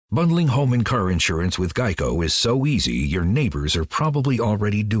Bundling home and car insurance with Geico is so easy, your neighbors are probably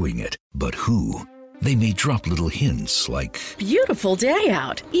already doing it. But who? They may drop little hints like, beautiful day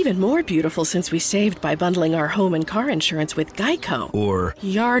out. Even more beautiful since we saved by bundling our home and car insurance with Geico. or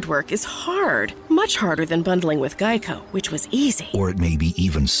Yard work is hard. Much harder than bundling with Geico, which was easy. or it may be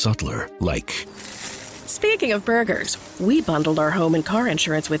even subtler, like, Speaking of burgers, we bundled our home and car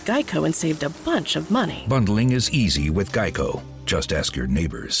insurance with Geico and saved a bunch of money. bundling is easy with Geico. Just ask your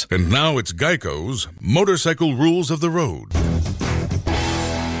neighbors. And now it's Geico's Motorcycle Rules of the Road.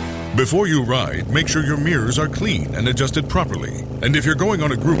 Before you ride, make sure your mirrors are clean and adjusted properly. And if you're going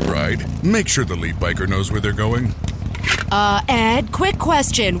on a group ride, make sure the lead biker knows where they're going. Ed, quick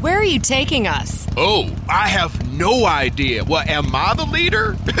question. Where are you taking us? Oh, I have no idea. Well, am I the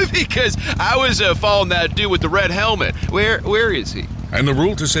leader? Because I was following that dude with the red helmet. Where is he? And the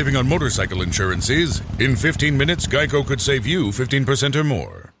rule to saving on motorcycle insurance is, in 15 minutes, Geico could save you 15% or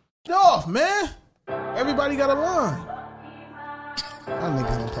more. Get off, man. Everybody got a line. Y'all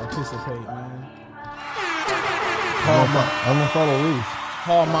niggas don't participate, man. I'm gonna follow Reese.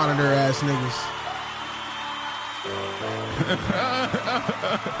 Hall monitor ass niggas.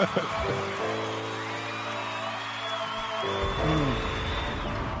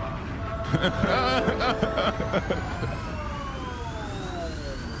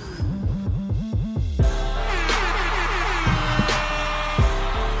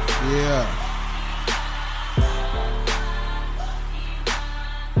 Yeah.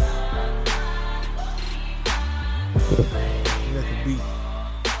 Let the beat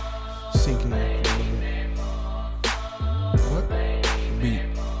sink in for a little bit. What? The beat.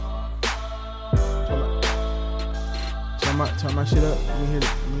 Turn my shit up. Let me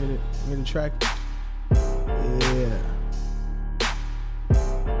hear the track. Yeah.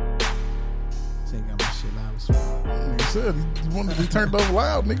 This ain't got my shit loud as fuck. You said you wanted to turn it up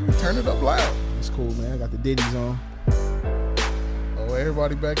loud, nigga. Turn it up loud. It's cool, man. I got the ditties on. Oh,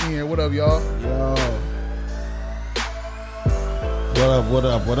 everybody back in here. What up, y'all? Yo.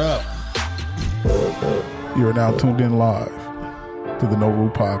 What up? You are now tuned in live to the No Rule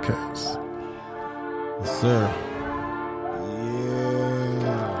Podcast. Yes, sir.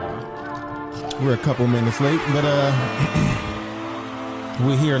 Yeah. We're a couple minutes late, but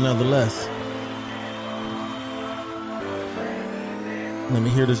we're here nonetheless. Let me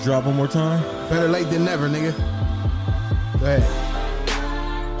hear this drop one more time. Better late than never, nigga. Go ahead.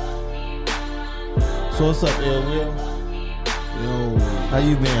 So what's up, Ill Will? Yo. How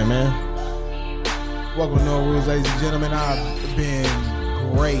you been, man? Welcome to No Rules, ladies and gentlemen. I've been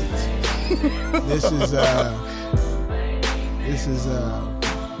great. This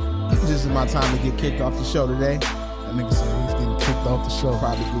is my time to get kicked off the show today. That nigga said he's getting kicked off the show.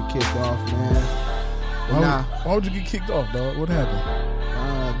 Probably get kicked off, man. Why would you get kicked off, dog? What happened?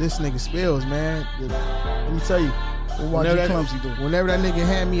 This nigga spills, man. Let me tell you. Whenever that nigga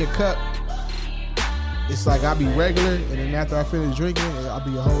hand me a cup, it's like I'll be regular, and then after I finish drinking it, I'll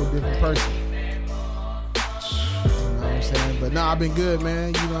be a whole different person. You know what I'm saying? But nah, I've been good,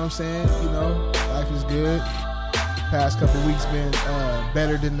 man. You know what I'm saying? You know, life is good. Past couple weeks been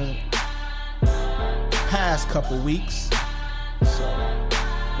better than the past couple weeks. So,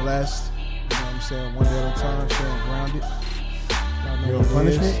 blessed. You know what I'm saying? One day at a time, staying grounded. You on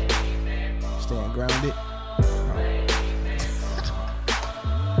punishment? Staying grounded.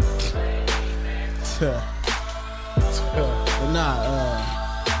 But nah,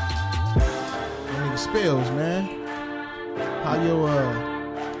 nigga spills, man. How your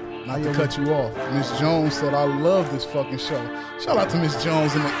Not to cut you off. Miss Jones said, I love this fucking show. Shout out to Miss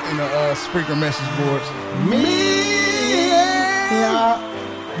Jones in the Spreaker message boards. Mrs. No.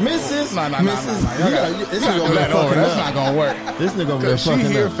 It's not gonna That's not gonna work. This nigga over there Because she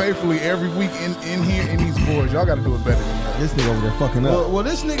fucking here up. faithfully every week in here in these boards. Y'all gotta do it better than that. This nigga over there fucking up. well,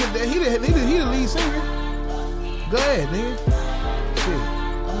 this nigga, he the lead singer. Go ahead, nigga. Shit,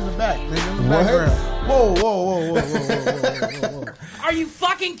 I'm in the back, nigga. In the background. Whoa. Are you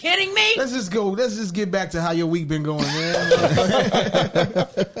fucking kidding me? Let's just get back to how your week been going, man.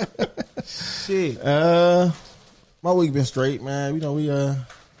 Shit. My week been straight, man. You know,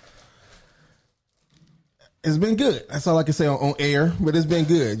 it's been good. That's all I can say on air, but it's been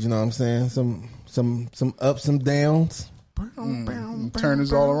good. You know what I'm saying? Some ups, some downs. Turn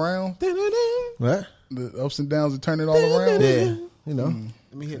this all around. What? The ups and downs and turn it all around. Yeah, you know.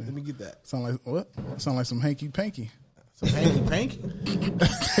 Let me get that. Sound like what? Sound like some hanky panky. Some hanky panky.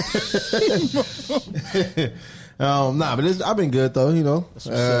 Nah, but I've been good though. You know.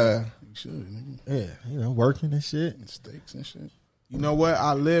 You should, nigga. Yeah, you know, working and shit. And steaks and shit. You know what?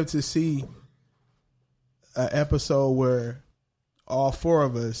 I live to see an episode where all four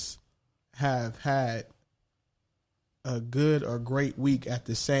of us have had a good or great week at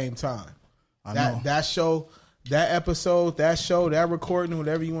the same time. That show, that episode, that show, that recording,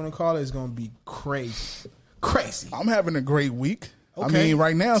 whatever you want to call it, is going to be crazy. Crazy. I'm having a great week. Okay. I mean,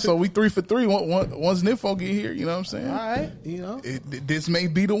 right now, so we 3 for 3. Once Nifo get here, you know what I'm saying? All right, you know. This may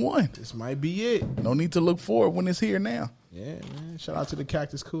be the one. This might be it. No need to look forward when it's here now. Yeah, man. Shout out to the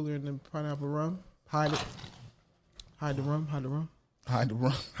Cactus Cooler and the pineapple rum. Hide it. Hide the rum. Hide the rum. Hide the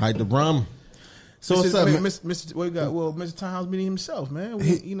rum. Hide the rum. So what's up, Mr. What you got? Well, Mr. Townhouse meeting himself, man.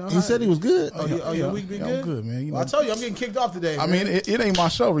 He said he was good. Your week been good? I'm good, man. I told you, I'm getting kicked off today. I mean, it ain't my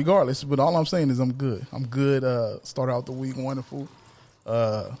show regardless, but all I'm saying is I'm good. I'm good. Started out the week wonderful.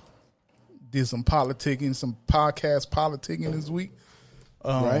 Did some politicking, some podcast politicking this week.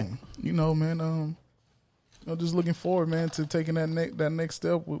 Right. You know, man. Just looking forward, man, to taking that next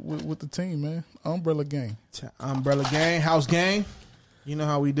step with the team, man. Umbrella Gang. Umbrella Gang, House Gang. You know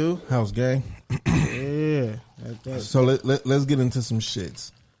how we do. House Gang. Yeah. So let's get into some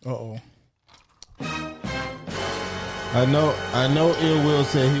shits. Uh-oh. I know Ill Will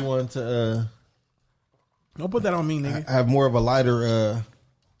said he wanted to don't put that on me, nigga. have more of a lighter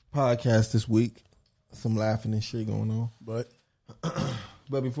podcast this week. Some laughing and shit going on. But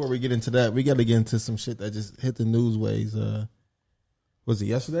before we get into that, we got to get into some shit that just hit the newsways. Was it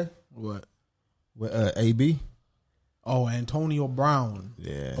yesterday? What? With AB? Oh, Antonio Brown.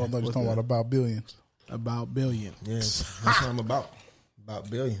 Yeah. Oh, they're just talking about billions. About billions. Yes. That's what I'm about. About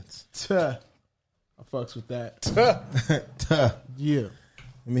billions. I fucks with that. Yeah.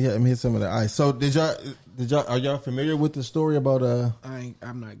 Let me hit some of the ice. So did y'all are y'all familiar with the story about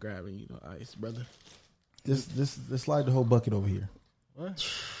I'm not grabbing ice, brother. Just slide the whole bucket over here. What?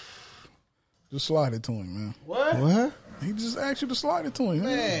 Just slide it to him, man. What? He just asked you to slide it to him,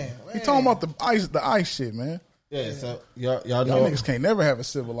 man. He talking about the ice shit, man. Yeah, so y'all Y'all know niggas can't never have a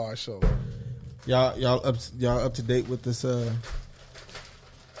civilized show. y'all up to date with this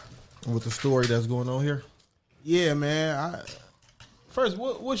with the story that's going on here? Yeah, man. First,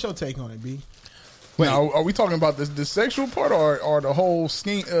 what's your take on it, B? Now, are we talking about the sexual part or the whole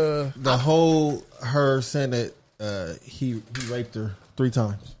scheme? The whole her saying that he raped her 3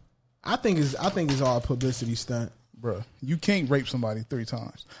 times. I think it's all a publicity stunt, Bruh, you can't rape somebody 3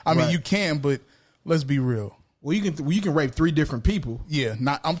 times. I mean, you can, but let's be real. Well, you can rape 3 different people. Yeah,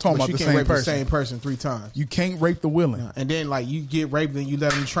 I'm talking about you the can't same rape person. the same person 3 times. You can't rape the willing. And then like you get raped and you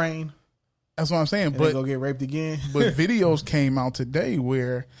let them train. That's what I'm saying. And But they go get raped again. But videos came out today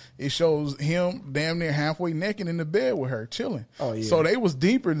where it shows him damn near halfway naked in the bed with her chilling. Oh yeah. So they was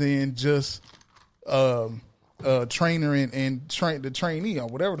deeper than just trainer and the trainee or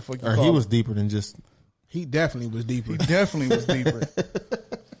whatever the fuck you call He it. was deeper than just. He definitely was deeper. He definitely was deeper.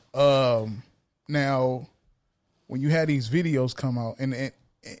 Now, when you had these videos come out, and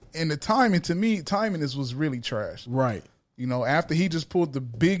the timing, to me, this was really trash. Right. You know, after he just pulled the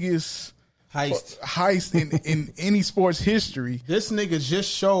biggest Heist in any sports history. This nigga just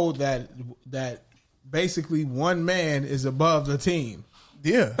showed that basically one man is above the team.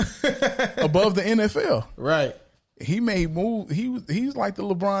 Yeah. Above the NFL. Right. He made move. He's like the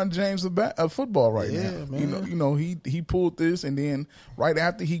LeBron James of football right now. Man. You know he pulled this, and then right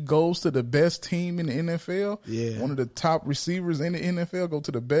after he goes to the best team in the NFL, one of the top receivers in the NFL go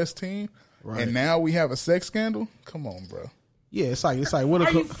to the best team, right. And now we have a sex scandal. Come on, bro. Yeah, it's like what?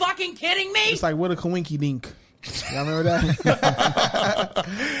 Are you fucking kidding me? It's like what a coinky dink. Y'all remember that?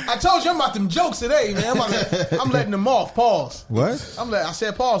 I told you I'm about them jokes today, man. I'm letting them off. Pause. What? I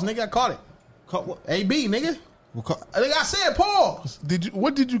said pause, nigga. I caught it. Caught what? AB, nigga. I think I said pause.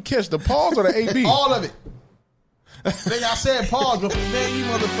 What did you catch? The pause or the AB? All of it. Nigga, I said pause, but man, you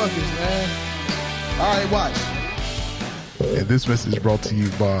motherfuckers, man. All right, watch. And this message is brought to you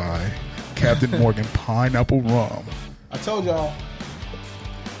by Captain Morgan Pineapple Rum. I told y'all.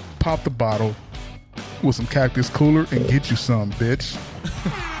 Pop the bottle with some Cactus Cooler and get you some, bitch.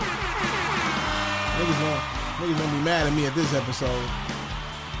 Niggas gonna be mad at me at this episode.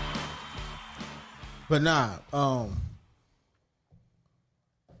 But nah,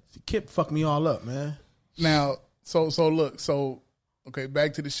 Kip fucked me all up, man. Now, so look, okay,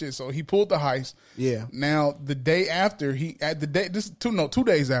 back to the shit. So he pulled the heist. Yeah. Now the day after 2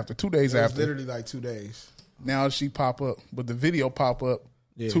 days after. 2 days after. Literally like 2 days. Now she pop up, but the video pop up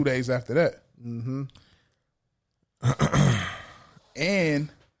 2 days after that. Mm-hmm. And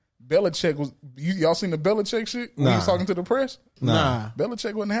Belichick was y'all seen the Belichick shit when he was talking to the press? Nah.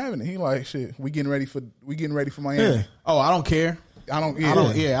 Belichick wasn't having it. He like, shit, we getting ready for Miami. Yeah. Oh, I don't care. I don't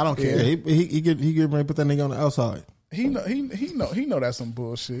care. Yeah, he get ready to put that nigga on the outside. He know that's some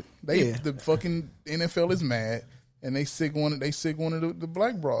bullshit. The fucking NFL is mad. and they sick one of the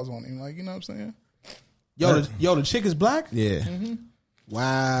black bras on him. Like, you know what I'm saying? Yo, the chick is black? Yeah. Mm-hmm.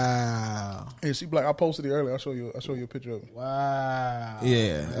 Wow. Yeah, she black. I posted it earlier. I'll show you a picture of it. Wow.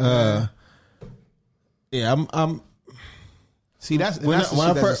 Yeah. I'm see, that's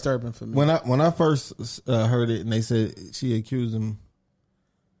disturbing for me. When I first heard it and they said she accused him.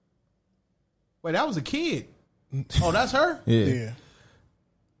 Wait, that was a kid. Oh, that's her? Yeah.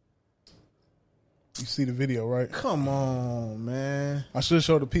 You see the video, right? Come on, man. I should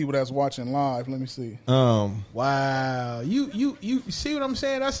show the people that's watching live. Let me see. Wow. You see what I'm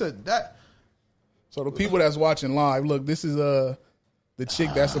saying? So the people that's watching live, look, this is the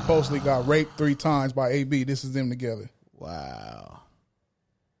chick that supposedly got raped 3 times by AB. This is them together. Wow.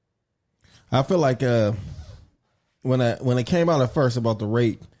 I feel like when it came out at first about the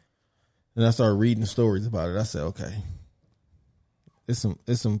rape, and I started reading stories about it, I said, okay, it's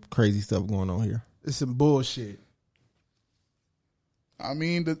some crazy stuff going on here. It's some bullshit. I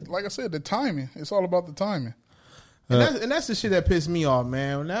mean, like I said, the timing. It's all about the timing. And that's the shit that pissed me off,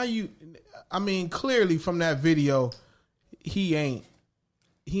 man. Now clearly from that video, he ain't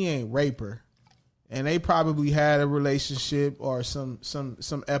rape her. And they probably had a relationship or some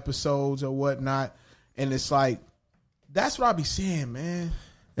episodes or whatnot. And it's like, that's what I be saying, man.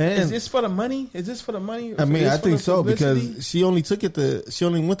 And is this for the money? Is this for the money? I mean, I think so, because she only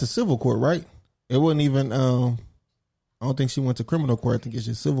went to civil court, right? It wasn't even. I don't think she went to criminal court. I think it's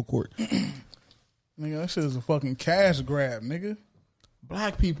just civil court. Nigga, that shit is a fucking cash grab, nigga.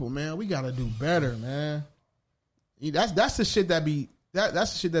 Black people, man, we gotta do better, man. That's the shit that be.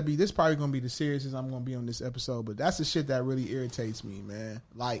 That's the shit that be. This probably gonna be the seriousest I'm gonna be on this episode, but that's the shit that really irritates me, man.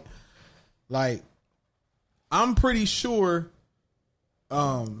 Like, I'm pretty sure.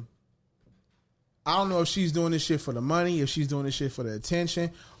 I don't know if she's doing this shit for the money, if she's doing this shit for the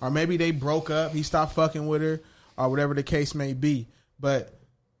attention, or maybe they broke up, he stopped fucking with her, or whatever the case may be. But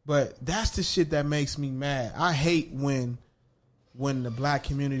that's the shit that makes me mad. I hate when the black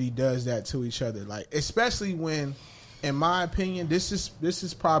community does that to each other. Like, especially when, in my opinion, this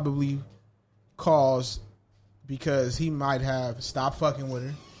is probably caused because he might have stopped fucking with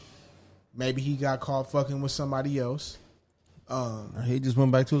her. Maybe he got caught fucking with somebody else. He just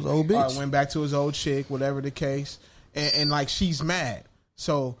went back to his old bitch. Went back to his old chick, whatever the case. And like, she's mad.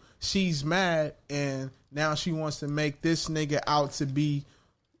 So she's mad, and now she wants to make this nigga out to be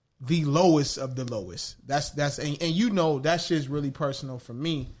the lowest of the lowest. And you know that shit's really personal for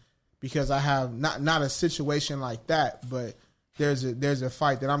me, because I have not a situation like that, but there's a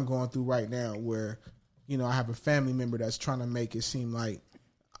fight that I'm going through right now where, you know, I have a family member that's trying to make it seem like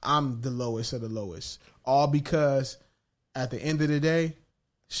I'm the lowest of the lowest. All because at the end of the day,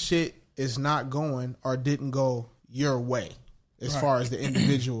 shit is not going or didn't go your way as far as the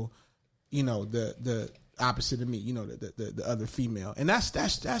individual, you know, the opposite of me, you know, the other female. And that's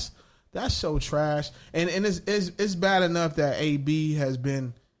so trash. And it's bad enough that AB has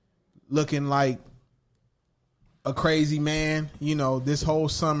been looking like a crazy man, you know, this whole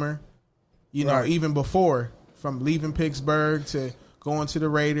summer, you know, even before, from leaving Pittsburgh to going to the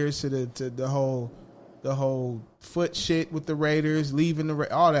Raiders to the whole foot shit with the Raiders, leaving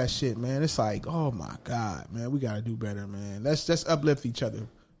all that shit, man. It's like, oh my God, man, we gotta do better, man. Let's just uplift each other,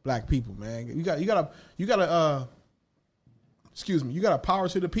 black people, man. You gotta excuse me, you got a power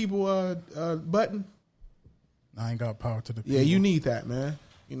to the people button. I ain't got power to the people. Yeah, you need that, man.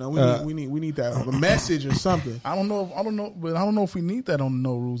 You know, we need that, a message or something. I don't know if we need that on the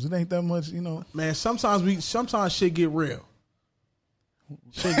No Rules. It ain't that much, you know. Man, sometimes shit get real.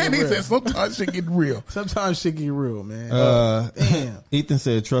 And he said sometimes shit get real. Sometimes shit get real, man. Damn. Ethan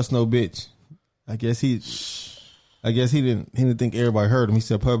said, "Trust no bitch." I guess he didn't think everybody heard him. He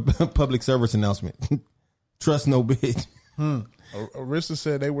said, "Public service announcement." Trust no bitch. Arista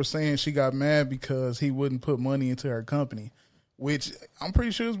said they were saying she got mad because he wouldn't put money into her company, which I'm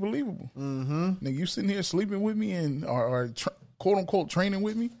pretty sure is believable. Mm-hmm. Nigga, you sitting here sleeping with me and or quote unquote training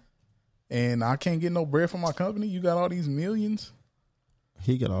with me, and I can't get no bread from my company. You got all these millions.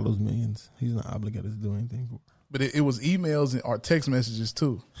 He got all those millions. He's not obligated to do anything for it. But it was emails or text messages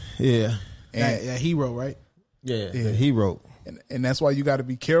too. Yeah. And he wrote, right? Yeah. He wrote. And that's why you got to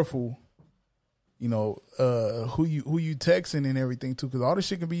be careful, you know, who you texting and everything too, because all this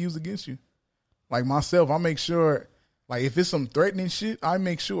shit can be used against you. Like myself, I make sure, like if it's some threatening shit, I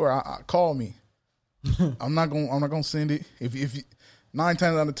make sure I call me. I'm not gonna send it. If 9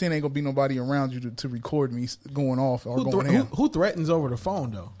 times out of 10 ain't gonna be nobody around you to record me going off or going in. Who threatens over the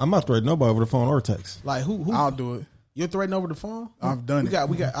phone though? I'm not threatening nobody over the phone or text. Like who? I'll do it. You're threatening over the phone? I've done it.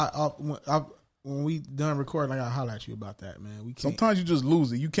 When we done recording, I gotta holler at you about that, man. We can't. Sometimes you just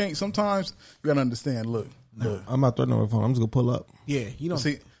lose it. You can't. Sometimes you gotta understand. Look, No, I'm not threatening her phone. I'm just gonna pull up. Yeah, you don't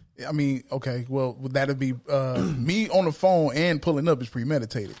see. I mean, okay, well, that'd be me on the phone and pulling up is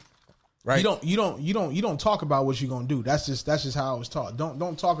premeditated, right? You don't talk about what you're gonna do. That's just how I was taught.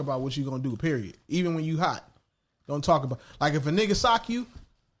 Don't talk about what you're gonna do. Period. Even when you hot, don't talk about. Like if a nigga sock you,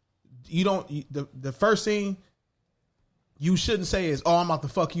 you don't. The first thing you shouldn't say is, "Oh, I'm about to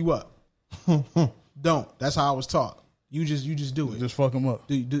fuck you up." Don't. That's how I was taught. You just do it. Just fuck him up.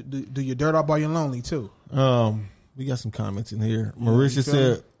 Do your dirt up while you're lonely too. We got some comments in here.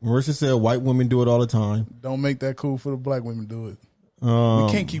 Marisha said white women do it all the time. Don't make that cool for the black women do it.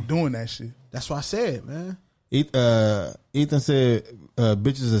 We can't keep doing that shit. That's what I said, man. Ethan said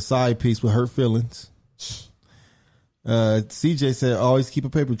bitch is a side piece with hurt feelings. CJ said always keep a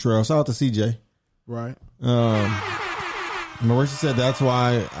paper trail. Shout out to CJ. Right. Marisha said that's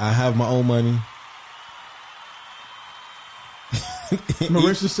why I have my own money.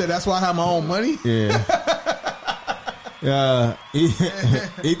 Marisha said that's why I have my own money. Yeah.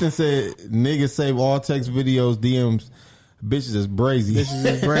 Ethan said niggas save all text videos, DMs. Bitches is brazy. Bitches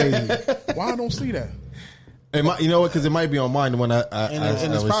is brazy. Why I don't see that? You know what? Because it might be on mine. When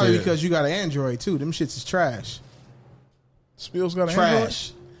and it's probably because you got an Android too. Them shits is trash. Spills got an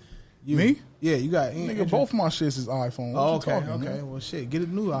trash. Android? Me? Yeah, you got. Nigga, Android. Both my shits is iPhone. What you talking, okay. Well, shit. Get a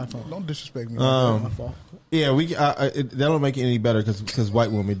new iPhone. Don't disrespect me. My fault. Yeah, that don't make it any better because white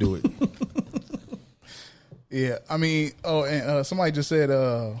women do it. Yeah, I mean, and somebody just said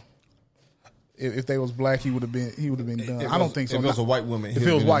if they was black, he would have been done. I don't think so. If it was a white woman, if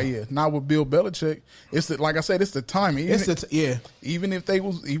it was white, yeah. Not with Bill Belichick. It's like I said, it's the timing. Even if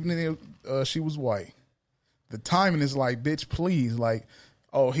she was white, the timing is like, bitch, please, like,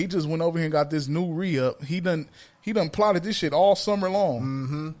 oh, he just went over here and got this new re-up. He done plotted this shit all summer long.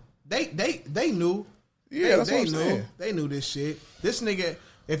 Mm-hmm. They knew. Yeah, that's what I'm saying. They knew this shit. This nigga.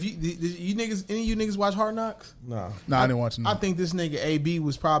 If you niggas, any of you niggas watch Hard Knocks? No, I didn't watch it. I think this nigga AB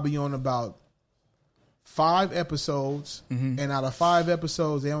was probably on about 5 episodes, and out of 5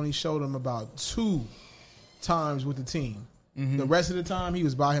 episodes, they only showed him about 2 times with the team. The rest of the time, he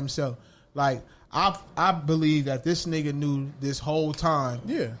was by himself. Like I believe that this nigga knew this whole time.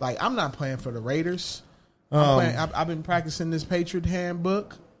 Yeah, like I'm not playing for the Raiders. I've been practicing this Patriot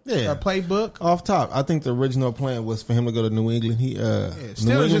handbook. Yeah, playbook. Off top, I think the original plan was for him to go to New England. New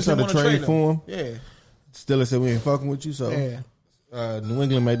England tried to trade for him. Yeah, Steelers said we ain't fucking with you, so New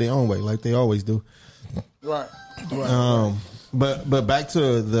England made their own way, like they always do. Right. But back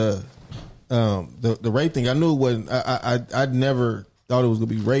to the rape thing. I knew it wasn't. I'd never thought it was gonna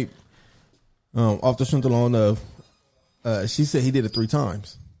be rape. Off the strength alone of, she said he did it 3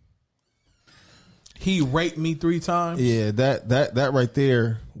 times. He raped me 3 times. Yeah, that right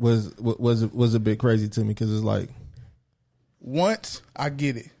there was a bit crazy to me because it's like, once I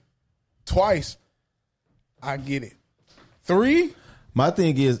get it, twice I get it, 3. My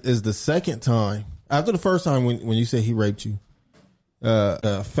thing is the second time after the first time when you said he raped you,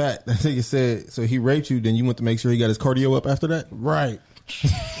 fat. I think you said so he raped you. Then you went to make sure he got his cardio up after that, right?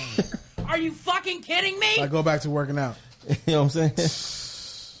 Are you fucking kidding me? I go back to working out. You know what I'm saying?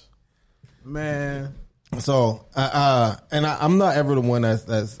 Man, so I'm not ever the one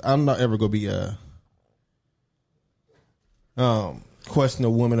that's I'm not ever gonna be question a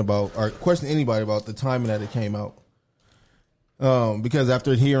woman about or question anybody about the timing that it came out, because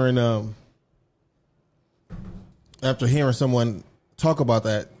after hearing someone talk about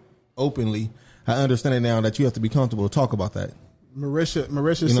that openly, I understand it now that you have to be comfortable to talk about that. Marisha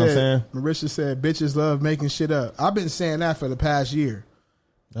you know said Marisha said bitches love making shit up. I've been saying that for the past year.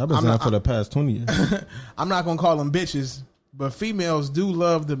 I've been saying that for the past 20 years. I'm not gonna call them bitches, but females do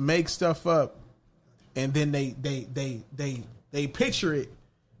love to make stuff up, and then they picture it,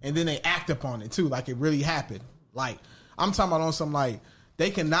 and then they act upon it too, like it really happened. Like I'm talking about on some like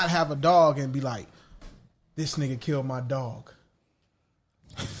they cannot have a dog and be like, this nigga killed my dog.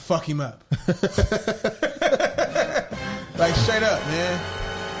 Fuck him up. Like straight up, man.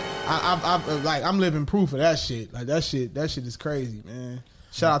 I'm living proof of that shit. Like that shit is crazy, man.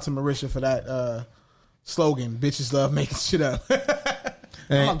 Shout out to Marisha for that slogan. Bitches love making shit up. I'm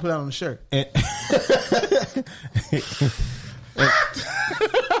gonna put that on the shirt. And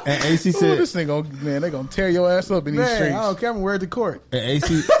AC said, "This thing they gonna tear your ass up in these streets." I don't care. I'm gonna wear it to court. And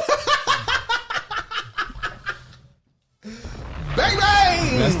AC, bang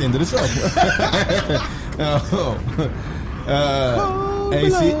bang. That's the end of the show.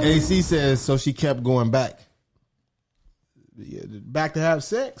 AC says so. She kept going back. Yeah, back to have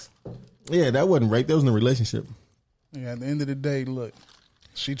sex. Yeah, that wasn't rape. That was in a relationship. Yeah, at the end of the day, look,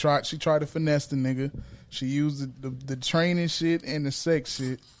 she tried to finesse the nigga. She used the training shit and the sex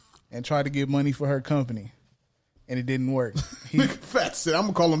shit and tried to get money for her company. and it didn't work. Fat said, "I'm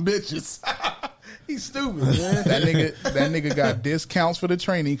gonna call them bitches." He's stupid, man. that nigga got discounts for the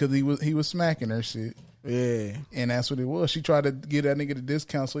training because he was smacking her shit. Yeah, and that's what it was. She tried to get that nigga the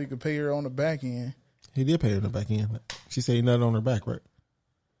discount so he could pay her on the back end. He did pay her on the back end. She said he nutted on her back, right?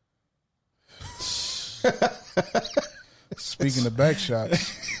 Speaking of back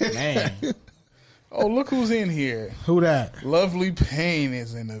shots, man. Oh, look who's in here. Who that? Lovely Payne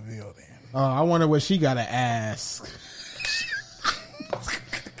is in the building. I wonder what she got to ask.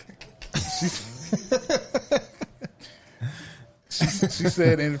 She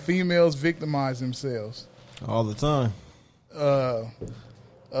said, and females victimize themselves all the time.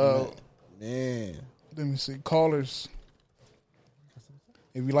 Man, let me see callers.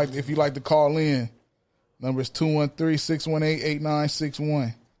 If you like to call in, number is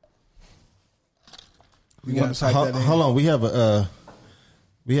 213-618-8961. We got to type that in. Hold on, we have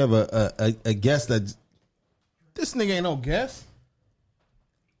a guest that. This nigga ain't no guest.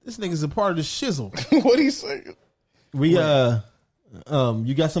 This nigga's a part of the shizzle. What he saying? We you got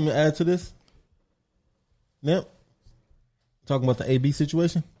something to add to this? Yep. Talking about the AB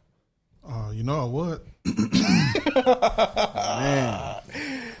situation? You know I would. Man.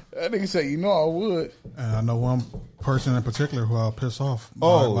 That nigga said, you know I would. And I know one person in particular who I'll piss off by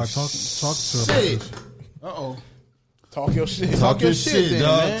talk to about this. Uh-oh. Talk your shit. Talk your shit, then,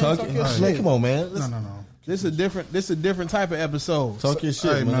 dog. man. Talk your shit. Man, come on, man. No. This is a different type of episode. Talk your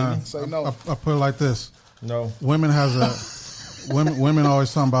shit, man. Say no. I put it like this. No. Women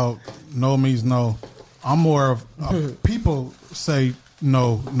always talking about no means no. I'm more of people say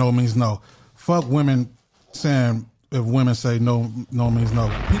no means no. Fuck women saying if women say no means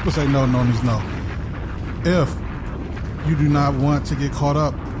no. People say no means no. If you do not want to get caught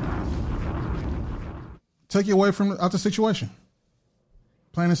up, take it away from out the situation.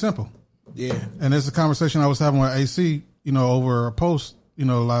 Plain and simple. Yeah. And it's a conversation I was having with AC, over a post,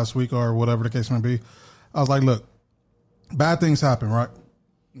 last week or whatever the case may be. I was like, look, bad things happen, right?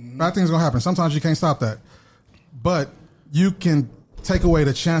 Mm-hmm. Bad things are going to happen. Sometimes you can't stop that. But you can take away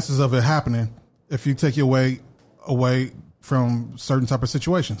the chances of it happening if you take your way away from certain type of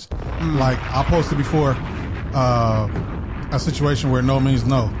situations. Like I posted before a situation where no means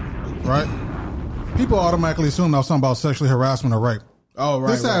no, right? People automatically assume I was talking about sexually harassment or rape. Oh,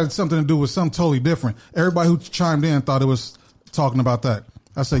 right. This had something to do with something totally different. Everybody who chimed in thought it was talking about that.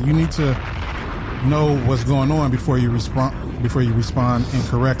 I said you need to know what's going on before you respond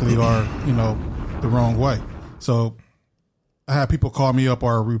incorrectly or the wrong way. So I had people call me up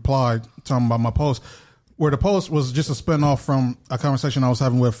or reply talking about my post, where the post was just a spinoff from a conversation I was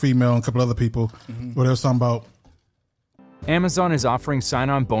having with a female and a couple other people, where they was talking about Amazon is offering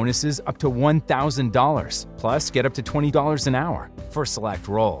sign-on bonuses up to $1,000, plus get up to $20 an hour for select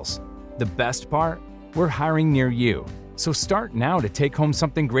roles. The best part? We're hiring near you. So start now to take home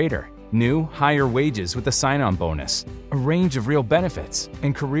something greater. New, higher wages with a sign-on bonus, a range of real benefits,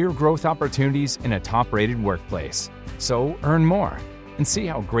 and career growth opportunities in a top-rated workplace. So earn more and see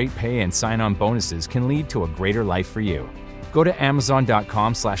how great pay and sign-on bonuses can lead to a greater life for you. Go to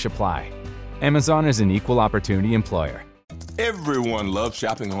Amazon.com/apply. Amazon is an equal opportunity employer. Everyone loves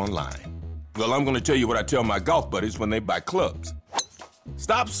shopping online. Well, I'm going to tell you what I tell my golf buddies when they buy clubs.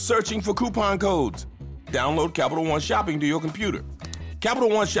 Stop searching for coupon codes. Download Capital One Shopping to your computer. Capital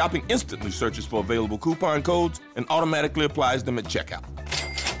One Shopping instantly searches for available coupon codes and automatically applies them at checkout.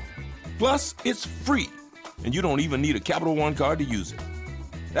 Plus, it's free, and you don't even need a Capital One card to use it.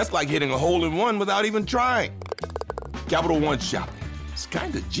 That's like hitting a hole-in-one without even trying. Capital One Shopping. It's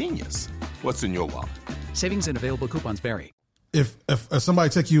kind of genius. What's in your wallet? Savings and available coupons vary. If somebody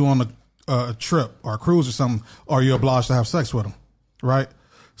take you on a trip or a cruise or something, are you obliged to have sex with them, right?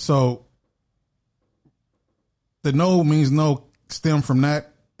 So the no means no stem from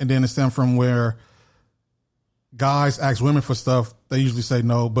that, and then it stem from where guys ask women for stuff. They usually say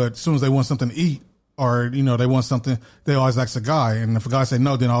no, but as soon as they want something to eat or they want something, they always ask a guy. And if a guy say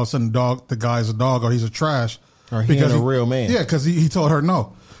no, then all of a sudden the guy is a dog or he's a trash. Or he ain't a real man. Yeah, because he told her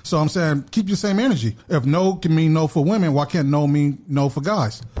no. So I'm saying keep your same energy. If no can mean no for women, why can't no mean no for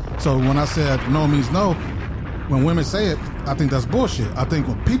guys? So when I said no means no, when women say it, I think that's bullshit. I think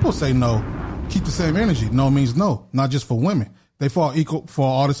when people say no, keep the same energy. No means no, not just for women. They fall equal for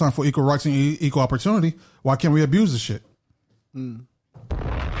all the time for equal rights and equal opportunity. Why can't we abuse this shit? That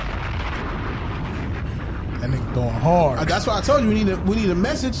nigga going hard. That's why I told you we need a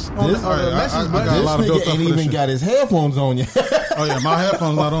message on the message button. This nigga ain't even got his headphones on yet. Oh yeah, my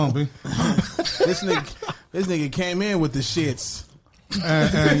headphones not on, B. This nigga came in with the shits.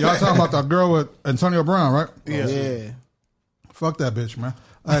 And y'all talking about that girl with Antonio Brown, right? Yeah. Fuck that bitch, man.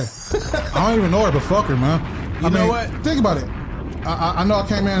 Hey, I don't even know her, but fuck her, man. You know what? Think about it. I know I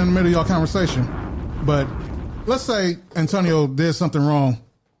came in the middle of y'all conversation, but let's say Antonio did something wrong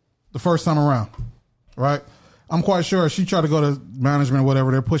the first time around, right? I'm quite sure she tried to go to management or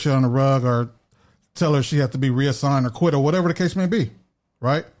whatever, they push her on the rug or tell her she had to be reassigned or quit or whatever the case may be,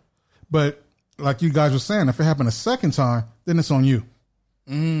 right? But like you guys were saying, if it happened a second time, then it's on you.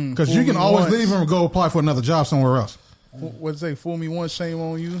 Because you can always leave and go apply for another job somewhere else. What'd say? Fool me once, shame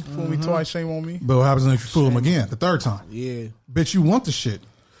on you. Fool me twice, shame on me. But what happens if you fool him again, the third time? Yeah. Bitch, you want the shit.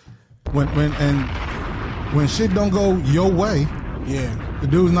 When shit don't go your way, the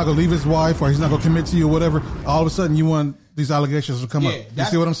dude's not gonna leave his wife or he's not gonna commit to you or whatever. All of a sudden, you want these allegations to come up. You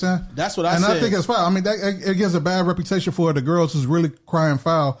see what I'm saying? That's what I said. And I think it's fine. I mean, it gives a bad reputation for the girls who's really crying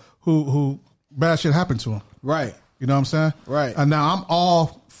foul, who bad shit happened to them. Right. You know what I'm saying? Right. And now I'm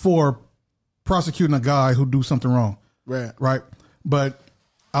all for prosecuting a guy who do something wrong. Right. Right. But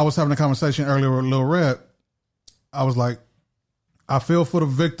I was having a conversation earlier with Lil Red. I was like, I feel for the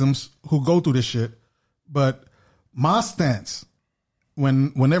victims who go through this shit, but my stance,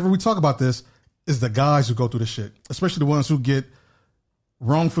 whenever we talk about this, is the guys who go through this shit, especially the ones who get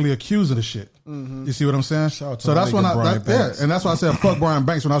wrongfully accused of the shit. Mm-hmm. You see what I'm saying? So that's when and that's why I said fuck Brian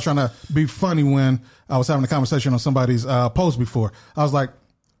Banks when I was trying to be funny when I was having a conversation on somebody's post before. I was like,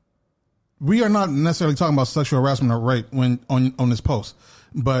 we are not necessarily talking about sexual harassment or rape when on this post,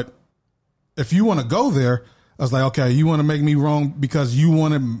 but if you want to go there, I was like, okay, you want to make me wrong because you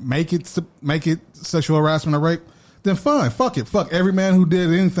want to make it sexual harassment or rape, then fine, fuck it, fuck every man who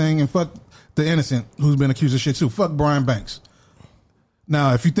did anything, and fuck the innocent who's been accused of shit too. Fuck Brian Banks.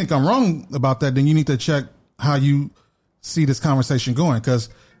 Now, if you think I'm wrong about that, then you need to check how you see this conversation going. Because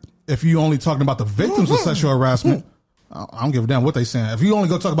if you only talking about the victims of sexual harassment, I don't give a damn what they saying. If you only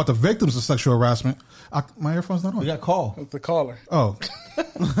go talk about the victims of sexual harassment, my earphones not on. We got call. It's the caller. Oh.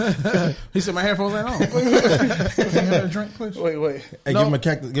 He said my headphones ain't on. Can you have a drink, please? Wait. Hey, No.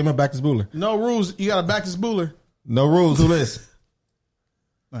 give him a back to Spooler. No rules. You got to back this Booler. No rules. Who this?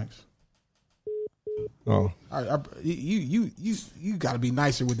 Thanks. Oh. All right, you got to be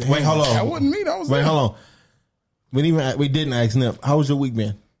nicer with the Wait, hold on. That wasn't me. That was Wait, him. hold on. We didn't ask Nip. How was your week,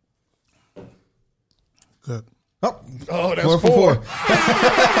 man? Good. Oh, that's 4 for 4. 4 for 4.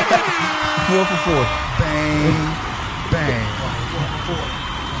 Bang.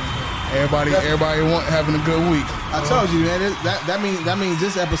 Everybody having a good week. I told you, man. That means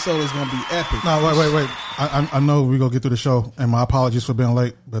this episode is gonna be epic. No, wait. I know we're going to get through the show, and my apologies for being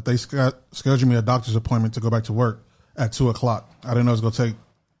late, but they scheduled me a doctor's appointment to go back to work at 2 o'clock. I didn't know it was going to take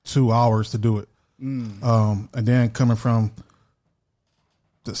 2 hours to do it. And then coming from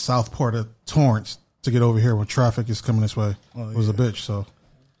the south part of Torrance to get over here when traffic is coming this way was a bitch. So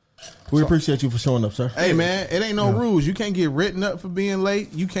we appreciate you for showing up, sir. Hey, man, it ain't no rules. You can't get written up for being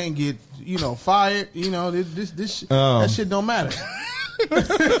late. You can't get, fired. That shit don't matter.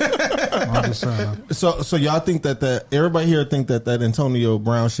 I'm just saying. So y'all think that everybody here think that Antonio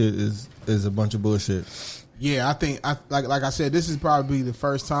Brown shit is a bunch of bullshit? Yeah, I think like I said, this is probably the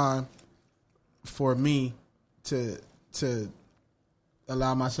first time for me to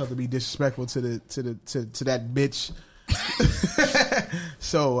allow myself to be disrespectful to that bitch.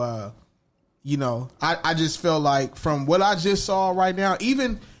 So I just feel like from what I just saw right now,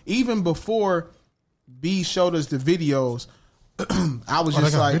 even before B showed us the videos, I was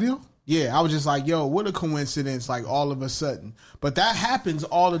just like, video? Yeah, I was just like, yo, what a coincidence, like all of a sudden. But that happens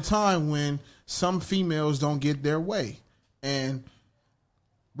all the time when some females don't get their way. And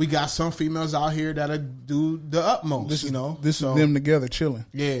we got some females out here that'll do the utmost, This is them together chilling.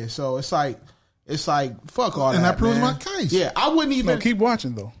 Yeah, so it's like fuck all that. And that proves man. my case. Yeah, I wouldn't even keep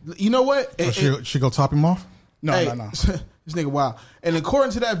watching though. You know what? She go top him off? No. This nigga wild. And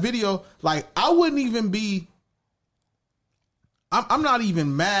according to that video, like I wouldn't even be. I'm not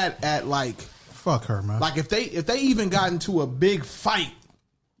even mad at like. Fuck her, man. Like if they even got into a big fight,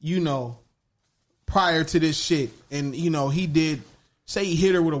 prior to this shit, and he did say he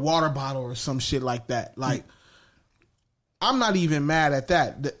hit her with a water bottle or some shit like that. Like I'm not even mad at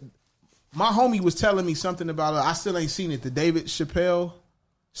that. My homie was telling me something about I still ain't seen it. The David Chappelle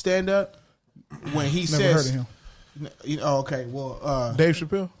stand up when he Never says, heard of him. Okay, well, Dave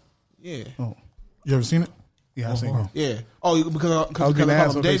Chappelle. Yeah. Oh, you ever seen it? Yeah, I seen it. Yeah. Oh, because I was getting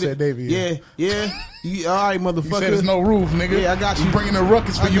asked if they said David. Yeah. All right, motherfucker. You said there's no roof, nigga. Yeah, I got you. You bringing the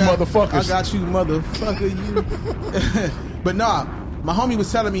ruckus for you motherfuckers. I got you, motherfucker. You. But nah, my homie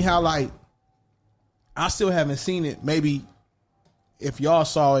was telling me how like I still haven't seen it. Maybe if y'all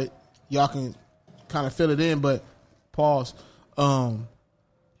saw it, y'all can kind of fill it in. But pause.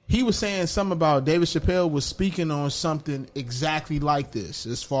 He was saying something about David Chappelle was speaking on something exactly like this,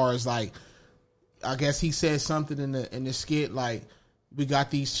 as far as like I guess he said something in the skit like, we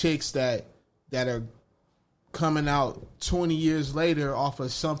got these chicks that are coming out 20 years later off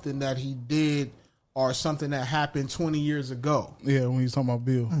of something that he did or something that happened 20 years ago. Yeah, when he's talking about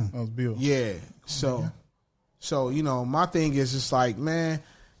Bill. That was Bill. Yeah. So, you know, my thing is just like, man,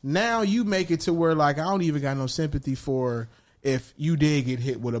 now you make it to where, like, I don't even got no sympathy for if you did get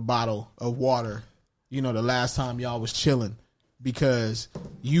hit with a bottle of water, you know, the last time y'all was chilling, because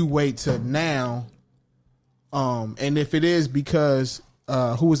you wait till now. And if it is because,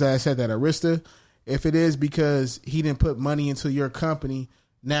 who was that said that, Arista? If it is because he didn't put money into your company,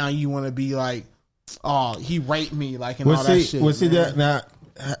 now you want to be like, oh, he raped me, like, and all that shit. Well, see that now,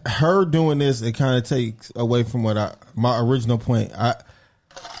 her doing this, it kind of takes away from what my original point.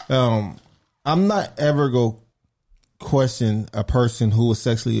 I'm not ever go question a person who was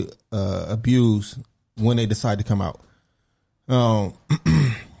sexually abused when they decide to come out.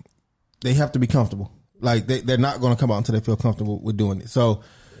 They have to be comfortable. Like they're not going to come out until they feel comfortable with doing it. So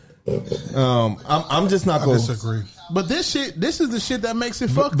I'm just not going to disagree. But this is the shit that makes it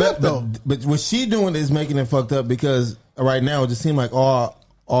fucked up, though. But what she doing is making it fucked up because right now it just seems like all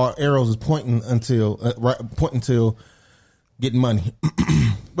arrows is pointing until getting money.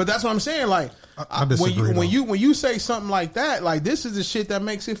 But that's what I'm saying. Like, I disagree. When you say something like that, like, this is the shit that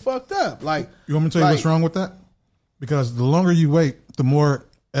makes it fucked up. Like, you want me to tell you what's wrong with that? Because the longer you wait, the more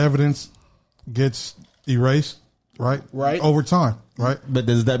evidence gets erased, right? Right. Over time, right? But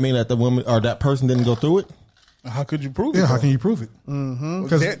does that mean that the woman or that person didn't go through it? How could you prove it? Yeah, how can you prove it? Mm-hmm.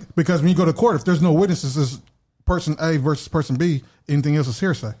 Because when you go to court, if there's no witnesses, it's person A versus person B, anything else is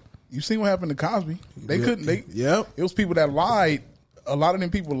hearsay. You seen what happened to Cosby? They couldn't. Yep. It was people that lied. A lot of them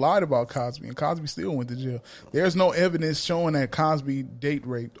people lied about Cosby, and Cosby still went to jail. There's no evidence showing that Cosby date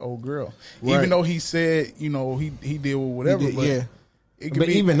raped old girl, right. Even though he said, you know, he did whatever. Yeah. But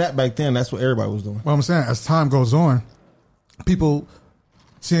even that back then, that's what everybody was doing. Well, I'm saying as time goes on, people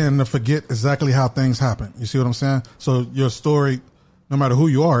tend to forget exactly how things happen. You see what I'm saying? So your story, no matter who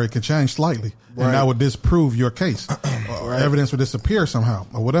you are, it can change slightly, right. And that would disprove your case. Or evidence would disappear somehow,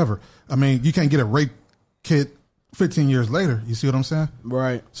 or whatever. I mean, you can't get a rape kit 15 years later. You see what I'm saying?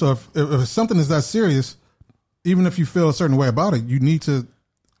 Right. So if something is that serious, even if you feel a certain way about it, you need to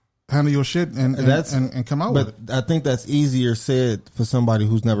handle your shit and come out with it. But I think that's easier said for somebody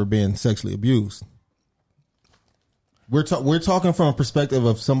who's never been sexually abused. We're talking from a perspective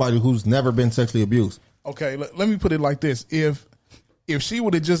of somebody who's never been sexually abused. Okay, let me put it like this: if she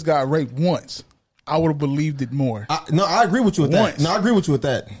would have just got raped once, I would have believed it more. I agree with you with that. No, I agree with you with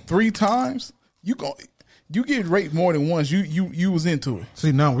that. 3 times, you get raped more than once. You was into it.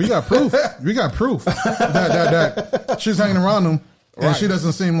 See, no, we got proof. We got proof that she's hanging around him, and right. She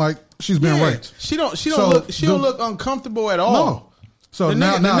doesn't seem like she's been raped. She don't look uncomfortable at all. No. So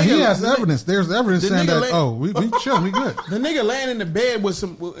now he has evidence. There's evidence saying that we chill, we good. The nigga laying in the bed with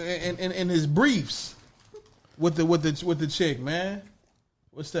some in his briefs with the chick, man.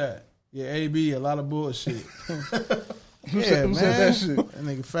 What's that? Yeah, AB, a lot of bullshit. Yeah, man. That shit? That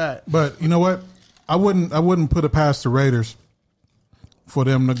nigga fat. But you know what? I wouldn't put it past the Raiders for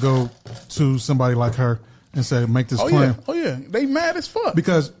them to go to somebody like her and say, make this claim. Oh yeah, they mad as fuck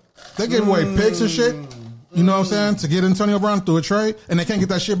because they gave away picks and shit. You know what I'm saying? To get Antonio Brown through a trade, and they can't get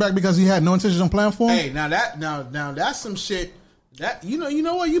that shit back because he had no intention on playing for him. Hey, now that's some shit. That you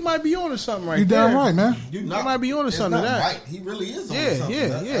know what? You might be on to something right there. You damn right, man. You might be on to something. That right. He really is. On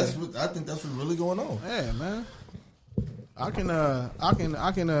something. Yeah. I think that's what's really going on. Yeah, man. I can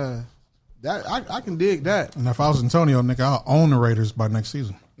dig that. And if I was Antonio, nigga, I'll own the Raiders by next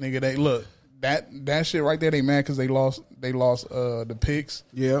season. Nigga, they look. That shit right there, they mad because they lost the picks.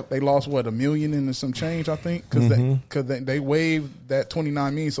 Yeah, they lost $1 million and some change, I think, because they waived that $29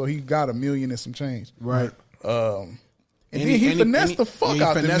 million, so he got $1 million and some change. Right. And then he finessed the fuck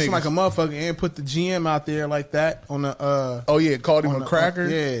out of them niggas. He finessed like a motherfucker and put the GM out there like that on the. Oh yeah, called him a cracker.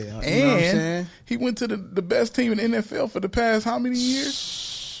 Yeah, and you know what I'm saying? He went to the best team in the NFL for the past how many years?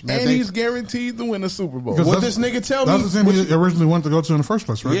 Man, and he's guaranteed to win a Super Bowl. What this nigga tell me? That's the team he originally wanted to go to in the first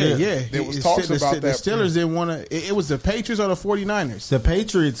place, right? Yeah. There was talks about that. The Steelers didn't want to. It was the Patriots or the 49ers. The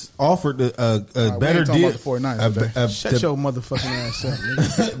Patriots offered a better deal. About the 49ers Shut your motherfucking ass up,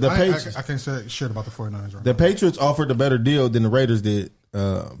 nigga. I can't say shit about the 49ers right The Patriots offered a better deal than the Raiders did,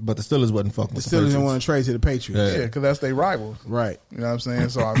 but the Steelers wasn't fucking with the Patriots. Steelers didn't want to trade to the Patriots. Yeah, because that's their rivals. Right. You know what I'm saying?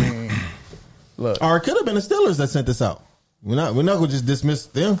 So, I mean, look. Or it could have been the Steelers that sent this out. We're not gonna just dismiss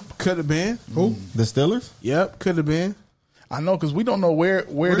them. Could have been. Who? The Steelers? Yep, could have been. I know because we don't know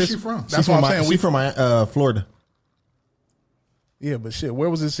where's she from. That's what I'm saying. She's from Florida. Yeah, but shit, where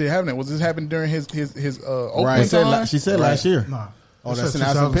was this shit happening? Was this happening during his opening right? time? She said last year. Nah. Oh, that's in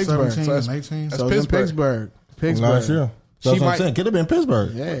Pittsburgh. So that's 18. So it's in Pittsburgh. Last year. That's what I'm saying. Could have been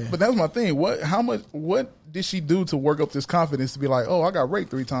Pittsburgh. Yeah. But that's my thing. What did she do to work up this confidence to be like, oh, I got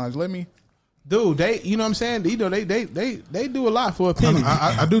raped 3 times. Let me. Dude, you know what I'm saying? You know, they do a lot for opinion.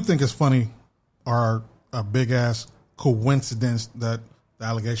 I do think it's funny or a big ass coincidence that the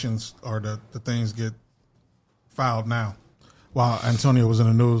allegations or the things get filed now, while Antonio was in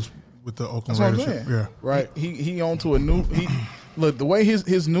the news with the Oakland Raiders. Yeah, right. He on to a new. Look, the way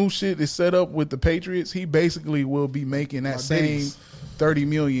his new shit is set up with the Patriots, he basically will be making that same $30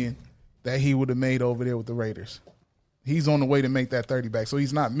 million that he would have made over there with the Raiders. He's on the way to make that 30 back, so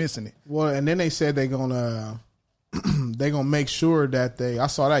he's not missing it. Well, and then they said they're gonna make sure that I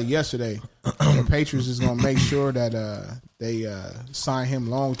saw that yesterday. The Patriots is gonna make sure that they sign him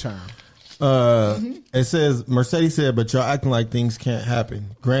long term. It says Mercedes said, but y'all acting like things can't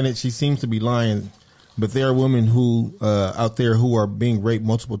happen. Granted, she seems to be lying, but there are women who out there who are being raped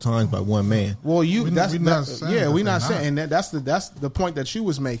multiple times by one man. Well, we're not saying that. That's the point that you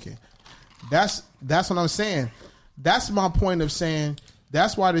was making. That's what I'm saying. That's my point of saying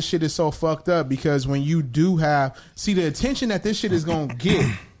that's why this shit is so fucked up, because when you do the attention that this shit is going to get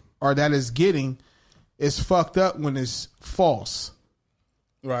or that it's getting is fucked up when it's false.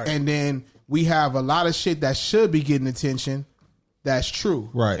 Right. And then we have a lot of shit that should be getting attention that's true.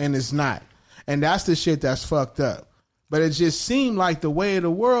 Right. And it's not. And that's the shit that's fucked up. But it just seemed like the way of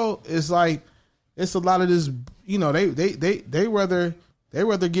the world is like, it's a lot of this, you know, they rather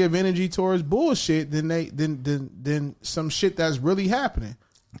give energy towards bullshit than some shit that's really happening.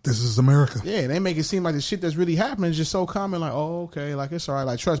 This is America. Yeah, they make it seem like the shit that's really happening is just so common. Like, oh, okay, like it's all right.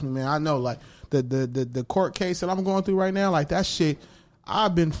 Like, trust me, man. I know, like the court case that I'm going through right now, like that shit.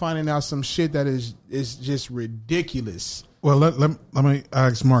 I've been finding out some shit that is just ridiculous. Well, let me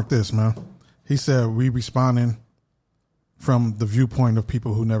ask Mark this, man. He said we responding from the viewpoint of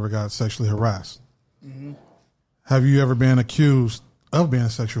people who never got sexually harassed. Mm-hmm. Have you ever been accused of being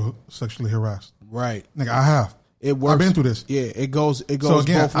sexually harassed? Right. Nigga, I have. It works. I've been through this. Yeah, it goes so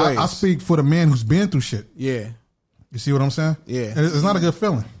again, both ways. I speak for the man who's been through shit. Yeah. You see what I'm saying? Yeah. It's not a good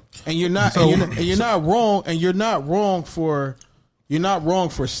feeling. And you're not you're not wrong, and you're not wrong for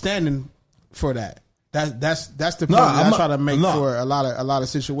standing for that. That's the point I try to make for a lot of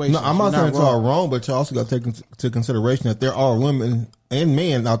situations. No, I'm not saying y'all wrong, but you also got to take into consideration that there are women and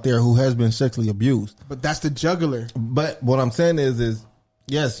men out there who has been sexually abused. But that's the juggler. But what I'm saying is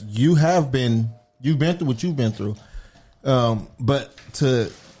yes, you've been through what you've been through. But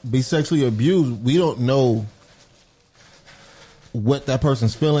to be sexually abused, we don't know what that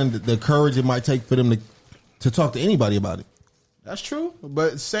person's feeling, the courage it might take for them to talk to anybody about it. That's true,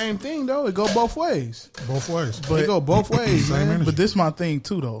 but same thing though. It go both ways. Both ways. But it go both ways, man. But this my thing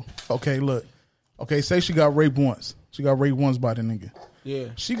too, though. Okay, look. Okay, say she got raped once. She got raped once by the nigga. Yeah.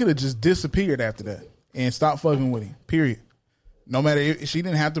 She could have just disappeared after that and stopped fucking with him. Period. No matter if she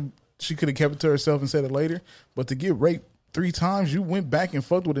didn't have to. She could have kept it to herself and said it later. But to get raped 3 times, you went back and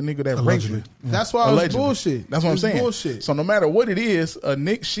fucked with a nigga that raped you. That's why it's bullshit. That's what I'm saying. Bullshit. So no matter what it is,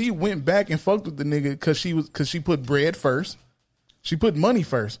 she went back and fucked with the nigga because she put bread first. She put money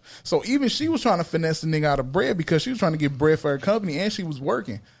first. So even she was trying to finesse the nigga out of bread because she was trying to get bread for her company and she was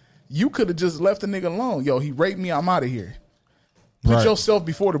working. You could have just left the nigga alone. Yo, he raped me. I'm out of here. Put yourself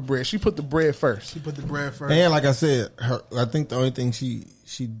before the bread. She put the bread first. She put the bread first. And like I said, I think the only thing she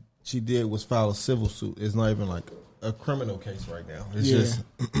did was file a civil suit. It's not even like a criminal case right now. It's just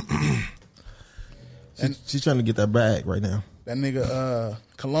she's trying to get that bag right now. That nigga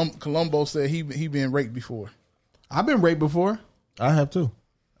Columbo said he been raped before. I've been raped before. I have too.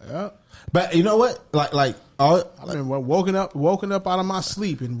 Yeah. But you know what? I've been woken up out of my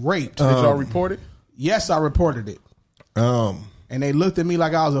sleep and raped. Did y'all report it? Yes, I reported it. And they looked at me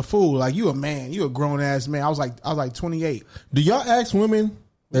like I was a fool. Like, you a man, you a grown ass man. I was like 28. Do y'all ask women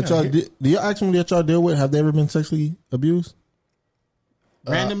that y'all deal with, have they ever been sexually abused?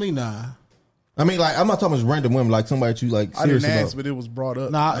 Randomly, nah. I mean, like, I'm not talking about random women, like somebody that you like serious I didn't ask, about. but it was brought up.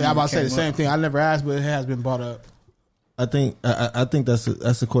 Nah, I'm about to say the same thing. I never asked, but it has been brought up. I think that's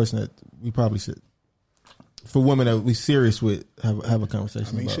a question that we probably should, for women that we serious with, have a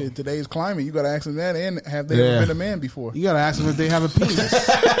conversation. I mean, about. shit, today's climate, you got to ask them that, and have they ever been a man before? You got to ask them if they have a penis.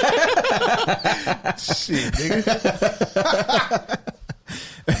 Shit, nigga.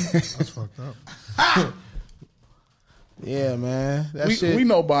 That's fucked up. Yeah, man. We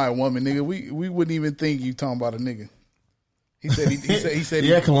know by a woman, nigga. We wouldn't even think you talking about a nigga. He said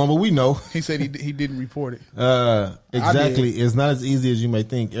yeah, Columbo, we know. He said he didn't report it. Exactly. It's not as easy as you may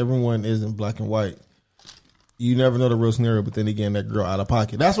think. Everyone isn't black and white. You never know the real scenario, but then again, that girl out of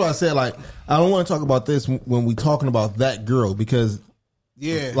pocket. That's why I said, like, I don't want to talk about this when we talking about that girl, because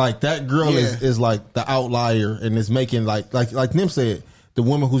Yeah. Like that girl is like the outlier and is making like Nim said, the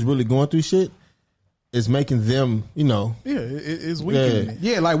woman who's really going through shit is making them, you know. Yeah, it's weakening.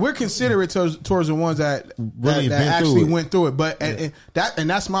 Yeah, like we're considerate towards the ones that really that actually went through it. But and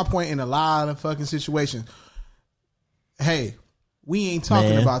that's my point in a lot of fucking situations. Hey, we ain't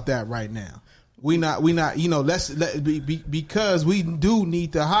talking about that right now. We not, you know, because we do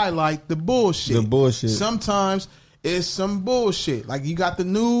need to highlight the bullshit. The bullshit. Sometimes it's some bullshit. Like you got the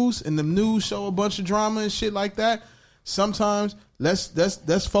news and the news show a bunch of drama and shit like that. Sometimes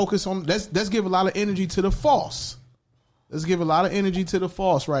let's focus on let's give a lot of energy to the false. Let's give a lot of energy to the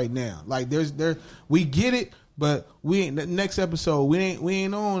false right now. Like we get it, but we ain't. The next episode we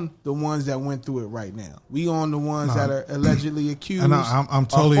ain't on the ones that went through it right now. We on the ones that are allegedly accused. And I'm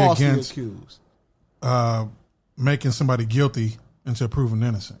totally against accused. Making somebody guilty until proven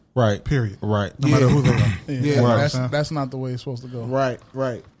innocent. Right. Period. Right. No matter who they are. Yeah, Right. that's not the way it's supposed to go. Right.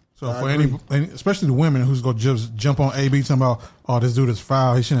 So for any, especially the women who's going to just jump on AB talking about, oh, this dude is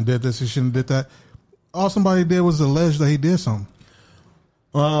foul, he shouldn't have did this, he shouldn't have did that. All somebody did was allege that he did something.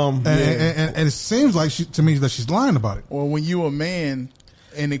 And it seems like to me that she's lying about it. Well, when you a man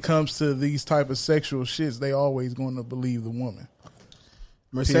and it comes to these type of sexual shits, they always going to believe the woman.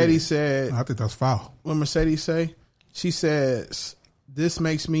 Mercedes said, I think that's foul. What Mercedes say? She says, this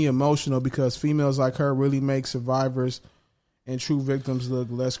makes me emotional because females like her really make survivors and true victims look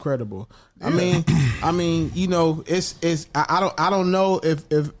less credible. Yeah. I mean, you know, I don't know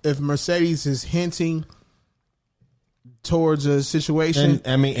if Mercedes is hinting towards a situation.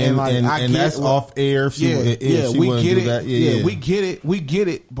 And that's off air. We get it. We get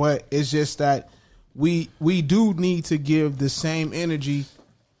it. But it's just that we do need to give the same energy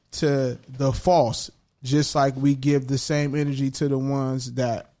to the false, just like we give the same energy to the ones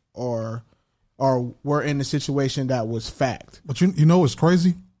that were in the situation that was fact. But you know what's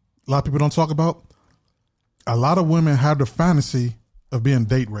crazy? A lot of people don't talk about. A lot of women have the fantasy of being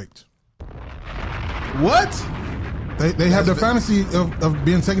date raped. What? They have the fantasy of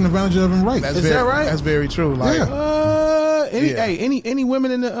being taken advantage of and raped. Is that right? That's very true. Like, any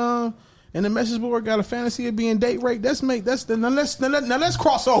women in the message board got a fantasy of being date raped? Now let's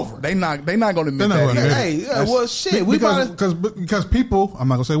cross over. They not going to admit that. Shit. Because people, I'm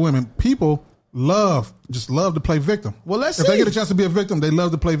not gonna say women, people love to play victim. Well, let's if they get a chance to be a victim, they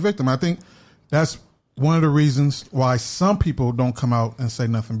love to play victim. I think that's one of the reasons why some people don't come out and say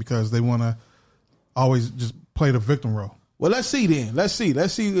nothing, because they want to always just play the victim role. Well, let's see then. Let's see.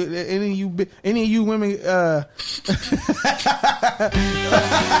 Any of you women.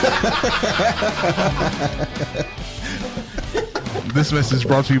 This message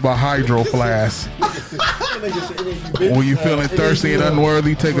brought to you by Hydro Flask. When you feeling thirsty and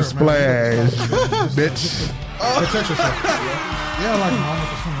unworthy, take a splash, bitch. Protect yourself. Yeah, like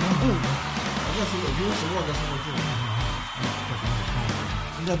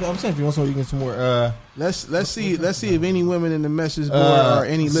I'm saying if you want some, you get some more. Let's see if any women in the message board or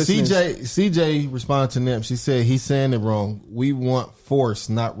any listeners. CJ responded to them. She said he's saying it wrong. We want force,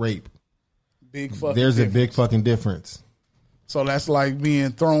 not rape. There's a big fucking difference. So that's like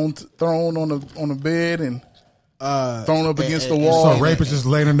being thrown on a bed and thrown up against the wall. So rape is just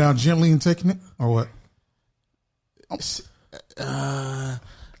laying them down gently and taking it, or what? I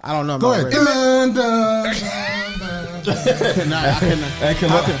don't know. Go ahead.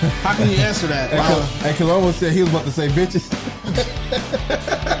 How can you answer that? And Colombo said he was about to say bitches.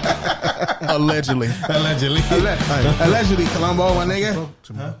 Allegedly, Colombo, my nigga.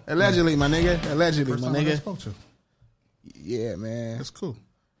 Allegedly, my nigga. Yeah, man, that's cool.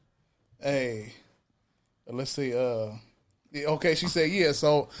 Hey, let's see. Okay, she said yeah.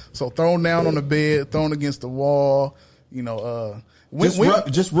 So thrown down on the bed, thrown against the wall. You know,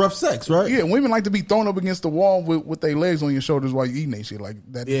 just rough sex, right? Yeah, women like to be thrown up against the wall with their legs on your shoulders while you eating that shit. Like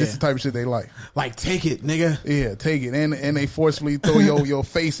that. Yeah. This is the type of shit they like. Like, take it, nigga. Yeah, take it, and they forcefully throw your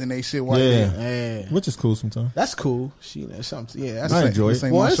face in they shit while you eat. Which is cool sometimes. That's cool. Something. Yeah, I enjoy it.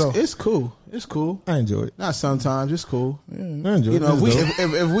 Well, it's cool. It's cool. I enjoy it. Not sometimes. It's cool. Yeah, I enjoy it. You know,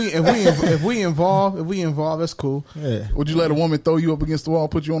 if we involve, that's cool. Yeah. Would you let a woman throw you up against the wall,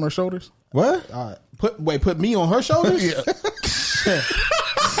 put you on her shoulders? What? Put me on her shoulders? Yeah.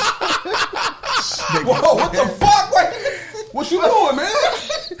 Whoa, what the fuck? Wait, what you doing, man?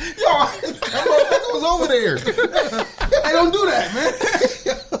 Yo, that motherfucker was over there. Hey, don't do that, man.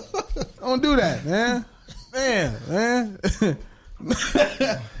 Don't do that, man. Man.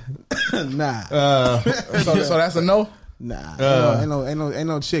 Nah. So that's a no? Nah, ain't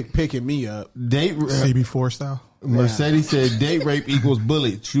no chick picking me up. Date CB4 style. Mercedes said, "Date rape equals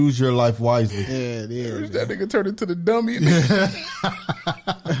bully. Choose your life wisely." Yeah, it is. That nigga turned into the dummy.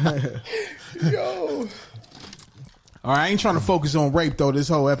 Yo. All right, I ain't trying to focus on rape though this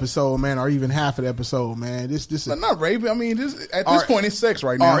whole episode, man, or even half of the episode, man. This is not rape. I mean, at this point, it's sex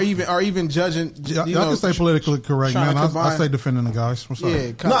right now. Or even judging. Y'all can stay politically correct, man. I stay defending the guys. What's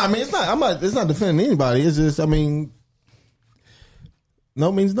up? No, I mean it's not. It's not defending anybody. It's just, I mean,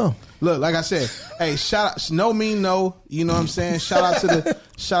 no means no. Look, like I said, hey, shout out. No mean no. You know what I'm saying? Shout out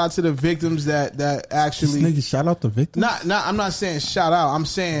to the victims that actually. This nigga, shout out the victims. Not. I'm not saying shout out. I'm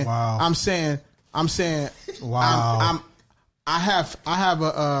saying. Wow. I'm saying. Wow. I have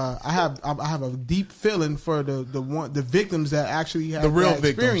a deep feeling for the victims that actually have the real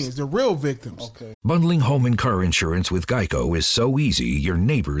experience, victims. the real victims. Okay. Bundling home and car insurance with Geico is so easy, your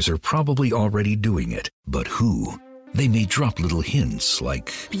neighbors are probably already doing it. But who? They may drop little hints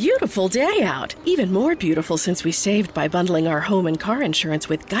like, Beautiful day out. Even more beautiful since we saved by bundling our home and car insurance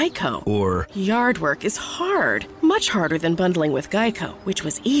with Geico. or Yard work is hard. Much harder than bundling with Geico, which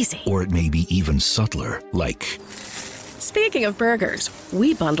was easy. or it may be even subtler, like, Speaking of burgers,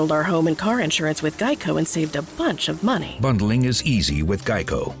 we bundled our home and car insurance with Geico and saved a bunch of money. bundling is easy with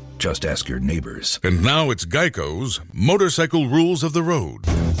Geico. Just ask your neighbors. And now it's Geico's Motorcycle Rules of the Road.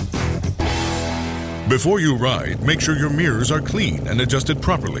 Before you ride, make sure your mirrors are clean and adjusted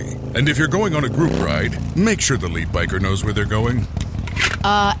properly. And if you're going on a group ride, make sure the lead biker knows where they're going.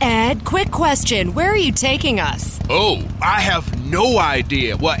 Ed, quick question. Where are you taking us? Oh, I have no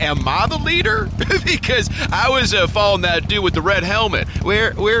idea. Well, am I the leader? Because I was following that dude with the red helmet.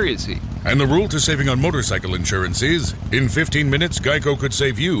 Where is he? And the rule to saving on motorcycle insurance is, in 15 minutes, Geico could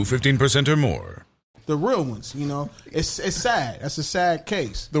save you 15% or more. The real ones, you know, it's sad. That's a sad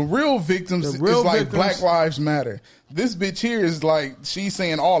case. The real victims is like Black Lives Matter. This bitch here is like she's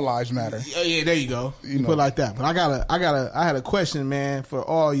saying all lives matter. Yeah, there you go. You put it like that. But I had a question, man, for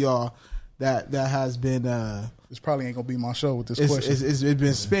all y'all that has been. This probably ain't gonna be my show with this question. It's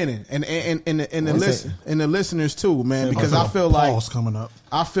been spinning, and the listeners too, man, because I feel like coming up.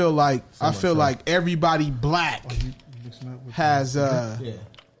 I feel like everybody black has.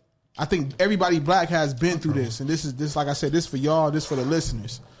 I think everybody black has been through this, and this like I said, this for y'all, this for the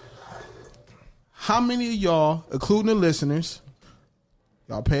listeners. How many of y'all, including the listeners,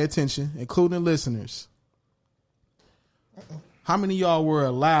 y'all pay attention, including the listeners, how many of y'all were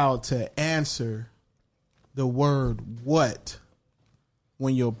allowed to answer the word "what"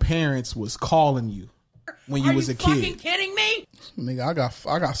 when your parents was calling you when you was a kid? Are you fucking kidding me? Nigga,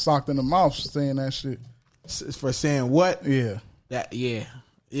 I got socked in the mouth saying that shit. For saying what? Yeah.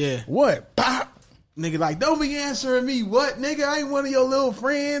 Yeah. What? Nigga, like, don't be answering me. What, nigga? I ain't one of your little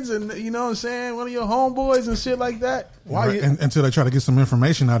friends, and you know what I'm saying? One of your homeboys and shit like that. Why? Right. Until they try to get some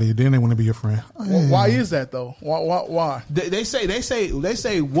information out of you, then they want to be your friend. Well, why is that though? Why? They say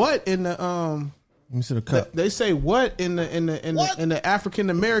what in the Let me see the cup. They say what in the African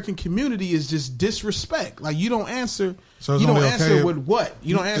American community is just disrespect. Like, you don't answer. So you don't answer with what?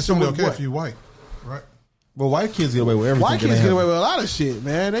 You don't answer with okay what? if you white, right? But white kids get away with everything. White kids get away with a lot of shit,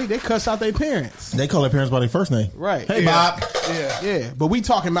 man. They cuss out their parents. They call their parents by their first name. Right. Hey, Bob. Yeah. But we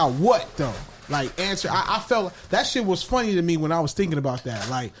talking about what, though? Like, answer. I felt that shit was funny to me when I was thinking about that.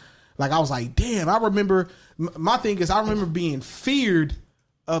 Like I was like, damn, I remember, my thing is, I remember being feared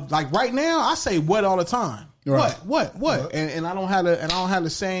of, like, right now, I say what all the time. Right. What? And I don't have the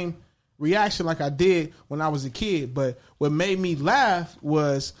same reaction like I did when I was a kid. But what made me laugh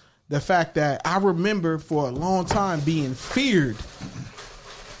was the fact that I remember for a long time being feared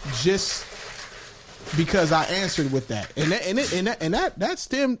just because I answered with that, and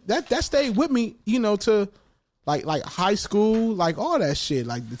that stayed with me, you know, to like high school, like all that shit.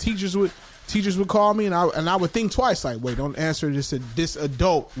 Like the teachers would call me, and I would think twice, like, wait, don't answer this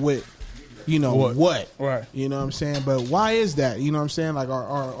adult with, you know, what? Right. You know what I'm saying? But why is that? You know what I'm saying? Like,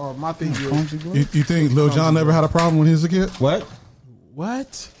 or my thing is, you think Lil Jon never had a problem when he was a kid? What?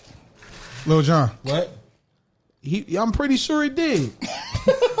 Lil Jon. What? I'm pretty sure he did.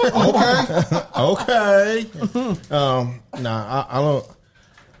 Okay. Nah, I don't.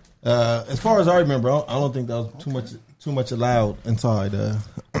 As far as I remember, I don't think that was too much allowed inside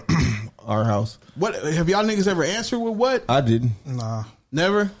our house. What have y'all niggas ever answered with what? I didn't. Nah.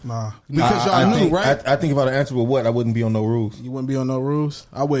 Never? Nah. Because y'all knew, right? I think if I'd answered with what, I wouldn't be on no rules. You wouldn't be on no rules?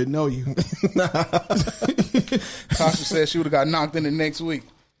 I wouldn't know you. Tasha said she would have got knocked in the next week.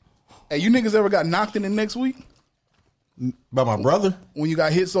 Hey, you niggas ever got knocked in the next week? By my brother? When you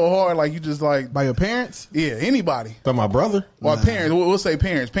got hit so hard, like you just like... By your parents? Yeah, anybody. By my brother? Or parents. We'll say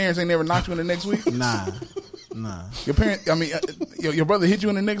parents. Parents ain't never knocked you in the next week? Nah. Nah. Your parent, I mean, your brother hit you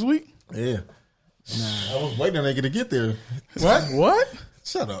in the next week? Yeah. Nah. I was waiting on nigga to get there. What?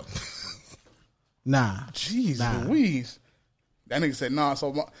 Shut up. Nah. Jeez Louise. That nigga said, nah.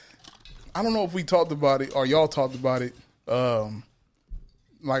 So I don't know if we talked about it or y'all talked about it.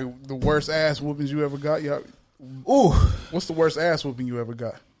 Like the worst ass whoopings you ever got? Y'all, ooh. What's the worst ass whooping you ever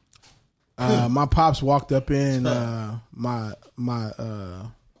got? My pops walked up in my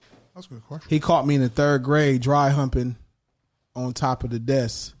That's a good question. He caught me in the 3rd grade dry humping on top of the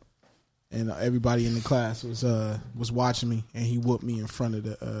desk, and everybody in the class was watching me, and he whooped me in front of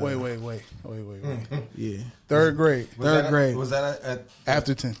the. Wait. Yeah, 3rd grade. Third grade. Was that at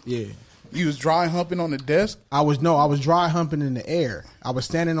Afterton? Yeah. You was dry humping on the desk? I was dry humping in the air. I was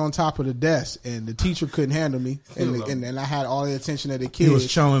standing on top of the desk, and the teacher couldn't handle me, and I had all the attention of the kids. He was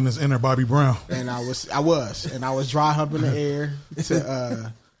channeling his inner Bobby Brown, and I was dry humping the air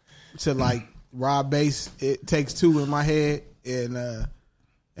to like Rob Bass. It Takes Two in my head, and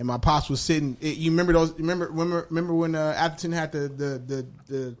my pops was sitting. You remember those? Remember when Atherton had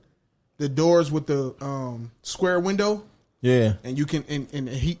the doors with the square window? Yeah, and you can and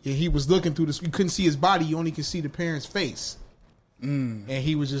he was looking through this. You couldn't see his body. You only could see the parent's face. And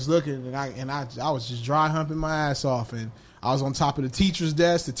he was just looking, and I was just dry humping my ass off, and I was on top of the teacher's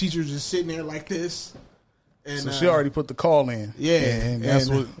desk. The teacher was just sitting there like this. And, so she already put the call in. Yeah, and that's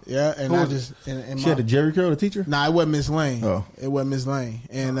what. Yeah, and I just and she had a Jerry curl, the teacher. Nah, it wasn't Miss Lane. Oh, it wasn't Miss Lane.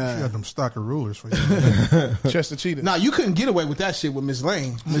 And she had them stock of rulers for you. Chester Cheetah. Nah, you couldn't get away with that shit with Miss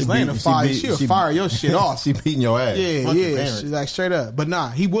Lane. Miss Lane will fire your shit off. She beating your ass. Yeah. She's like straight up. But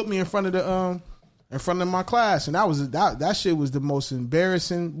nah, he whooped me in front of my class, and that shit was the most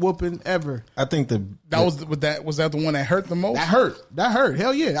embarrassing whooping ever. I think was that the one that hurt the most? That hurt.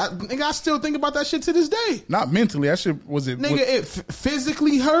 Hell yeah. I still think about that shit to this day. Not mentally. That shit it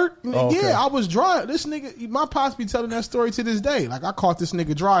physically hurt. Oh, okay. Yeah, I was dry. This nigga, my pops be telling that story to this day. Like I caught this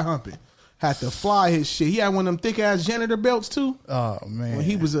nigga dry humping. Had to fly his shit. He had one of them thick ass janitor belts too. Oh man. When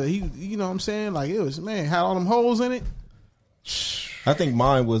he was you know what I'm saying? Like it was, man, had all them holes in it. I think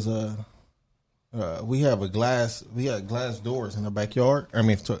mine was we had glass doors in our backyard. I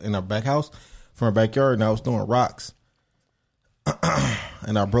mean, in our back house, from our backyard, and I was throwing rocks,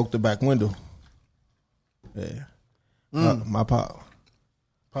 and I broke the back window. Yeah, my pops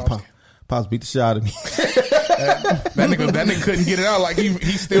beat the shit out of me. that nigga couldn't get it out. Like he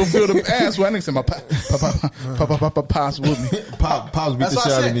still feel the ass. Well, that nigga said my pops with me. Pops beat the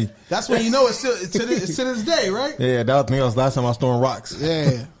shit out of me. That's when you know it's to this day, right? Yeah, that was last time I was throwing rocks.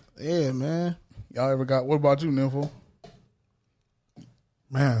 Yeah, man. Y'all ever got? What about you, Nympho?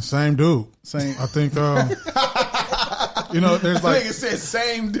 Man, same dude. Same. I think there's like nigga said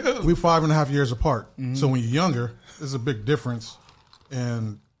same dude. We 5.5 years apart. Mm-hmm. So when you're younger, there's a big difference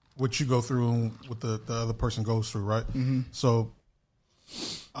in what you go through and what the other person goes through, right? Mm-hmm. So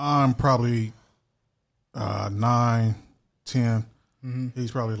I'm probably 9, 10. Mm-hmm.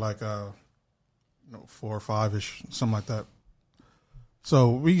 He's probably like 4 or 5-ish, something like that.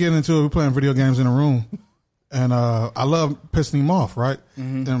 So we get into it. We're playing video games in a room, and I love pissing him off, right?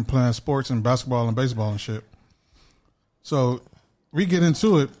 Mm-hmm. And playing sports and basketball and baseball and shit. So we get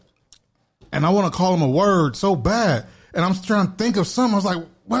into it, and I want to call him a word so bad, and I'm trying to think of something. I was like,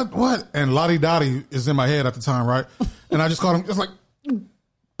 what? And Lottie Dottie is in my head at the time, right? And I just called him. It's like,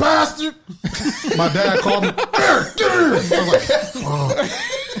 bastard. My dad called me. I was like, oh.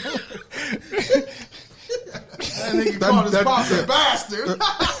 That nigga called his boss a bastard.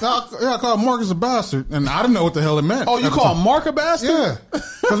 I called Marcus a bastard, and I didn't know what the hell it meant. Oh, you call Mark a bastard? Yeah,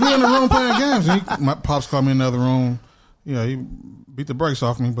 because we were in the room playing games, and my pops called me in the other room. Yeah, he beat the brakes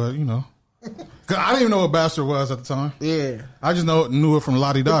off me, but because I didn't even know what bastard was at the time. Yeah, I just knew it from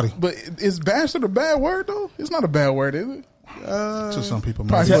Lottie Dottie. But is bastard a bad word though? It's not a bad word, is it? To some people,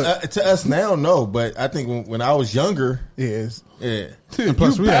 to us now, no. But I think when I was younger, yes, yeah. And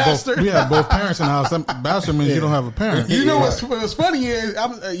plus, we had both parents in the house. That bastard means you don't have a parent. You know what's funny is,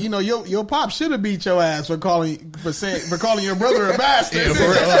 your pop should have beat your ass for calling your brother a bastard. Yeah, for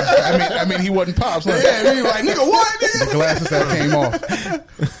real. I mean, he wasn't pops. Huh? Yeah, he was like, nigga, what? Nigga? The glasses that came off.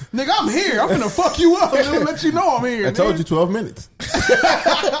 Nigga, I'm here. I'm gonna fuck you up. I'm gonna let you know I'm here. I told you 12 minutes.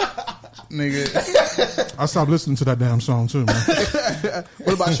 Nigga, I stopped listening to that damn song too, man.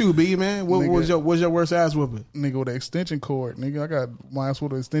 What about you, B, man? What was your worst ass whooping? Nigga, with an extension cord. Nigga, I got my ass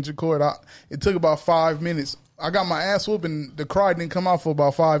with an extension cord. It took about 5 minutes. I got my ass whooping. The cry didn't come out for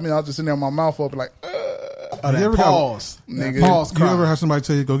about 5 minutes. I was just sitting there with my mouth open like, that pause. Nigga. Pause cry. You ever have somebody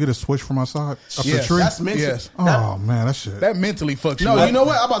tell you, go get a switch from outside up the tree? That's mental. Yes. Oh, man, that shit. That mentally fucks you up. up. You know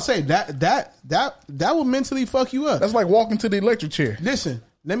what? I'm about to say, that will mentally fuck you up. That's like walking to the electric chair. Listen,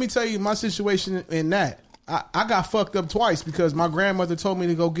 let me tell you my situation in that. I got fucked up twice because my grandmother told me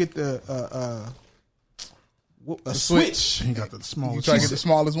to go get a switch. You got the smallest. You try to get the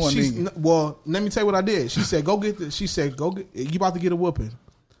smallest one. Well, let me tell you what I did. She said, "Go get you about to get a whooping.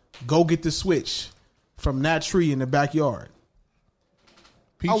 Go get the switch from that tree in the backyard."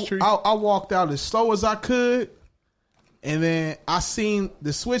 I walked out as slow as I could, and then I seen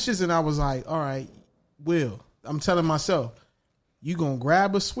the switches, and I was like, "All right, Will." I'm telling myself, "You gonna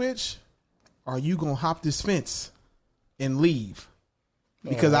grab a switch, or you gonna hop this fence and leave?"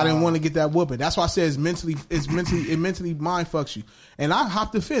 Because I didn't want to get that whooping. That's why I said it mentally mind fucks you. And I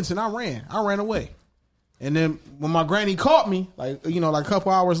hopped the fence and I ran away. And then when my granny caught me, like a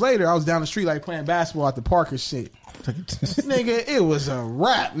couple hours later, I was down the street like playing basketball at the park and shit. Nigga, it was a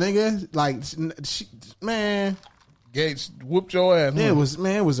wrap, nigga. Like, man, Gates whooped your ass. It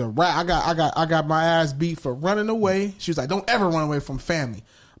was a wrap. I got my ass beat for running away. She was like, "Don't ever run away from family.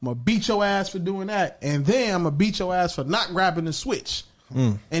 I'm gonna beat your ass for doing that, and then I'm gonna beat your ass for not grabbing the switch."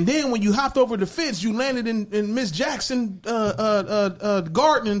 And then when you hopped over the fence, you landed in Miss Jackson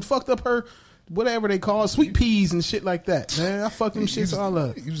garden and fucked up her whatever they call it, sweet peas and shit like that. Man, I fucked them shits all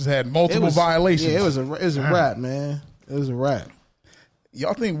up. You just had multiple violations. Yeah, it was a wrap, man. It was a wrap.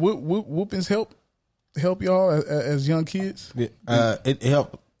 Y'all think whoopings help y'all as young kids? It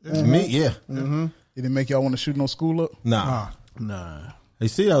helped me. Yeah. Mm-hmm. It didn't make y'all want to shoot no school up? Nah. You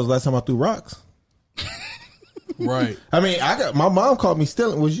see, that was the last time I threw rocks. Right. I mean, my mom caught me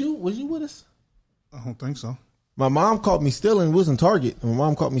stealing. Was you with us? I don't think so. My mom caught me stealing. It was in Target. My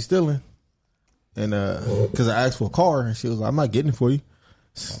mom caught me stealing. And because I asked for a car, and she was like, "I'm not getting it for you."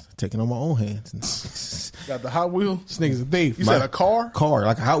 Taking it on my own hands. Got the Hot Wheel? This nigga's a thief. You said a car? Car,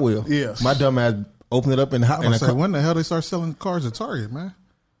 like a Hot Wheel. Yeah. My dumb ass opened it up in hot. When the hell they start selling cars at Target, man?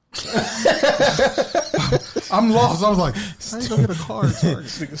 I'm lost. I was like, how you gonna get a car at Target?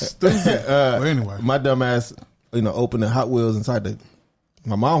 Stupid. But anyway, my dumb ass, opened the Hot Wheels inside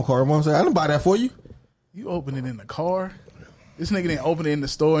my mom's car. Mom said, "I didn't buy that for you." You opened it in the car? This nigga didn't open it in the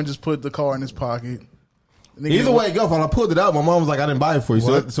store and just put the car in his pocket. Either way it goes, when I pulled it out, my mom was like, "I didn't buy it for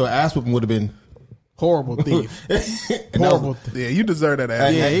you." So ass whooping would have been horrible thief. Horrible. Yeah, you deserve that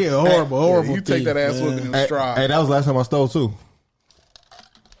ass. Yeah, horrible. You take that ass whooping in stride. Hey, that was the last time I stole too.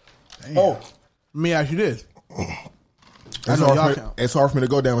 Damn. Oh, let me ask you this. It's hard for me to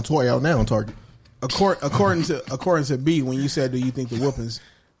go down a toy out now on Target. According to B, when you said, "Do you think the whoopings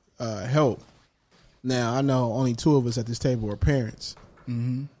help?" Now I know only two of us at this table are parents.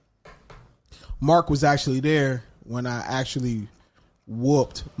 Mm-hmm. Mark was actually there when I actually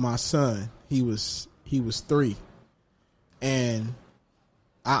whooped my son. He was 3, and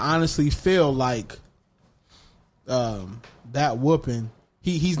I honestly feel like that whooping.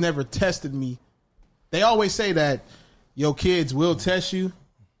 He's never tested me. They always say that your kids will test you,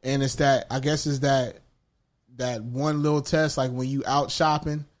 and it's that one little test, like when you out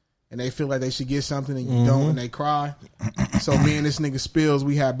shopping and they feel like they should get something and you don't, and they cry. So me and this nigga Spills,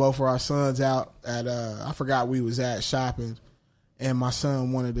 we had both of our sons out at I forgot we was at shopping, and my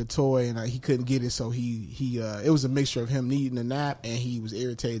son wanted a toy and he couldn't get it, so he it was a mixture of him needing a nap and he was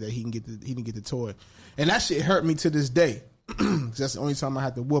irritated that he didn't get the toy, and that shit hurt me to this day. That's the only time I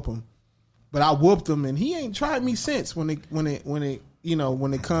had to whoop him. But I whooped him, and he ain't tried me since. When it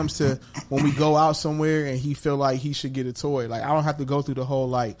comes to when we go out somewhere and he feel like he should get a toy, like I don't have to go through the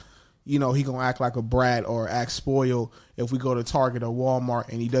whole he gonna act like a brat or act spoiled if we go to Target or Walmart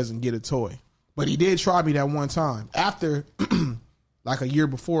and he doesn't get a toy. But he did try me that one time after, like a year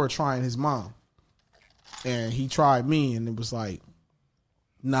before trying his mom, and he tried me, and it was like,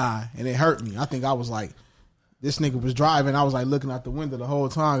 nah, and it hurt me. I think I was like. This nigga was driving. I was like looking out the window the whole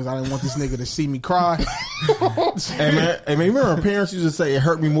time because I didn't want this nigga to see me cry. Hey man, remember our parents used to say it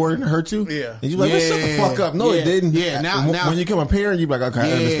hurt me more than it hurt you? Yeah. And you like, shut the fuck up. No, it didn't. Yeah. Now when you become a parent, you be like,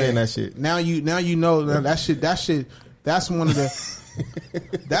 okay, I understand that shit. Now you know that shit. That's one of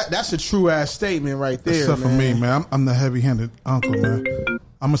the. That's a true ass statement right there. Except for me, man. I'm the heavy handed uncle, man.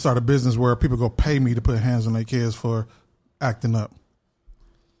 I'm gonna start a business where people go pay me to put hands on their kids for acting up.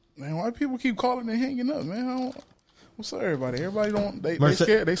 Man, why do people keep calling and hanging up, man? What's up, everybody? Everybody don't they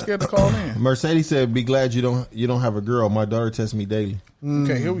scared to call in. Mercedes said, "Be glad you don't have a girl. My daughter tests me daily."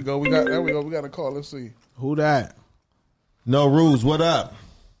 Okay, here we go. We got a call. Let's see. Who that? No rules. What up?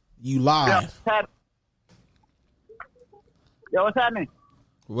 You live? Yo, what's happening?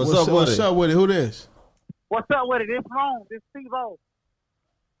 What's up with it? Who this? What's up with it? It's Ron. This Steve-O.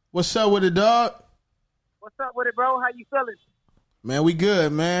 What's up with it, dog? What's up with it, bro? How you feeling? Man, we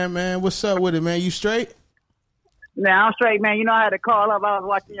good, man. What's up with it, man? You straight? Nah, I'm straight, man. I had to call up. I was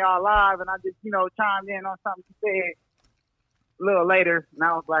watching y'all live, and I just, chimed in on something you said. a little later, and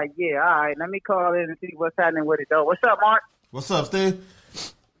I was like, yeah, all right, let me call in and see what's happening with it, though. What's up, Mark? What's up, Steve?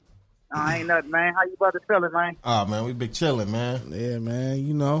 Ain't nothing, man. How you brothers feeling, man? Oh, man, we been chilling, man. Yeah, man.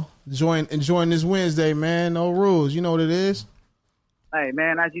 You know, enjoying this Wednesday, man. No rules. You know what it is. Hey,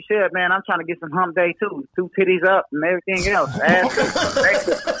 man, as you should, man. I'm trying to get some hump day, too. 2 titties up and everything else. Ass,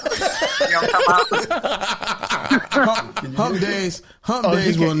 you know what I'm talking about? Hump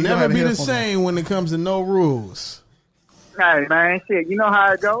days will never be the same when it comes to no rules. Hey, man, shit. You know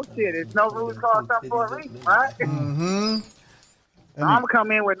how it goes. Shit, it's no rules called something for a reason, right? Mm-hmm. So I'm going to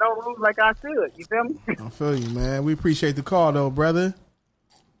come in with no rules like I should. You feel me? I feel you, man. We appreciate the call, though, brother.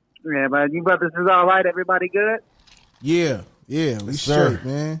 Yeah, but you brothers is all right? Everybody good? Yeah, we straight,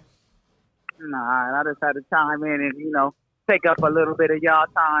 man. Nah, I just had to chime in and, you know, take up a little bit of y'all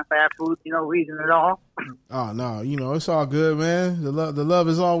time for absolutely no reason at all. Oh, no, you know, it's all good, man. The love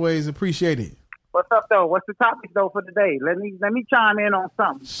is always appreciated. What's up, though? What's the topic, though, for today? Let me chime in on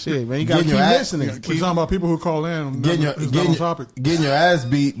something. Shit, man, you got to keep listening. We're talking about people who call in. Getting your ass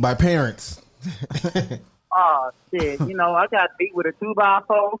beat by parents. Oh, shit. You know, I got beat with a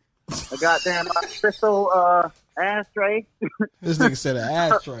 2x4, a goddamn crystal ashtray. This nigga said an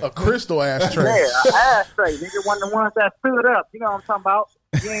ashtray. A crystal ashtray. Yeah, an ashtray. Nigga, one of the ones that stood up. You know what I'm talking about?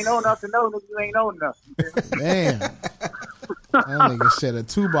 You ain't old enough to know, nigga, you ain't old enough. Damn. That nigga said a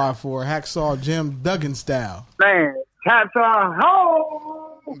 2x4 hacksaw Jim Duggan style. Man, hacksaw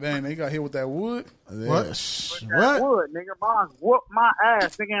home. Man, they got hit with that wood. What? That wood, nigga. Mom whooped my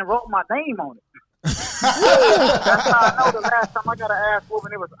ass, nigga, and wrote my name on it. That's how I know the last time I got an ass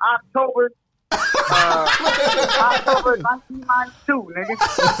whooping. It was October 1992, nigga.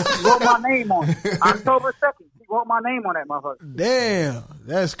 He wrote my name on it. October 2nd. He wrote my name on that motherfucker. Damn,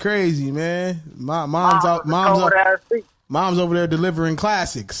 that's crazy, man. Mom's over there delivering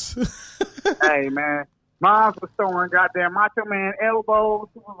classics. Hey, man. Mom's was throwing goddamn Macho Man elbows,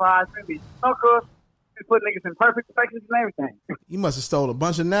 supervising me, suckers, and put niggas in perfect places and everything. You must have stole a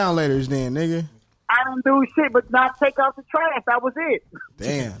bunch of now laters then, nigga. I didn't do shit but not take out the trash. That was it.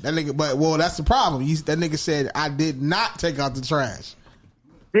 Damn, that nigga. But well, that's the problem. That nigga said I did not take out the trash.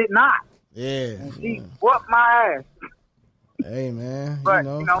 Did not. Yeah. And she whooped my ass. Hey, man. But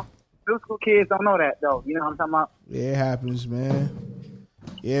you know, new school kids don't know that though. You know what I'm talking about? Yeah, it happens, man.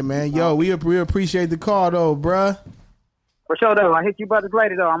 Yeah, man. Yo, we appreciate the call though, bruh. For sure though. I hit you brothers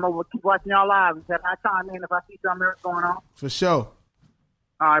later though. I'm gonna keep watching y'all live and I chime in if I see something else going on. For sure.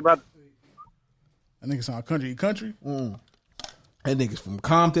 All right, brother. That nigga sound country. That nigga's from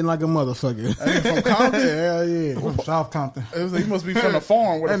Compton like a motherfucker. That nigga from Compton? Hell yeah. From South Compton. He must be from the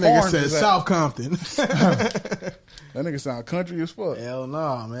farm. Where that the nigga farm said is at. South Compton. That nigga sound country as fuck. Hell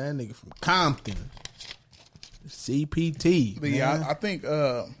no, man. That nigga from Compton. CPT. But yeah, I think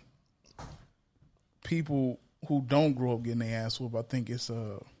people who don't grow up getting their ass whooped, I think it's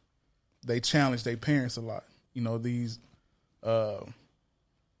they challenge their parents a lot. You know, these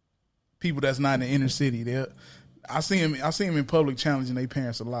people that's not in the inner city. I see him in public challenging their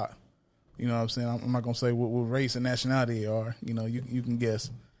parents a lot. You know what I'm saying? I'm not gonna say what race and nationality they are. You know, you can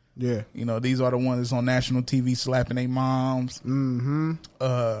guess. Yeah. You know, these are the ones that's on national TV slapping their moms, bullying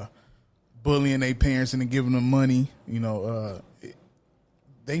their parents and then giving them money. You know,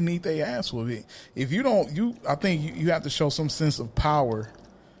 they need their ass whooped. If you don't, I think you have to show some sense of power,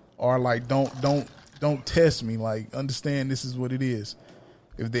 or like don't test me. Like, understand this is what it is.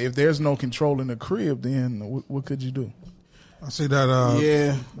 If there's no control in the crib, then what could you do? I see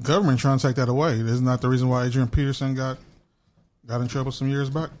that government trying to take that away. Isn't that the reason why Adrian Peterson got in trouble some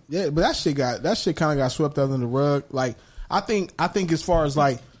years back? Yeah, but that shit kind of got swept under the rug. Like, I think as far as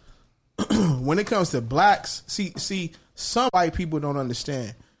like when it comes to blacks, see some white people don't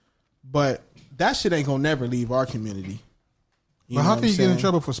understand, but that shit ain't gonna never leave our community. But how can you get in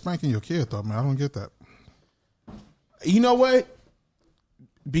trouble for spanking your kid though, man? I don't get that. You know what?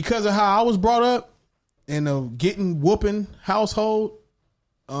 Because of how I was brought up in a getting whooping household,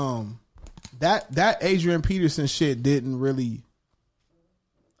 that Adrian Peterson shit didn't really.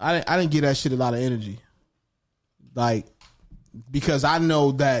 I didn't get that shit a lot of energy, like, because I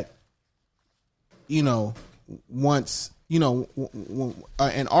know that, you know, once, you know,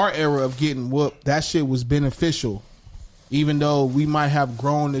 in our era of getting whooped, that shit was beneficial, even though we might have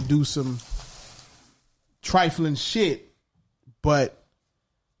grown to do some trifling shit, but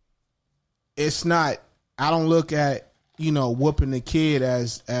it's not. I don't look at, you know, whooping the kid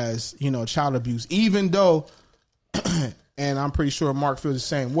as you know, child abuse, even though, and I'm pretty sure Mark feels the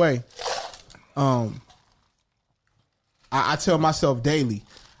same way. I tell myself daily,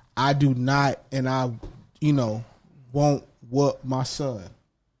 I do not, and I, you know, won't whoop my son.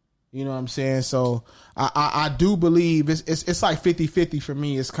 You know what I'm saying? So I do believe it's like 50-50 for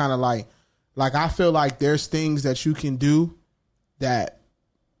me. It's kind of like I feel like there's things that you can do that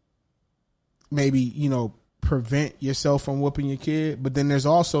maybe, you know, prevent yourself from whooping your kid. But then there's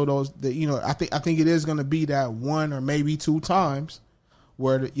also those that, you know, I think it is going to be that one or maybe two times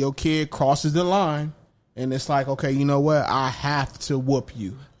where your kid crosses the line and it's like, okay, you know what? I have to whoop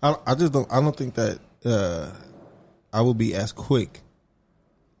you. I don't think that I will be as quick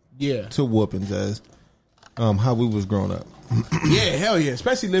to whoopings as how we was growing up. Yeah, hell yeah.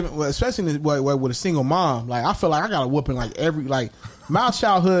 Especially with a single mom. Like, I feel like I got a whooping like my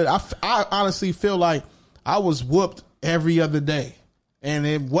childhood. I honestly feel like I was whooped every other day, and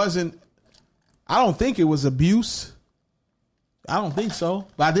it wasn't. I don't think it was abuse. I don't think so.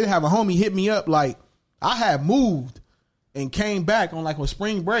 But I did have a homie hit me up. Like, I had moved and came back on like a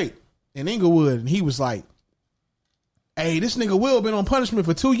spring break in Inglewood, and he was like, "Hey, this nigga Will been on punishment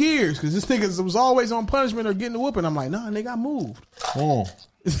for 2 years because this nigga was always on punishment or getting a whooping." I'm like, "Nah, nigga, I moved."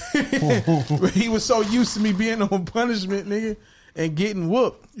 He was so used to me being on punishment, nigga, and getting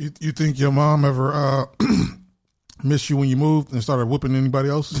whooped. You think your mom ever missed you when you moved and started whooping anybody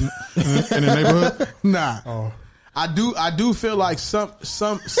else in the neighborhood? Nah. Oh. I do feel like some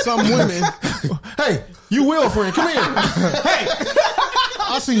women. Hey, you Will friend, come here. Hey.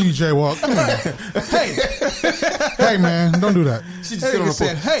 I seen you jaywalk. Hey, man, don't do that. She just sit on the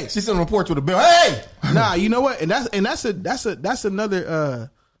porch. Hey, she's sitting on the porch with a bell. Hey, nah, you know what? And that's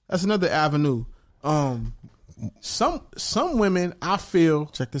another avenue. Some women, I feel,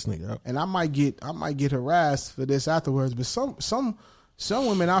 check this nigga out, and I might get harassed for this afterwards. But some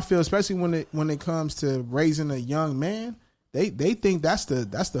women, I feel, especially when it comes to raising a young man, they think that's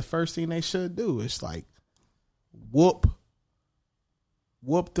the first thing they should do. It's like whoop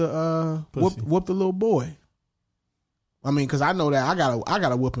the little boy. I mean, because I know that I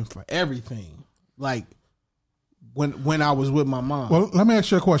got a whooping for everything. Like when I was with my mom. Well, let me ask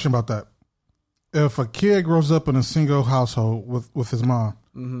you a question about that. If a kid grows up in a single household with his mom,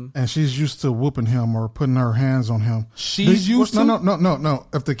 and she's used to whooping him or putting her hands on him, No.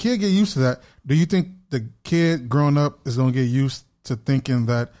 If the kid get used to that, do you think the kid growing up is going to get used to thinking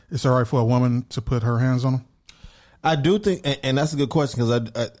that it's all right for a woman to put her hands on him? I do think, and that's a good question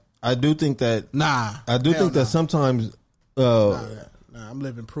because I do think that that sometimes. I'm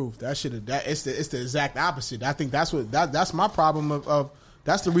living proof. It's the exact opposite. I think that's my problem of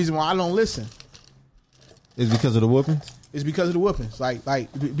that's the reason why I don't listen. It's because of the whoopings? It's because of the whoopings. Like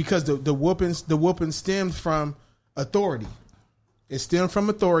because the whoopings stemmed from authority. It stemmed from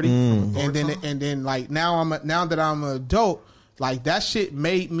authority. And then like now that I'm an adult, like that shit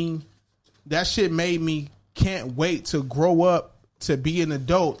made me can't wait to grow up to be an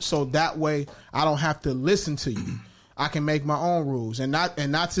adult so that way I don't have to listen to you. I can make my own rules. And not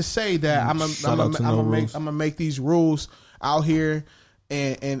to say that I'm gonna make these rules out here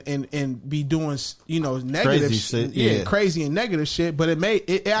and be doing, you know, negative crazy shit. Yeah, crazy and negative shit. But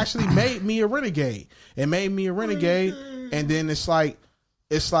it actually made me a renegade. It made me a renegade, and then it's like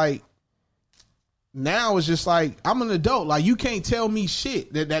now it's just like I'm an adult. Like you can't tell me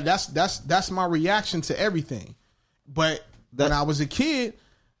shit. That's my reaction to everything. But when I was a kid,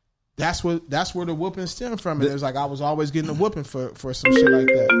 that's where the whooping stemmed from. And it was like I was always getting a whooping for some shit like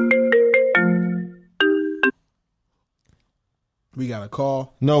that. We got a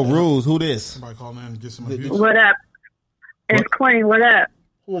call. No rules. Who this? Somebody call in and get some abuse. What up? It's Queen. What up?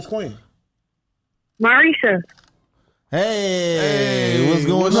 Who is Queen? Marisha. Hey, what's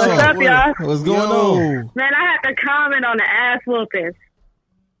going on? What's up, y'all? What's going on? Man, I had to comment on the ass whoopings.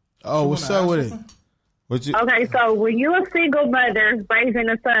 Oh, what's up with it? Okay, so when you're a single mother raising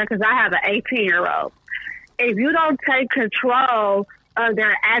a son, because I have an 18-year-old, if you don't take control of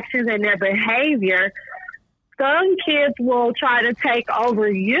their actions and their behavior, some kids will try to take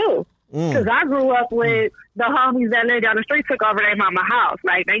over you. Because I grew up with the homies that lived down the street took over their mama house.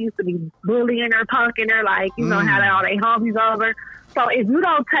 Like, they used to be bullying her, punking her, like, you know, had all their homies over. So if you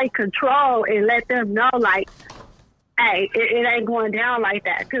don't take control and let them know, like, hey, it ain't going down like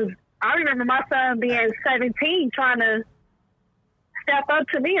that. Because I remember my son being 17 trying to step up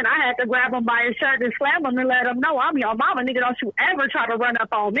to me, and I had to grab him by his shirt and slam him and let him know, I'm your mama, nigga, don't you ever try to run up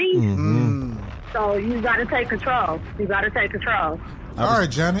on me. So you got to take control. All right,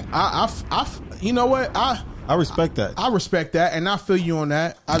 Janet. You know what? I respect that. I respect that, and I feel you on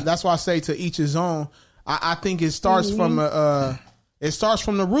that. That's why I say to each his own. I think it starts from the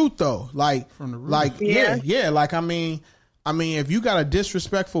root though. Like from the root. Like yeah. Like I mean, if you got a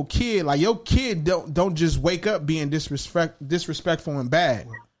disrespectful kid, like your kid don't just wake up being disrespectful and bad.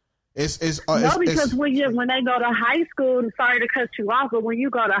 Because when they go to high school, sorry to cut you off, but when you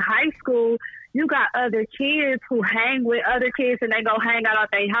go to high school, you got other kids who hang with other kids, and they go hang out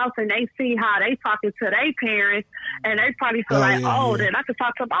at their house, and they see how they talking to their parents, and they probably feel then I could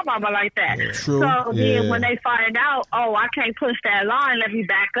talk to my mama like that. Yeah, true. So then when they find out, I can't push that line, let me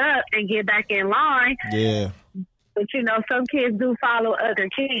back up and get back in line. Yeah. But some kids do follow other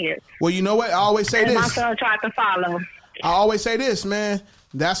kids. Well, you know what? I always say this. My son tried to follow. I always say this, man.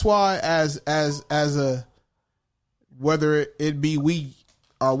 That's why, as a whether it be we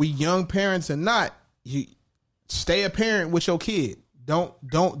young parents or not, you stay a parent with your kid. Don't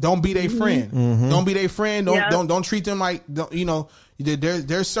be their friend. Mm-hmm. Don't be their friend. Don't treat them like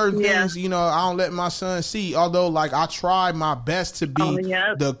There's certain things I don't let my son see. Although like I try my best to be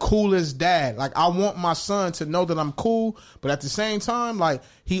the coolest dad. Like I want my son to know that I'm cool, but at the same time, like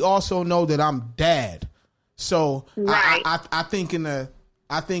he also know that I'm dad. So I think and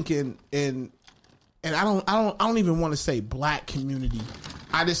I don't even want to say black community.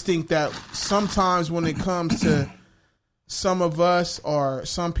 I just think that sometimes when it comes to some of us or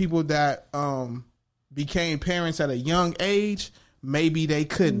some people that became parents at a young age, maybe they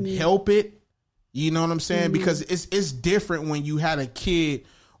couldn't help it. You know what I'm saying? Because it's different when you had a kid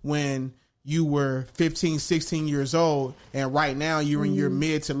when you were 15, 16 years old, and right now you're in your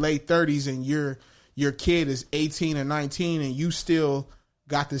mid to late 30s and your kid is 18 or 19 and you still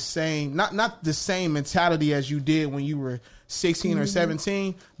got the same, not the same mentality as you did when you were 16 or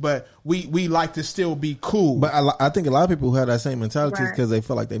 17, but we like to still be cool. But I think a lot of people who have that same mentality is because they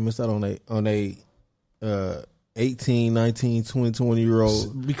feel like they missed out on a 18, 19, 20 year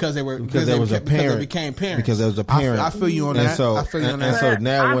old because they became parents. Because they was a parent. I feel you on that. I feel you on that. And so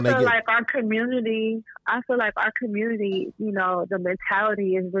now when they get like our community, the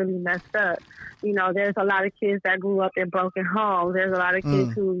mentality is really messed up. There's a lot of kids that grew up in broken homes. There's a lot of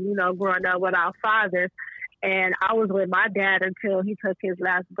kids who, growing up without fathers. And I was with my dad until he took his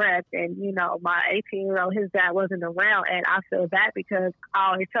last breath. And, my 18-year-old, his dad wasn't around. And I feel bad because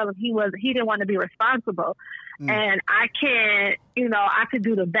I always tell him he didn't want to be responsible. And I can't, I could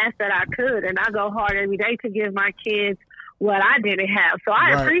do the best that I could. And I go hard every day to give my kids what I didn't have. So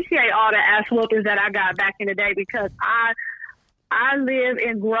I appreciate all the ass whoopings that I got back in the day because I live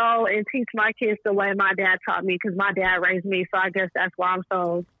and grow and teach my kids the way my dad taught me because my dad raised me. So I guess that's why I'm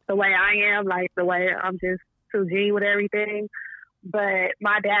so the way I am, like the way I'm just 2G with everything. But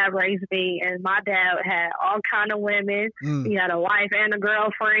my dad raised me, and my dad had all kind of women. He had a wife and a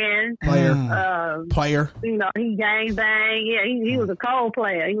girlfriend. Player. He gang bang. Yeah, he was a cold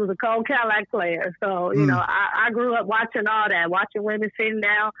player. He was a cold Cadillac player. So, I grew up watching all that, watching women sitting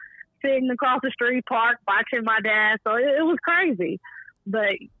across the street park, watching my dad. So it was crazy.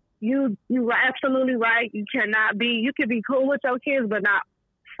 But you were absolutely right. You can be cool with your kids, but not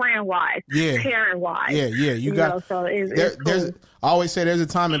friend-wise, parent-wise. Yeah. You got. So it's cool. I always say there's a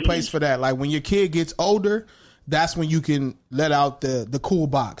time and place for that. Like when your kid gets older, that's when you can let out the cool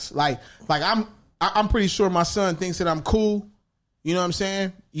box. Like I'm pretty sure my son thinks that I'm cool. You know what I'm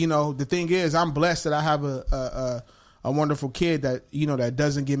saying? The thing is, I'm blessed that I have a wonderful kid that that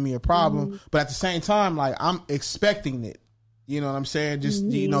doesn't give me a problem. But at the same time, like I'm expecting it. You know what I'm saying? Just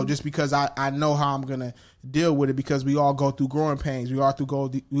just because I know how I'm gonna deal with it because we all go through growing pains. We all go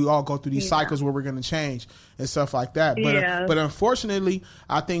through these cycles where we're gonna change and stuff like that. But unfortunately,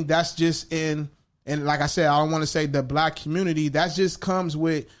 I think that's just and like I said, I don't want to say the black community. That just comes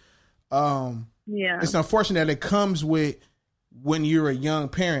with it's unfortunate that it comes with when you're a young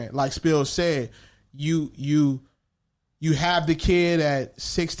parent. Like Spill said, you have the kid at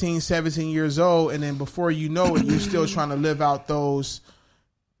 16, 17 years old, and then before you know it, you're still trying to live out those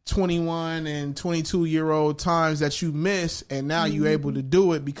 21 and 22-year-old times that you miss, and now you're able to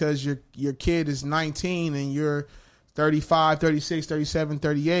do it because your kid is 19 and you're 35, 36, 37,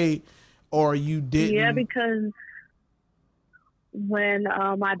 38, or you didn't. Yeah, because when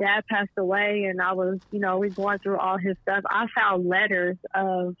my dad passed away and I was, we going through all his stuff, I found letters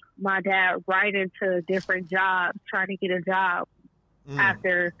of my dad writing to different jobs, trying to get a job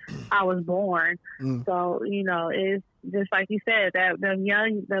after I was born. So, it's just like you said, that them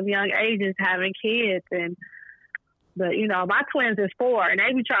young ages having kids But, my twins is 4, and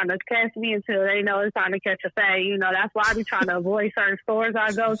they be trying to catch me until they know it's time to catch a fade. That's why I be trying to avoid certain stores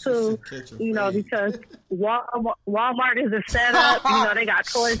I go to, because Walmart is a setup. They got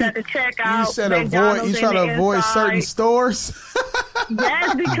toys at the checkout. You try to avoid certain stores?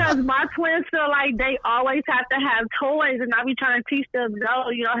 Yes, because my twins feel like they always have to have toys, and I be trying to teach them, no,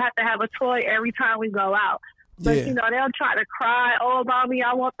 you don't have to have a toy every time we go out. But, they'll try to cry, about me,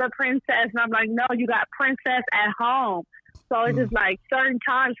 I want the princess. And I'm like, no, you got princess at home. So it's just like certain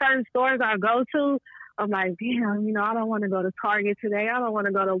times, certain stores I go to, I'm like, damn, you know, I don't want to go to Target today. I don't want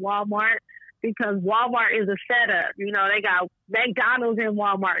to go to Walmart because Walmart is a setup. You know, they got McDonald's in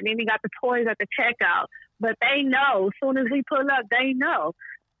Walmart, and then they got the toys at the checkout. But they know, as soon as we pull up, they know.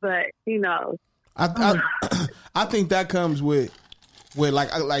 But, you know. I think that comes with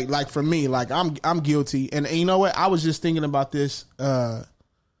like for me, like I'm guilty. And you know what? I was just thinking about this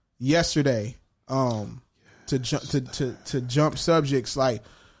yesterday. To jump subjects, like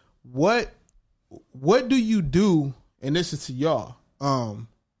what do you do? And this is to y'all.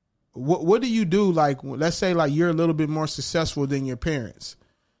 What do you do? Like, let's say like you're a little bit more successful than your parents.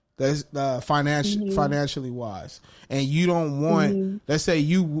 That's financially wise, and you don't want. Let's say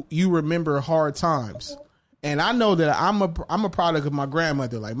you remember hard times, and I know that I'm a product of my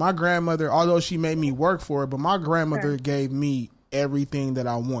grandmother. Like my grandmother, although she made me work for it, but my grandmother gave me everything that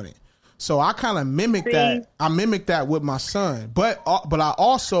I wanted. So I kind of mimic that. I mimic that with my son, but I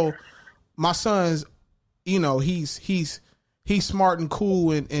also, my son's, you know, he's smart and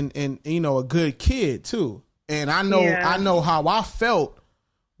cool and you know, a good kid too. And I know how I felt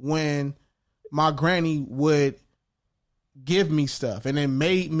when my granny would give me stuff, and it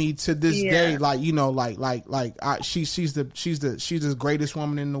made me to this day, like, you know, she's the greatest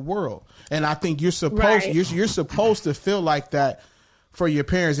woman in the world. And I think you're supposed you're supposed to feel like that for your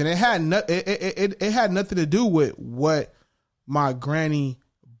parents. And it had nothing to do with what my granny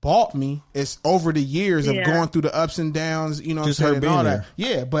bought me. It's over the years of going through the ups and downs, you know, just what I'm saying, and all that.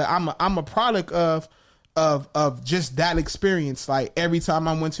 Yeah, but I'm a product of just that experience. Like every time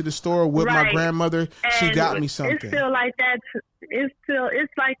I went to the store with my grandmother, and she got me something. It's still like that.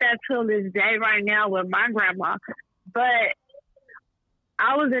 It's like that till this day right now with my grandma. But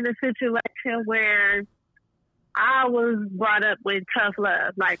I was in a situation where I was brought up with tough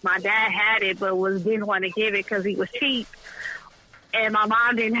love. Like my dad had it, but didn't want to give it because he was cheap. And my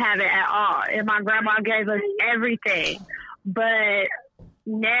mom didn't have it at all. And my grandma gave us everything. But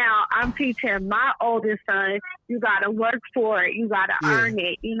now I'm teaching my oldest son, you got to work for it. You got to earn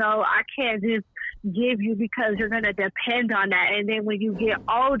it. You know, I can't just give you because you're going to depend on that. And then when you get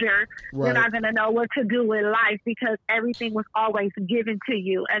older, you're not going to know what to do with life because everything was always given to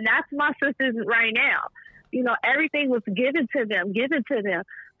you. And that's my sisters right now. You know, everything was given to them.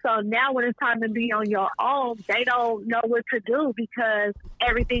 So now when it's time to be on your own, they don't know what to do because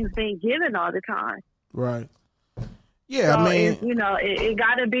everything's being given all the time. Right. Yeah, so I mean, you know, it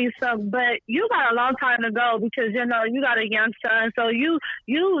got to be some, but you got a long time to go because, you know, you got a young son. So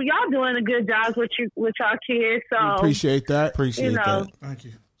y'all doing a good job with y'all kids. So appreciate that. That. Thank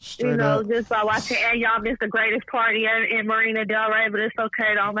you. Straight up. Just by watching, and y'all missed the greatest party in Marina Del Rey, but it's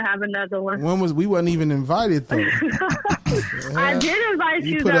okay. I'm gonna have another one. We wasn't even invited though. I did invite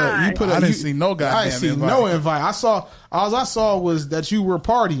you guys. I didn't see no goddamn I didn't see invite. no invite. All I saw was that you were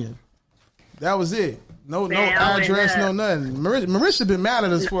partying. That was it. No address, no nothing. Marisha been mad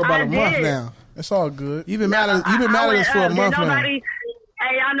at us for about a month now. It's all good. You've been mad at us for a month now. Hey,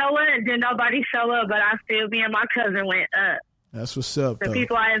 y'all know what? Did nobody show up, but I still, me and my cousin went up. That's what's up, The though.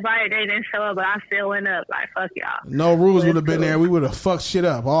 people I invited, they didn't show up, but I still went up. Like, fuck y'all. No rules would have been there. We would have fucked shit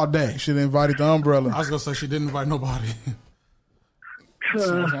up all day. Should have invited the umbrella. I was gonna say she didn't invite nobody. That's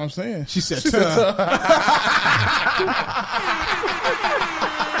what I'm saying. She said,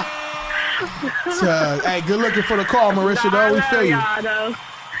 hey, good looking for the call, Marisha, though. We feel you. Though.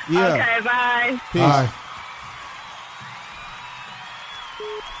 Yeah. Okay, bye. Peace. Bye.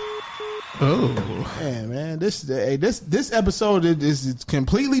 Oh man, this episode is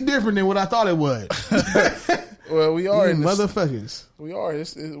completely different than what I thought it was. Well, we are in motherfuckers. We are.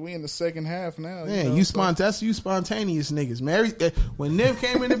 We in the second half now. Man, you spontaneous niggas, man. When Niv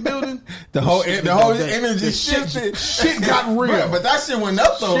came in the building, the whole energy shifted. Shit got real, but that shit went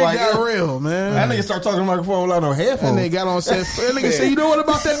up though. Shit got real, man. That nigga start talking microphone without no headphones. That nigga got on set. That nigga said, "You know what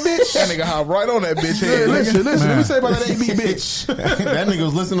about that bitch?" That nigga hop right on that bitch head. Listen. Let me say about that AB bitch. That nigga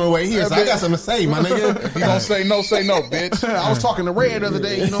was listening on the way here. So I got something to say, my nigga. If you don't say no, bitch. I was talking to Red the other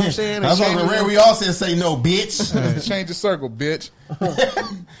day. You know what I'm saying? I was talking to Red. We all said say no, bitch. Change the circle, bitch.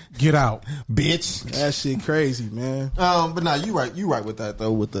 Get out, bitch. That shit crazy, man. But nah, you right with that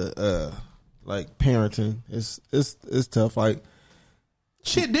though. With the like parenting, it's tough. Like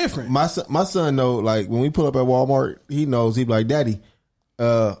shit different. My son know, like when we pull up at Walmart, he knows. He be like, "Daddy,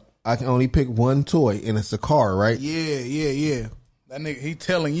 I can only pick one toy, and it's a car, right?" Yeah. That nigga, he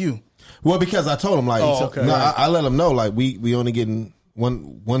telling you. Well, because I told him like, okay. I let him know like we only getting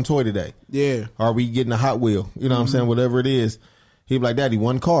one toy today. Yeah. Or we getting a Hot Wheel? You know what I'm saying? Whatever it is. He be like, "Daddy,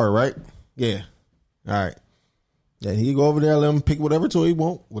 one car, right?" Yeah. All right. Then he go over there, let him pick whatever toy he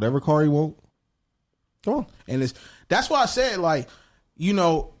want, whatever car he want. Come on. And That's why I said, like, you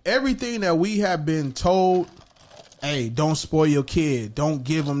know, everything that we have been told, hey, don't spoil your kid. Don't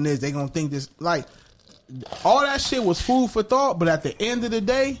give them this. They going to think this. Like, all that shit was food for thought. But at the end of the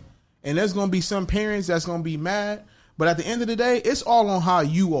day, and there's going to be some parents that's going to be mad. But at the end of the day, it's all on how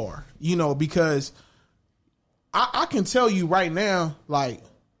you are, you know, because I can tell you right now, like,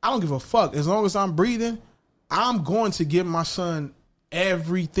 I don't give a fuck. As long as I'm breathing, I'm going to give my son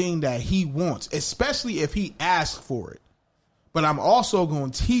everything that he wants, especially if he asks for it. But I'm also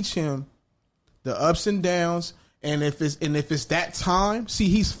going to teach him the ups and downs. And if it's that time, see,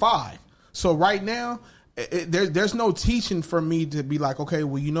 he's 5. So right now, there's no teaching for me to be like, okay,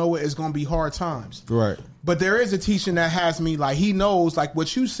 well, you know what? It's going to be hard times. Right. But there is a teaching that has me, like, he knows, like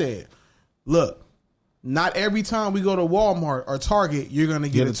what you said. Look, not every time we go to Walmart or Target, you're going to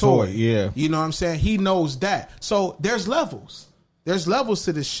get a toy. Yeah. You know what I'm saying? He knows that. So there's levels. There's levels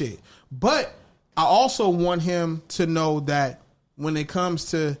to this shit. But I also want him to know that when it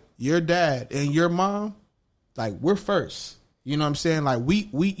comes to your dad and your mom, like, we're first. You know what I'm saying? Like, we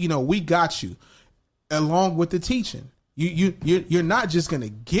you know, we got you along with the teaching. You're not just going to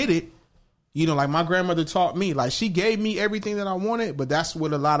get it. You know, like my grandmother taught me, like, she gave me everything that I wanted, but that's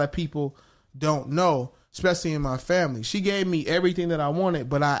what a lot of people don't know, especially in my family. She gave me everything that I wanted,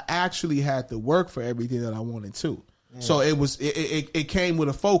 but I actually had to work for everything that I wanted too. So it came with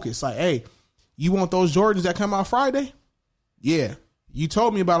a focus. Like, hey, you want those Jordans that come out Friday? Yeah. You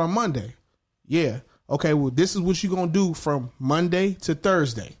told me about on Monday. Yeah. Okay, well, this is what you're going to do from Monday to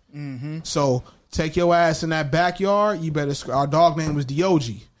Thursday. Mm-hmm. So take your ass in that backyard. You better. Our dog name was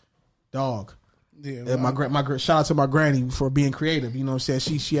Diogi. Dog. Yeah. And my shout out to my granny for being creative. You know what I'm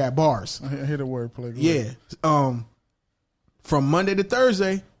saying? She had bars. I hear the wordplay. Yeah. From Monday to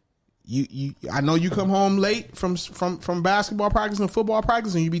Thursday, I know you come home late from basketball practice and football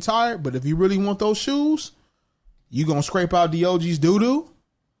practice and you be tired, but if you really want those shoes, you going to scrape out Diogi's doo-doo.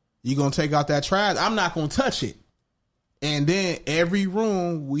 You going to take out that trash. I'm not going to touch it. And then every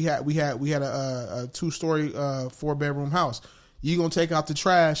room we had a 2-story 4-bedroom house. You going to take out the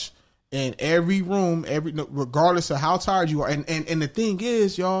trash in every room, regardless of how tired you are. And the thing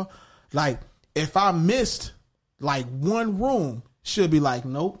is, y'all, like, if I missed like one room, she'll be like,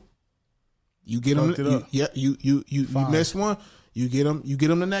 nope. You get them. You missed one. You get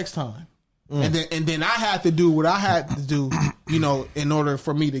them the next time. And then I had to do what I had to do, you know, in order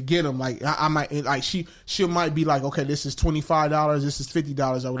for me to get them. Like, I might, like, she might be like, okay, this is $25, this is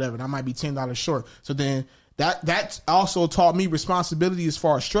 $50 or whatever, and I might be $10 short. So then that also taught me responsibility as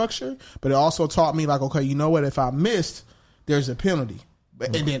far as structure, but it also taught me, like, okay, you know what? If I missed, there's a penalty,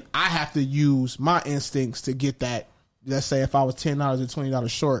 and then I have to use my instincts to get that. Let's say if I was $10 or $20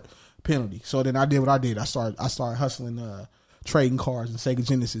 short, penalty. So then I did what I did. I started hustling. Trading cards and Sega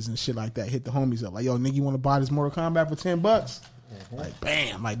Genesis and shit like that. Hit the homies up like, yo, nigga, you want to buy this Mortal Kombat for $10? Mm-hmm. Like,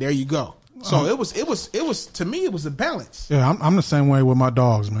 bam, like, there you go. So it was to me, it was a balance. Yeah, I'm the same way with my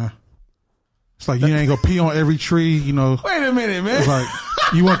dogs, man. It's like, you ain't gonna pee on every tree, you know. Wait a minute, man. It's like,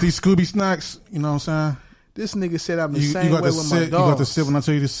 you want these Scooby snacks, you know what I'm saying? This nigga said I'm the same way with my dogs. You got to sit when I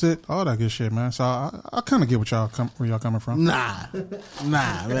tell you to sit, all that good shit, man. So I kind of get where y'all coming from. Nah,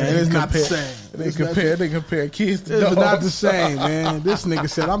 man, it's not the same. They compare kids to dogs. It's not the same, man. This nigga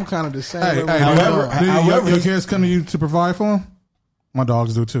said I'm kind of the same. However, your kids come to you to provide for them? My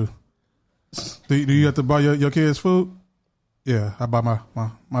dogs do too. Do you have to buy your kids food? Yeah, I buy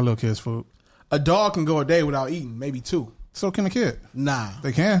my little kids food. A dog can go a day without eating, maybe 2. So can a kid. Nah.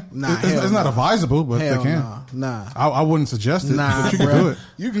 They can. Nah. It's not advisable, but they can. Nah. I wouldn't suggest it, but you can do it.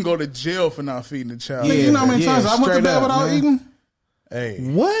 You can go to jail for not feeding a child. Yeah, you know how many times I went to bed without eating? Hey.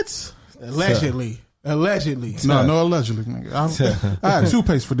 What? Allegedly. No, allegedly, nigga. I had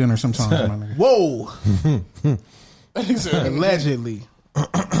toothpaste for dinner sometimes, my nigga. Whoa. Allegedly.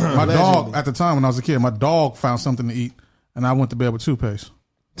 My dog, at the time when I was a kid, my dog found something to eat, and I went to bed with toothpaste.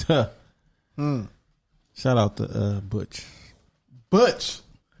 Shout out to Butch. Butch.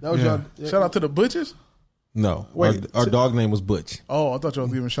 That was your shout out to the Butches? No. Wait, our dog name was Butch. Oh, I thought you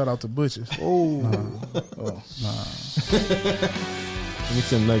was giving shout out to Butches. Oh. Nah. Let me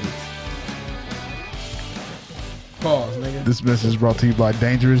some nuggets. Pause, nigga. This message is brought to you by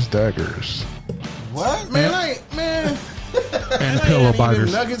Dangerous Daggers. What? Man, and pillow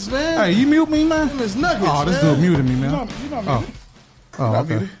biters. Nuggets, man. Hey, you mute me, man? It's nuggets. Oh, this dude muted me, man. You not muted. Oh,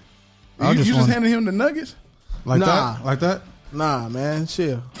 okay. You just handed him the nuggets? Like that? Like that? Nah, man.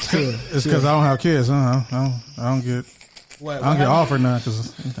 Chill. It's because I don't have kids, huh? I don't get offered none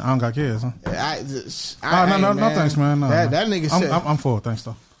because I don't got kids, huh? No, thanks, man. No, that nigga said. I'm full, thanks,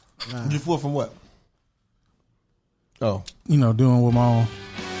 though. Nah. You full from what? Oh. You know, doing with my own.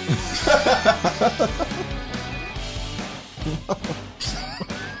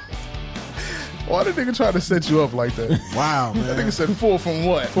 Why did nigga try to set you up like that? Wow, man. That nigga said 4 from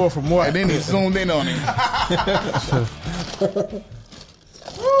what? 4 from what? And then he zoomed in on him.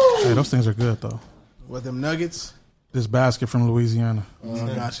 Hey, those things are good though. What, them nuggets? This basket from Louisiana. Oh,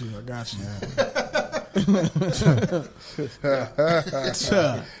 I got you.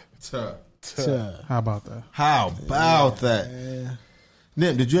 How about that? How about that?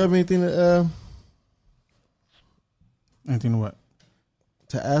 Nip, did you have anything to Anything to what?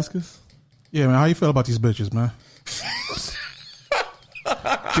 To ask us? Yeah, man. How you feel about these bitches, man?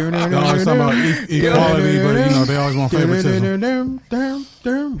 They always talk about equality, but you know they always want favoritism.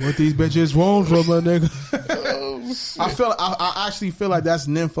 What these bitches want from a nigga? I actually feel like that's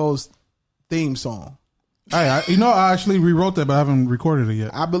Nympho's theme song. Hey, I actually rewrote that, but I haven't recorded it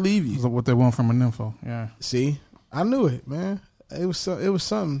yet. I believe you. What they want from a Nympho, yeah. See, I knew it, man. It was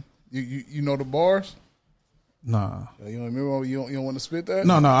something. You know the bars? Nah. You don't remember? You don't want to spit that?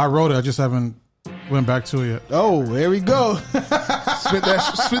 No, I wrote it. I just haven't went back to it yet. Oh, there we go. spit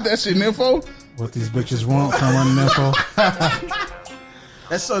that shit, Nympho. What these bitches want from a Nympho.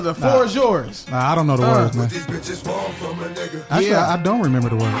 That's the floor is yours. Nah, I don't know the words, man. What these bitches want from a nigga. Actually, I don't remember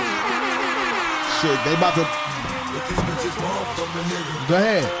the words. Shit, they about to. Go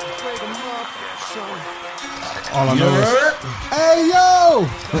ahead. All I know is, hey yo.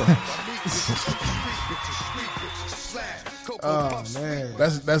 Oh man,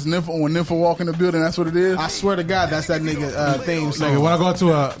 that's Nympho. When Nympho walk in the building, that's what it is. I swear to God, that's that nigga theme song. Nigga, when I go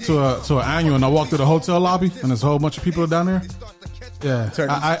to an annual and I walk through the hotel lobby and there's a whole bunch of people down there, yeah,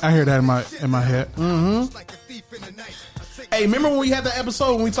 I hear that in my head. Mm-hmm. Hey, remember when we had that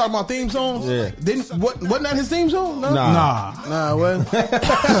episode when we talked about theme songs? Yeah. Wasn't that his theme song? No? Nah, it wasn't. So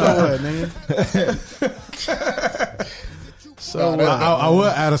what, nigga? So I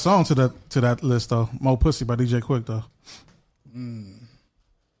would add a song to that list though. Mo Pussy by DJ Quick though.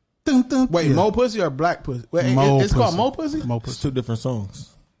 Wait, yeah. Mo Pussy or Black Pussy? Wait, it's called Mo Pussy? Mo Pussy. 2 different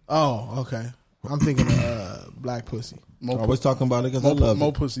songs. Oh, okay. I'm thinking Black Pussy. Always talking about it because I love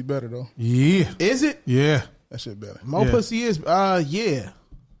Mo Pussy better though. Yeah. Is it? Yeah. That shit better. Mo Pussy is yeah.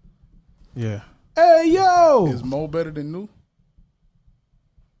 Yeah. Hey yo. Is Mo better than New?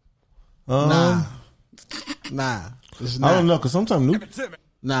 Nah. It's not. I don't know because sometimes New.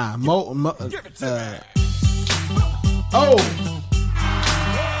 Nah, Mo he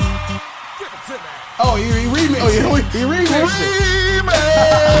remixed. He remixed it.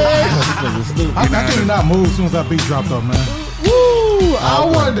 I can't not move as soon as that beat dropped up, man. Woo! I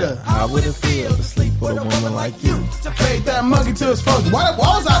wonder. I wouldn't feel to sleep with a woman like you. Fade that monkey to his fuck. Why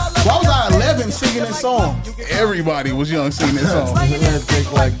was I 11 singing this song? Everybody was young singing this song.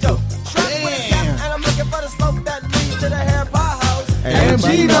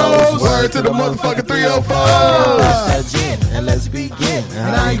 AMG knows. Word to the motherfucking 304. And let's begin.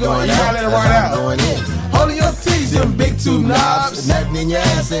 And I ain't going. You gotta let it right out. Holding your teeth, them big 2 knobs. Nothing in your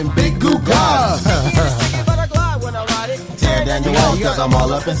ass and big Goo gobs. Tear down your walls cause I'm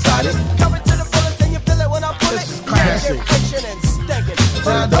all up inside it. This is classic.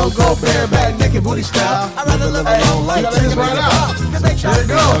 Don't go bareback, naked booty style. I'd rather live alone like you gotta let this right out. There you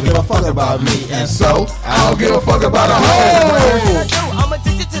go. Don't give a fuck about me, and so I don't give a fuck about a hoe. I'm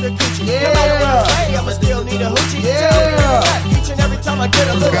addicted to the coochie. Yeah. No matter what I say, I'ma still need a hoochie. Yeah. Each and every time I get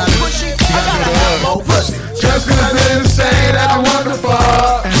a little pushy, I gotta have more pussy. Just cause I didn't say that I want to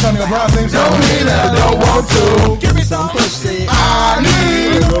fuck Antonio Brown things don't mean that I don't want to. Give me some pussy. I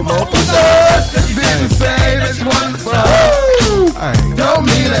need a little more pussy. Just cause you didn't say that you want to fuck don't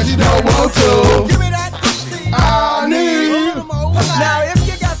mean that you don't want to. Give me that pussy. I need. Now if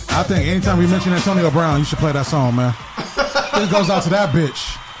you got I think anytime we mention Antonio Brown, you should play that song, man. This goes out to that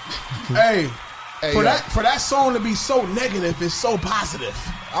bitch. Hey, for that song to be so negative is so positive.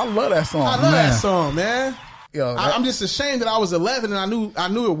 I love that song. I love that song, man. Yo, I'm just ashamed that I was 11 and I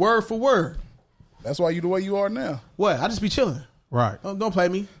knew it word for word. That's why you the way you are now. What? I just be chilling. Right. Don't play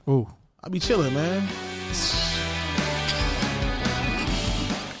me. Ooh. I be chilling, man.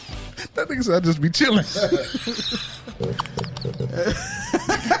 That nigga said I just be chilling.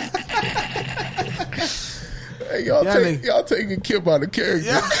 Hey, y'all taking Kip out of character.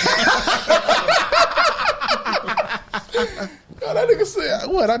 Yeah. God, that nigga said,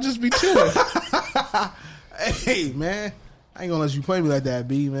 what? I just be chilling. Hey, man. I ain't gonna let you play me like that,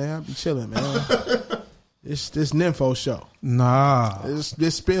 B, man. I be chilling, man. This Nympho show. Nah.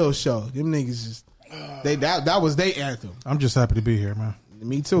 This Spill show. Them niggas just that was their anthem. I'm just happy to be here, man.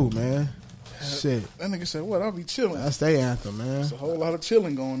 Me too, man. Shit. That nigga said, what? I'll be chilling. That's their anthem, man. There's a whole lot of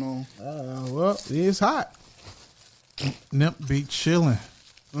chilling going on. Well, it's hot. Nip be chilling.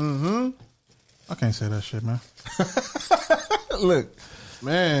 Mm-hmm. I can't say that shit, man. Look,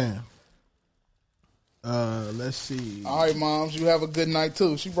 man. Let's see. All right, moms, you have a good night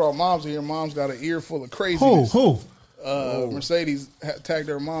too. She brought moms here. Mom's got an ear full of craziness. Who? Mercedes tagged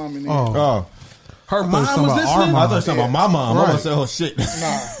her mom in there. Oh. Her mom was listening? I thought you were talking about my mom. Right. I was going to say, oh, shit.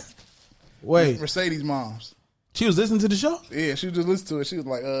 Nah. Wait. Mercedes' moms. She was listening to the show? Yeah, she just listened to it. She was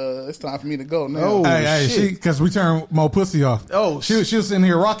like, it's time for me to go now. Oh, hey, because we turned Mo Pussy off. Oh, she was sitting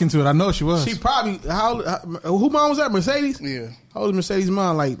here rocking to it. I know she was. She probably, who mom was that? Mercedes? Yeah. How old is Mercedes'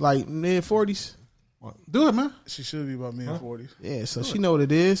 mom? Like mid-40s? Do it, man. She should be about mid-40s. Yeah, so she know what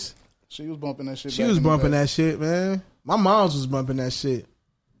it is. She was bumping that shit. She was bumping that shit, man. My mom's was bumping that shit.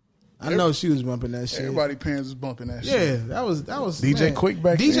 I know she was bumping that shit. Everybody parents was bumping that shit. Yeah, that was DJ man. Quick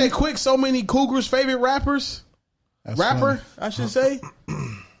back DJ then. Quick, so many Cougars' favorite rappers. Rapper, funny. I should say.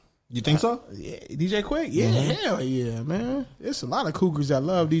 You think so? Yeah, DJ Quick. Yeah, hell yeah, man. There's a lot of Cougars that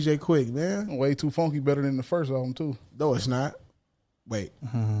love DJ Quick, man. Way Too Funky better than the first album too. No, it's not. Wait.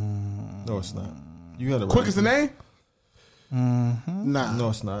 No, it's not. You got it. Quick is the name? Mm-hmm. Nah. No,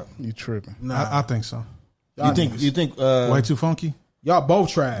 it's not. You tripping? Nah, I think so. You think Way Too Funky? Y'all both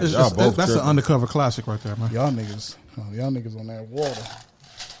trash. That's an undercover classic right there, man. Y'all niggas on that water.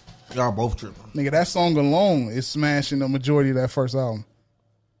 Y'all both tripping. Nigga, that song alone is smashing the majority of that first album.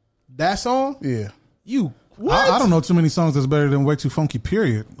 That song? Yeah. You what? I don't know too many songs that's better than Way Too Funky,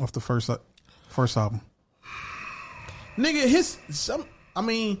 period, off the first album.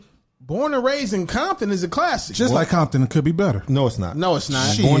 Nigga, Born and Raised in Compton is a classic. Just like Compton, it could be better. No, it's not. No, it's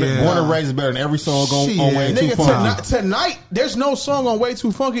not. Born and Raised is better than every song on Way Too Funky. Tonight, there's no song on Way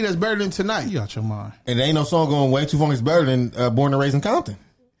Too Funky that's better than Tonight. You out your mind. And there ain't no song on Way Too Funky that's better than Born and Raised in Compton.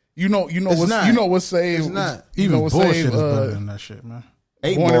 You know what's saved. It's not. Even bullshit saved, is better than that shit, man.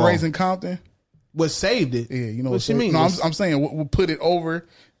 Born and Raised in Compton. What saved it? Yeah, you know what you mean? No, I'm saying we'll put it over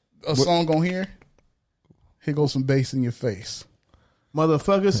a song on here. Here goes some bass in your face.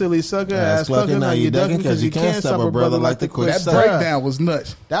 Motherfucker, silly sucker, ass fucker, now you ducking because you can't stop a brother like the quick That breakdown was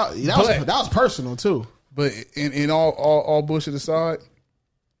nuts. That was personal too. But in all bullshit aside,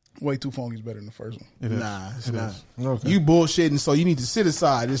 Way Too Funky is better than the first one. Nah, it's not. Okay. You bullshitting, so you need to sit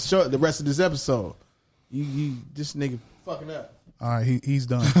aside. Just show the rest of this episode. You this nigga fucking up. All right, he's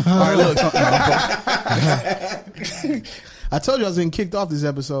done. All right, look. I told you I was getting kicked off this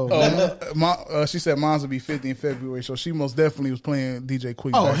episode. She said mom's will be 50 in February, so she most definitely was playing DJ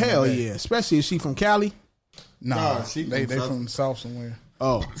Quick. Oh, hell yeah. Especially if she from Cali. Nah, they from South somewhere.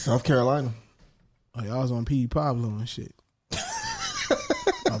 Oh. South Carolina. Oh, y'all was on P. Pablo and shit.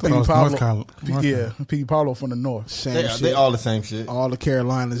 P. Pablo. P. Pablo from the north. They all the same shit. All the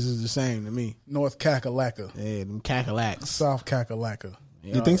Carolinas is the same to me. North Kakalaka. Yeah, them Kakalaks. South Kakalaka.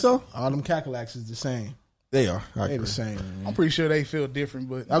 Yeah, you think so? All them Kakalaks is the same. They are. They the same. Man. I'm pretty sure they feel different,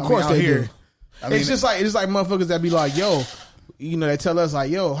 but of course they do. It's just like motherfuckers that be like, yo, they tell us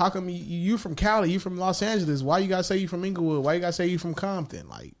like, yo, how come you from Cali, you from Los Angeles? Why you gotta say you from Inglewood? Why you gotta say you from Compton?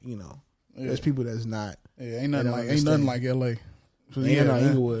 Like, there's people that's not. Yeah, ain't nothing like LA. Yeah, not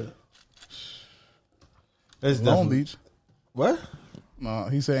Inglewood. That's Long Beach. What? No,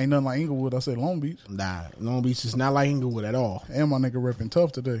 he said ain't nothing like Inglewood. I said Long Beach. Nah, Long Beach is not like Inglewood at all. And my nigga repping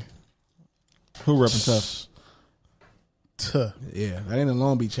tough today. Who repping tough? Tough. Yeah, that ain't a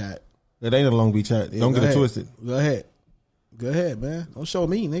Long Beach hat. That ain't a Long Beach hat. Don't get it twisted. Go ahead, man. Don't show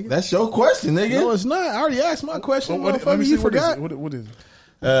me, nigga. That's your question, nigga. No, it's not. I already asked my question. Let me see, you forgot. What is it?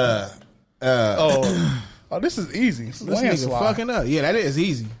 Oh, this is easy. This nigga fucking up. Yeah, that is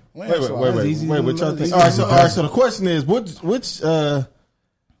easy. Wait. What y'all think? All right. So the question is,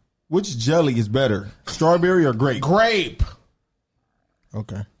 which jelly is better, strawberry or grape? Grape.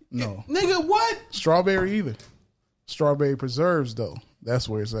 Okay. No, nigga, what? Strawberry either. Strawberry preserves though. That's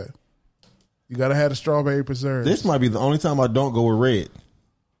where it's at. You gotta have the strawberry preserves. This might be the only time I don't go with red.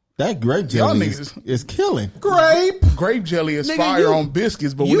 That grape jelly is killing. Grape jelly is fire on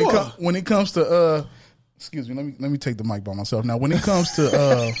biscuits, but when it comes to excuse me, let me take the mic by myself. Now, when it comes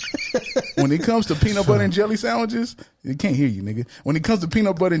to peanut butter and jelly sandwiches, you can't hear you, nigga. When it comes to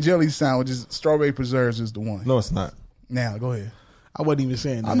peanut butter and jelly sandwiches, strawberry preserves is the one. No, it's not. Now, go ahead. I wasn't even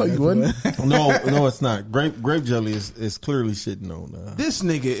saying that. I know you wouldn't. No, it's not. Grape jelly is clearly shitting on. This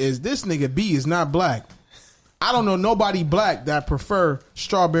nigga B is not black. I don't know nobody black that prefer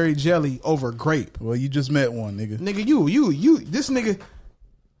strawberry jelly over grape. Well, you just met one, nigga. Nigga, you, this nigga.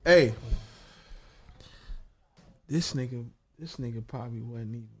 Hey, this nigga probably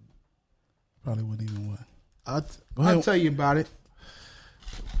wasn't even. Probably wasn't even what? I'll tell you about it.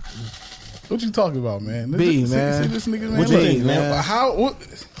 What you talking about, man? B, man. See this nigga, man? What you think, man? How? What?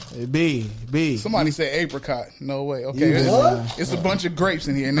 B. Somebody said apricot. No way. Okay, it's a bunch of grapes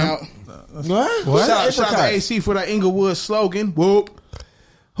in here now. What? Shout out to AC for that Inglewood slogan. Whoop.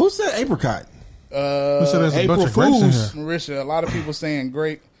 Who said apricot? Who said there's a bunch of grapes in here? Marisha, a lot of people saying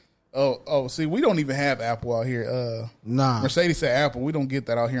grape. See, we don't even have apple out here. Nah. Mercedes said apple. We don't get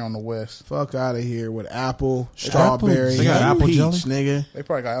that out here on the West. Fuck out of here with apple, strawberry, They got apple peach, jelly? nigga. They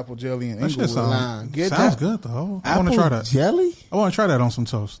probably got apple jelly and That shit Inglewood. sounds good though. I want to Apple try that. jelly? I want to try that on some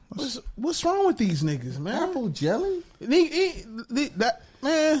toast. What's wrong with these niggas, man? Apple jelly?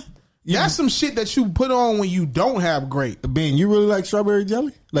 That's some shit that you put on when you don't have grape. Ben, you really like strawberry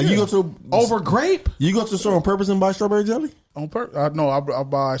jelly? Like you go to over grape? You go to the store on purpose and buy strawberry jelly? On purpose? No, I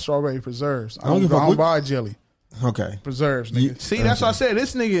buy strawberry preserves. I don't don't buy jelly. Okay. Preserves, nigga. See, that's what I said.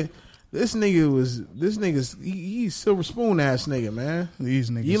 This nigga's he's silver spoon ass nigga, man. These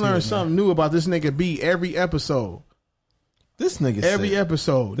niggas. You learn something new about this nigga B every episode. This nigga every said,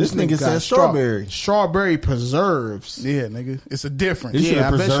 episode. This nigga got said strawberry. Strawberry preserves. Yeah, nigga. It's a difference. You should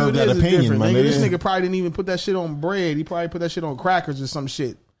have preserved that opinion, my nigga. This nigga probably didn't even put that shit on bread. He probably put that shit on crackers or some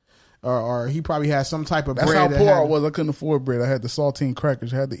shit. Or he probably had some type of That's bread. how poor I was. I couldn't afford bread. I had the saltine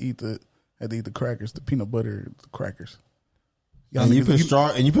crackers. I had to eat the crackers, the peanut butter crackers. And you put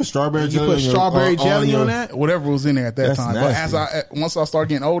strawberry jelly. You put strawberry jelly on that? Whatever was in there at that That's time. nasty. But once I started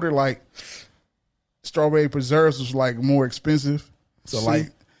getting older, like strawberry preserves was like more expensive. So See, like,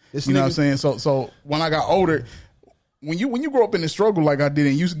 this you know what I'm nigga- saying? So when I got older, when you grow up in the struggle like I did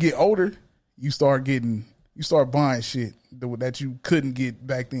and you get older, you start buying shit that you couldn't get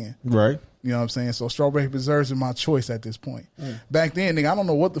back then. Right. You know what I'm saying? So strawberry preserves are my choice at this point. Back then, nigga, I don't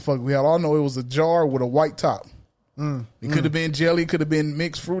know what the fuck we had. All I know it was a jar with a white top. It could have been jelly, could have been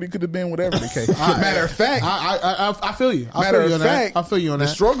mixed fruit, it could have been whatever the case. Matter of fact, I feel you. I matter feel you of on fact, that. I feel you on the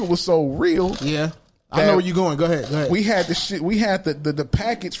that. struggle was so real. Yeah. I know where you're going. Go ahead. We had the shit. We had the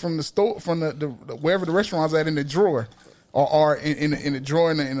package from the store, from the wherever the restaurant was at, in the drawer, or in the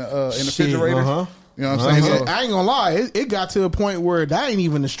drawer in the refrigerator. You know what I'm saying? So, I ain't gonna lie. It got to a point where that ain't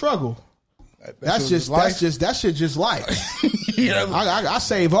even the struggle. That's shit just life. Yeah. I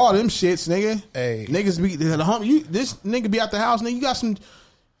save all them shits, nigga. Hey, niggas be this nigga be at the house, nigga. You got some.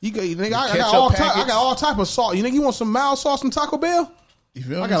 Nigga, I got all type of salt. You nigga, you want some mild sauce from Taco Bell? You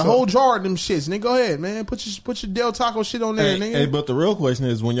feel I me? got a whole jar of them shits. Nigga, go ahead, man. Put your Del Taco shit on there, nigga. Hey, but the real question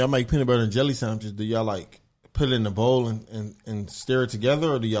is, when y'all make peanut butter and jelly sandwiches, do y'all like put it in a bowl and stir it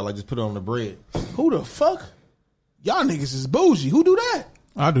together, or do y'all like just put it on the bread? Who the fuck? Y'all niggas is bougie. Who do that?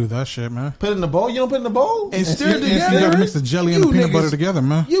 I do that shit, man. Put it in the bowl? You don't put it in the bowl? And stir it together? You gotta mix the jelly and the peanut butter together,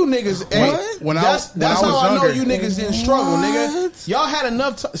 man. You niggas, that's how I know you niggas didn't struggle, nigga. Y'all had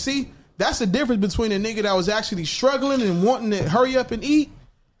enough see, that's the difference between a nigga that was actually struggling and wanting to hurry up and eat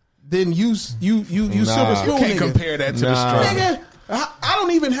than you silver spoon. You can't nigga. compare that to the struggle. Nigga, I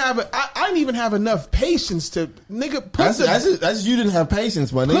don't even have I didn't even have enough patience to nigga. That's you didn't have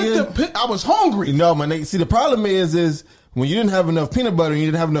patience, my nigga. I was hungry. No, my nigga. See, the problem is when you didn't have enough peanut butter and you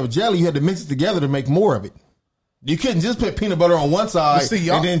didn't have enough jelly, you had to mix it together to make more of it. You couldn't just put peanut butter on one side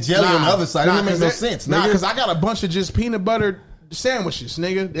and then jelly on the other side. It didn't make no sense, nigga. Because I got a bunch of just peanut butter sandwiches,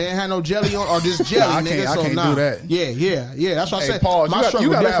 nigga. They ain't had no jelly on, or just jelly, nigga. I can't do that. Yeah. That's what I said. Paul, you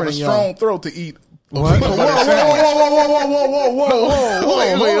gotta have a strong throat to eat. What? Whoa, hold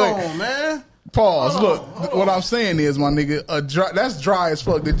on, man. Pause. Look, what I'm saying is, my nigga, that's dry as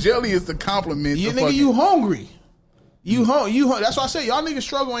fuck. The jelly is the compliment. Nigga, you hungry. You that's why I say y'all niggas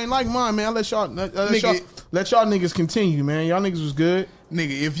struggle ain't like mine, man. Let y'all niggas continue, man. Y'all niggas was good.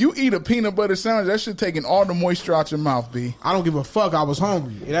 Nigga, if you eat a peanut butter sandwich, that shit taking all the moisture out your mouth, B. I don't give a fuck. I was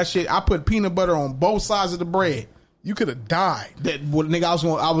hungry. And that shit, I put peanut butter on both sides of the bread. You could have died. Nigga, I was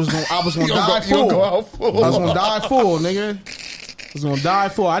gonna die full. I was gonna die full, nigga. I was gonna die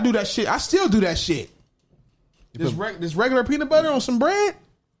full. I do that shit. I still do that shit. This regular peanut butter on some bread?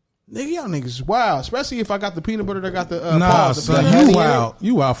 Nigga, y'all niggas is wild. Especially if I got the peanut butter that got the you wild.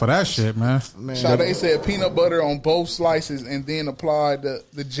 You wild for that shit, man. Sade said peanut butter on both slices and then apply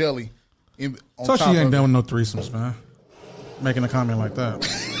the jelly. So she ain't done with no threesomes, man. Making a comment like that.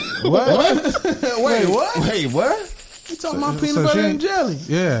 What? Wait, what? Wait, what? You talking about peanut butter and jelly?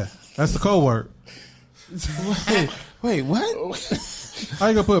 Yeah, that's the code word. Wait, what? How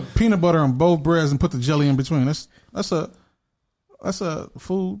you gonna put peanut butter on both breads and put the jelly in between? That's a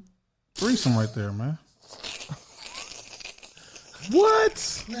food threesome right there, man.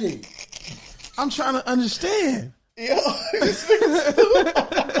 What? Wait, I'm trying to understand. Yo,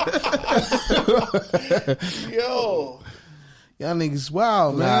 y'all niggas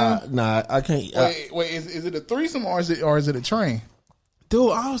wild, man. Nah, I can't. Wait, is it a threesome or is it a train?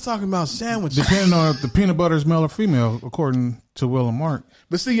 Dude, I was talking about sandwiches. Depending on if the peanut butter is male or female, according to Will and Mark.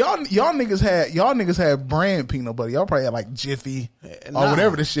 But see, y'all niggas had brand peanut butter. Y'all probably had like Jiffy or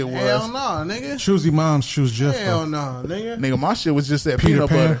whatever the shit was. Hell no, nigga. Choosy moms choose Jiff. Hell no, nigga. Nigga, my shit was just that Peter peanut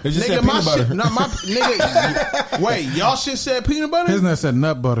Pan. butter. It's just Nigga, said my peanut butter. shit. No, my nigga. Wait, y'all shit said peanut butter? His name said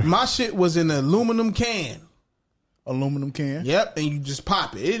nut butter. My shit was in an aluminum can. Aluminum can. Yep, and you just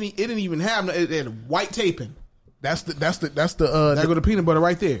pop it. It didn't even have it had white taping. That's the There go the peanut butter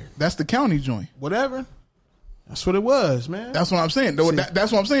right there. That's the county joint. Whatever. That's what it was, man. That's what I'm saying.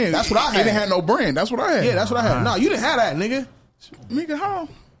 That's what I'm saying. That's what I had. It didn't have no brand. That's what I had. Yeah, that's what I had. No, you didn't have that, nigga. Nigga, how?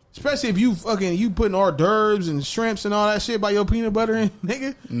 Especially if you putting hors d'oeuvres and shrimps and all that shit by your peanut butter in,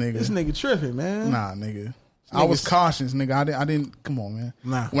 nigga. This nigga tripping, man. Nah, nigga. I was cautious, nigga. I didn't. Come on, man.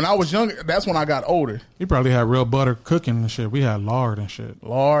 Nah. When I was younger, that's when I got older. You probably had real butter cooking and shit. We had lard and shit.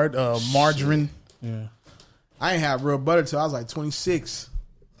 Lard, margarine. Shit. Yeah. I ain't have real butter till I was like 26.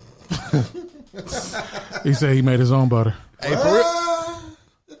 He said he made his own butter. Hey, for real?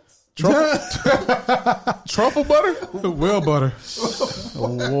 Truffle butter? Will butter.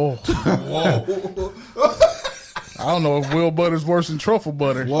 Whoa. I don't know if Will butter's worse than truffle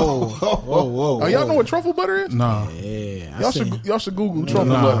butter. Whoa. Oh, y'all know what truffle butter is? No. Yeah. Y'all should Google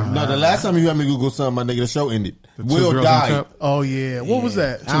truffle butter. No, the last time you had me Google something, my nigga, the show ended. Will died. Oh yeah. What was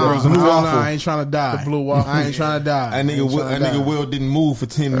that? I ain't trying to die. The blue waffle. I ain't trying to die. That nigga Will didn't move for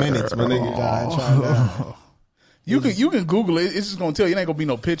 10 minutes, my nigga. I ain't trying to die. You can Google it. It's just gonna tell you. It ain't gonna be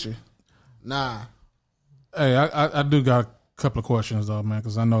no picture. Nah. Hey, I do got a couple of questions though, man,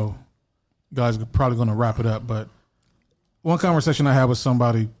 because I know guys are probably gonna wrap it up, but one conversation I had with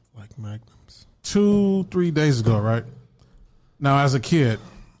somebody like Magnums 2-3 days ago, right? Now, as a kid,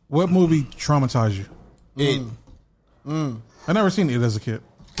 what movie traumatized you? It. I never seen it as a kid.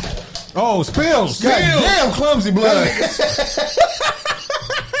 Oh, Spills! God damn, clumsy blood.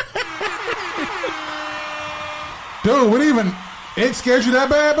 Dude, what even? It scared you that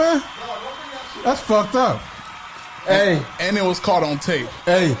bad, man? That's fucked up. Hey, and it was caught on tape.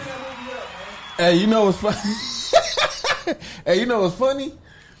 Hey, you know what's funny? Hey, you know what's funny?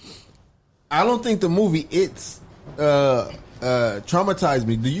 I don't think the movie It's traumatized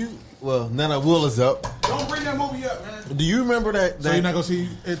me. Do you? Well, now that Will is up. Don't bring that movie up, man. Do you remember that? So you're not gonna see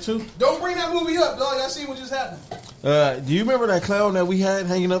it too? Don't bring that movie up, dog. Y'all see what just happened. Do you remember that clown that we had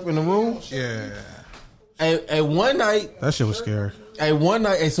hanging up in the room? Yeah. Hey, one night. That shit was scary. Hey, one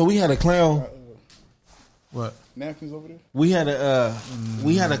night. Hey, so we had a clown. What? Napkins over there? We had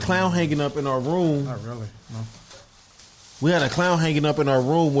a clown hanging up in our room. Not really. No. We had a clown hanging up in our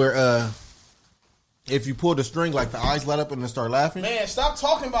room where if you pull the string, like the eyes light up and then start laughing. Man, stop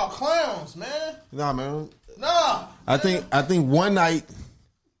talking about clowns, man. Nah, man. Nah. I think one night,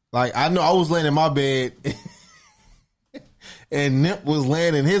 like I know I was laying in my bed, and Nip was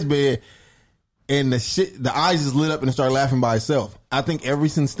laying in his bed, and the eyes just lit up and started laughing by itself. I think ever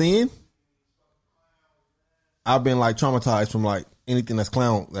since then, I've been like traumatized from like anything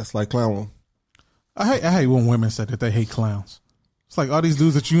that's like clown. I hate when women say that they hate clowns. It's like all these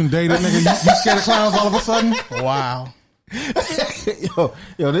dudes that you dated, nigga, you scared of clowns all of a sudden? Wow.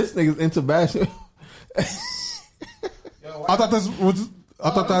 yo, this nigga's into bashing. I thought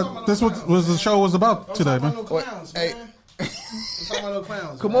this was the show was about today, man. No clowns, man. Don't talk about no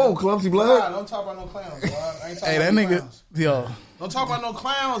clowns. Come on, clumsy blood. Nah, don't talk about no clowns, bro. I ain't talking Hey, that about no nigga, clowns. yo. Don't talk about no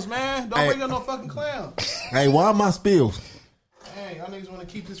clowns, man. Don't bring up no fucking clowns. Hey, why am I spills? Hey, y'all niggas want to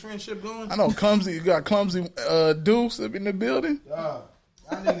keep this friendship going? I know clumsy. You got clumsy Deuce up in the building. Y'all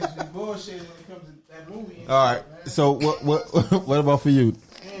niggas be bullshitting when it comes to that movie. All right. Man. So what about for you?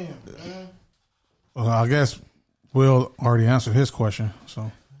 Damn, man. Well, I guess Will already answered his question. So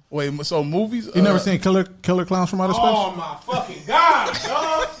wait, so movies? You never seen Killer Clowns from Outer Space? Oh my fucking god,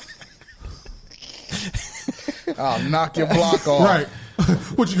 dog! I'll knock your block off. Right.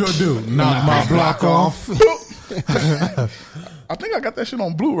 What you gonna do? Knock my block off? I think I got that shit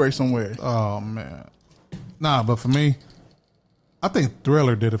on Blu-ray somewhere. Oh man, nah. But for me, I think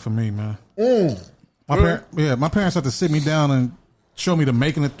Thriller did it for me, man. My parents had to sit me down and show me the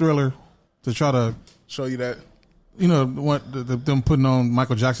making of Thriller to try to show you that. You know what? Them putting on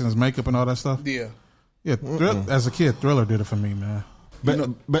Michael Jackson's makeup and all that stuff. Yeah. As a kid, Thriller did it for me, man.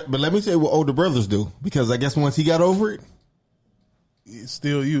 But let me tell you what older brothers do, because I guess once he got over it, it's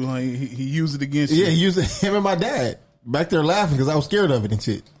still you, huh? He used it against you. Yeah, he used it. Him and my dad back there laughing because I was scared of it and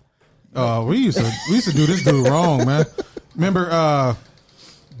shit. We used to do this dude wrong, man. Remember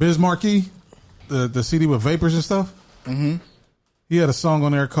Biz Markie, the CD with vapors and stuff? Mm-hmm. He had a song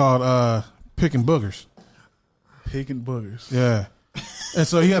on there called "Picking Boogers." Picking boogers. Yeah. And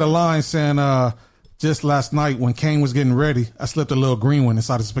so he had a line saying, just last night when Kane was getting ready, I slipped a little green one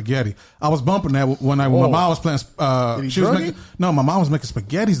inside the spaghetti. I was bumping that when my mom was playing. My mom was making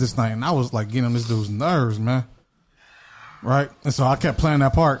spaghettis this night, and I was like getting on this dude's nerves, man. Right, and so I kept playing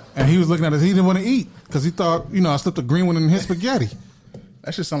that part, and he was looking at it. He didn't want to eat because he thought, I slipped a green one in his spaghetti.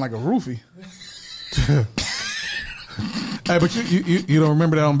 That should sound like a roofie. Hey, but you don't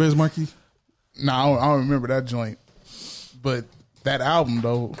remember that on Biz Markie? No, I don't remember that joint. But that album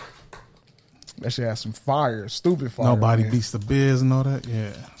though, that shit has some fire, stupid fire. Nobody beats the Biz and all that.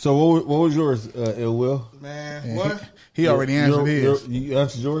 Yeah. So what was yours, Ill Will? Man, what? He already answered his. You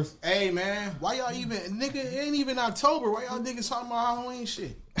answered yours? Hey, man, why y'all even, nigga, it ain't even October. Why y'all niggas talking about Halloween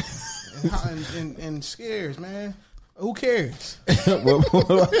shit? and scares, man. Who cares? What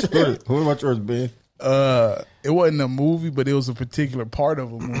about yours, Ben? It wasn't a movie, but it was a particular part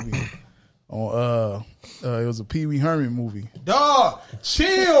of a movie. It was a Pee Wee Herman movie. Dog,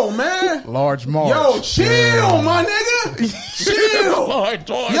 chill, man. Large March. Yo, chill, my nigga. Chill. Large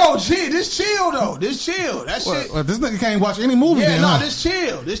March. Yo, this chill though. This chill. That shit. This nigga can't watch any movie. Yeah, then, no,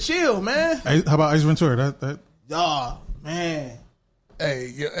 this chill, man. Hey, how about Ace Ventura? Dog, man.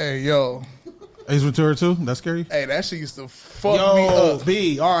 Hey, yo. Ace Ventura too? That scary? Hey, that shit used to fuck me up.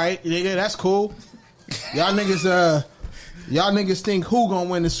 B, all right, nigga, that's cool. Y'all niggas think who gonna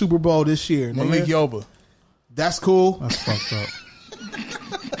win the Super Bowl this year? Malik Yoba. That's cool. That's fucked up.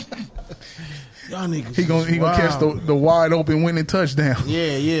 Y'all niggas. He gonna catch the wide open winning touchdown.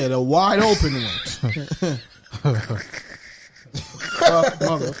 Yeah, the wide open one. Fuck,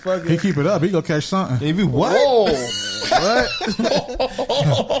 motherfucker. He keep it up. He gonna catch something. If he what? What?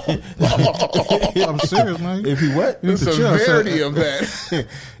 I'm serious, man. If he what? The severity of that.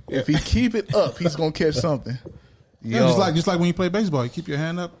 If he keep it up, he's gonna catch something. Yeah, just like when you play baseball, you keep your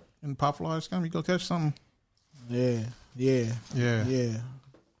hand up and pop fly scam, you go catch something. Yeah.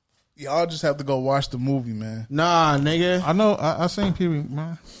 Y'all just have to go watch the movie, man. Nah, nigga. I know. I seen Pee Wee,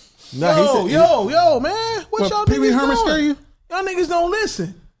 man. Yo, man. What y'all Pee Wee niggas Herman doing? scare you? Y'all niggas don't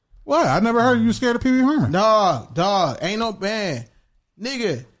listen. What? I never heard you scared of Pee Wee Herman. Dog. Ain't no man.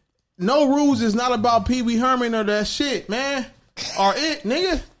 Nigga, No Rules is not about Pee Wee Herman or that shit, man. Or it,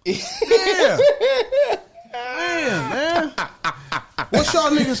 nigga. Yeah. Damn, man. What's y'all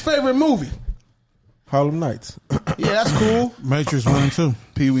niggas' favorite movie? Harlem Nights. Yeah, that's cool. Matrix 1 and 2.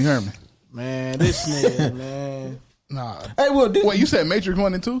 Pee Wee Herman. Man, this nigga, man. Nah. Hey, wait, you said Matrix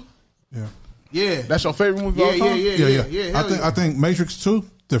 1 and 2? Yeah. That's your favorite movie of all time? Yeah. I think Matrix 2,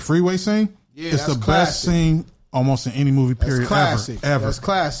 the freeway scene, is the best scene almost in any movie period ever. That's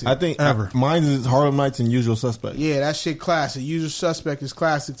classic. I think ever. Mine is Harlem Nights and Usual Suspect. Yeah, that shit classic. Usual Suspect is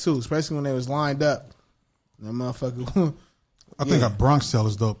classic too, especially when they was lined up. That motherfucker. I think a Bronx Tale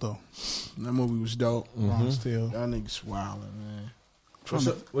is dope though. That movie was dope. Bronx Tale. Y'all niggas wildin', man.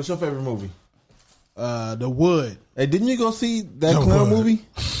 What's your favorite movie? The Wood. Hey, didn't you go see that clown movie?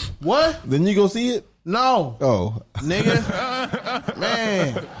 What? Didn't you go see it? No. Oh, nigga.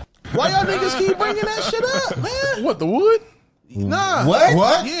 Man. Why y'all niggas keep bringing that shit up, man? What, The Wood? Nah.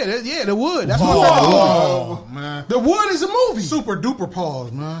 What? Yeah, The Wood. That's Whoa, man. The Wood is a movie. Super duper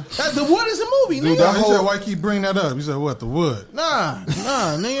pause, man. The Wood is a movie, Dude, nigga. he said, why you keep bringing that up? He said, what, The Wood? Nah,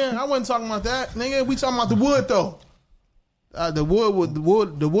 nigga. I wasn't talking about that, nigga. We talking about The Wood though.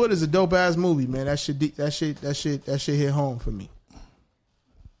 The Wood is a dope ass movie, man. That shit hit home for me.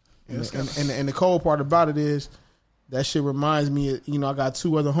 And the cold part about it is that shit reminds me of, I got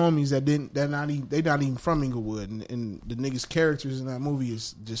two other homies they're not even from Inglewood, and the niggas' characters in that movie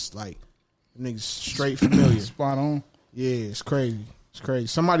is just like niggas straight familiar. Spot on. Yeah, it's crazy.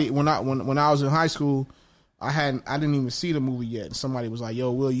 Somebody when I was in high school, I didn't even see the movie yet. And somebody was like,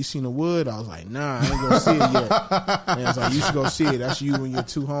 "Yo, Will, you seen The Wood?" I was like, "Nah, I ain't gonna see it yet." And it's like, "You should go see it. That's you and your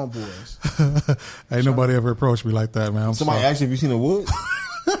two homeboys." Ain't nobody ever approached me like that, man. Somebody asked you if you seen The Wood?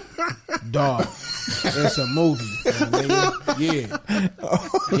 Dog, it's a movie. Yeah.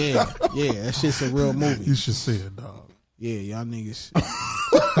 That shit's a real movie. You should see it, dog. Yeah, y'all niggas.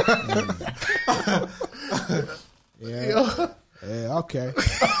 Yeah, okay.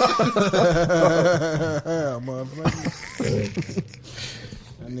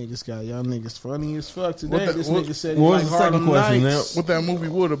 Y'all niggas funny as fuck today. This nigga said he like Harlem Nights. What that movie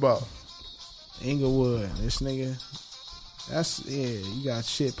Wood about? Inglewood. This nigga. You got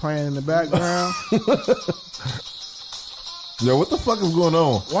shit playing in the background. Yo, what the fuck is going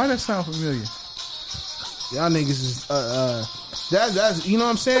on? Why that sound familiar? Y'all niggas is that's you know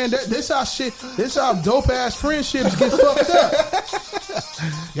what I'm saying? This how dope ass friendships get fucked up.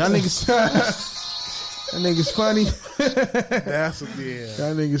 Y'all niggas that nigga's funny.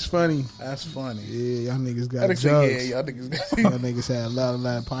 Y'all niggas funny. That's funny. Yeah, y'all niggas got jokes. Y'all niggas had a lot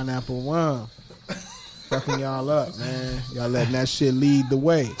of pineapple wine. Fucking y'all up, man. Y'all letting that shit lead the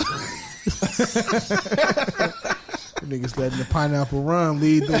way. Niggas letting the pineapple rum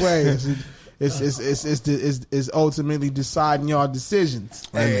lead the way. It's ultimately deciding y'all decisions.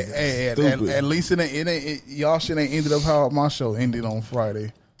 Hey, at least it ain't y'all shit ain't ended up how my show ended on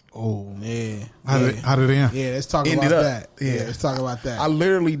Friday. Oh man, how did it end? Yeah, let's talk about that. Yeah, let's talk about that. I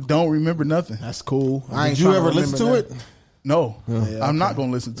literally don't remember nothing. That's cool. Did you ever listen to it? No, I'm not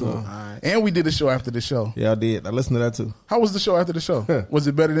gonna listen to it. Right. And we did a show after the show. Yeah, I did. I listened to that too. How was the show after the show? Was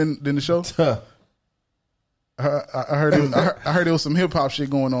it better than the show? I heard there was some hip hop shit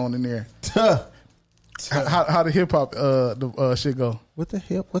going on in there. How the hip hop shit go? What the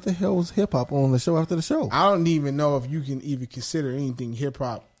hell was hip hop on the show after the show? I don't even know if you can even consider anything hip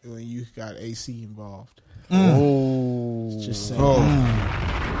hop when you got AC involved. Oh, just saying.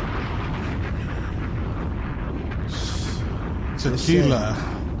 Tequila.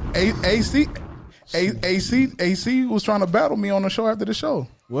 AC was trying to battle me on the show after the show.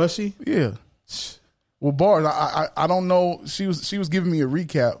 Was she? Yeah. Well, bars. I don't know. She was giving me a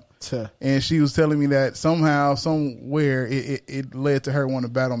recap, and she was telling me that somehow, somewhere, it led to her wanting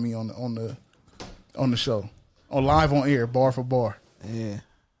to battle me on the show, live on air, bar for bar. Yeah.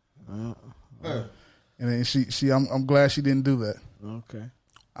 And then I'm glad she didn't do that. Okay.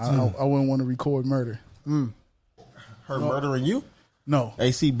 I wouldn't want to record murder. Her murdering you? No.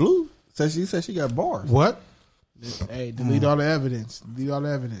 AC Blue said she got bars. What? Hey, delete all the evidence. Delete all the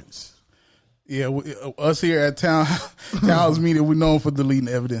evidence. Yeah, us here at Townhouse Media, we're known for deleting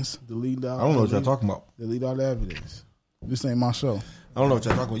evidence. I don't know what y'all talking about. Delete all the evidence. This ain't my show. I don't know what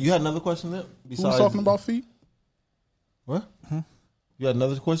y'all talking about. You had another question there? Who was talking about feet? What? You had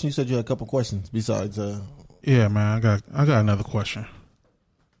another question? You said you had a couple questions besides. Yeah, man, I got another question.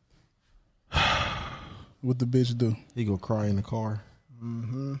 What the bitch do? He go cry in the car.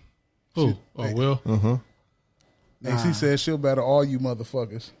 Mm-hmm. Who? Oh, Will? Uh-huh. AC said she'll battle all you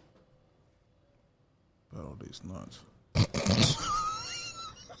motherfuckers. Battle these nuts.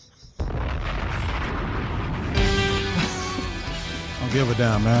 Don't give a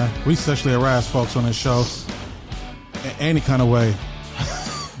damn, man. We sexually harass folks on this show in any kind of way.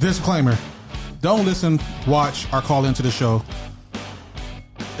 Disclaimer: don't listen, watch, or call into the show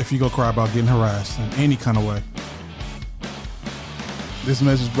if you go cry about getting harassed in any kind of way. This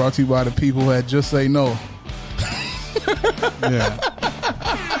message brought to you by the people who had Just Say No. Yeah.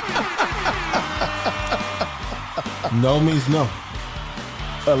 No means no.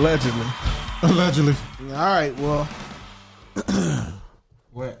 Allegedly. All right, well.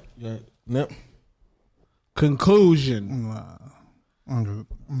 What? Yeah. Nope. Conclusion. I'm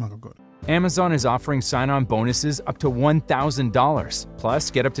not gonna go. Amazon is offering sign-on bonuses up to $1,000. Plus,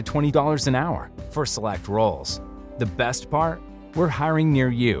 get up to $20 an hour for select roles. The best part? We're hiring near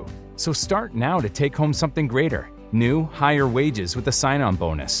you. So start now to take home something greater. New, higher wages with a sign-on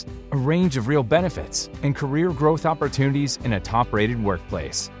bonus, a range of real benefits, and career growth opportunities in a top-rated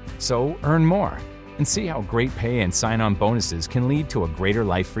workplace. So earn more and see how great pay and sign-on bonuses can lead to a greater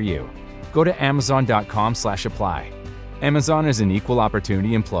life for you. Go to Amazon.com/apply. Amazon is an equal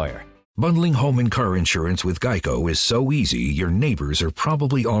opportunity employer. Bundling home and car insurance with Geico is so easy, your neighbors are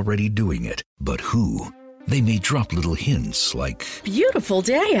probably already doing it. But who? They may drop little hints like, beautiful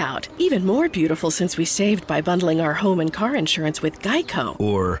day out. Even more beautiful since we saved by bundling our home and car insurance with Geico.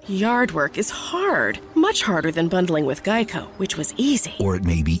 or Yard work is hard. Much harder than bundling with Geico, which was easy. or it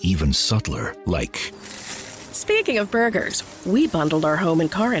may be even subtler, like, Speaking of burgers, we bundled our home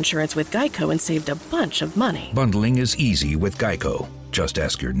and car insurance with Geico and saved a bunch of money. bundling is easy with Geico. Just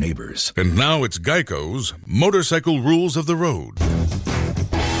ask your neighbors. And now it's Geico's Motorcycle Rules of the Road.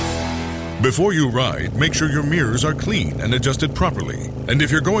 Before you ride, make sure your mirrors are clean and adjusted properly. And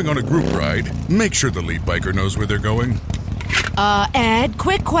if you're going on a group ride, make sure the lead biker knows where they're going. Ed,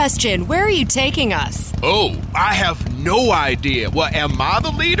 quick question. Where are you taking us? Oh, I have no idea. Well, am I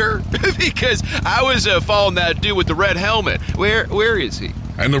the leader? Because I was following that dude with the red helmet. Where is he?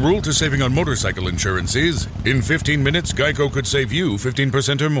 And the rule to saving on motorcycle insurance is, in 15 minutes, Geico could save you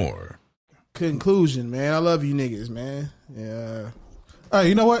 15% or more. Conclusion, man. I love you niggas, man. Yeah. Hey,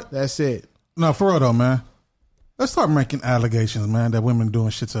 you know what? That's it. No, for real though, man. Let's start making allegations, man, that women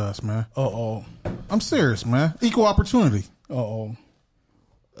doing shit to us, man. Uh-oh. I'm serious, man. Equal opportunity. Uh-oh.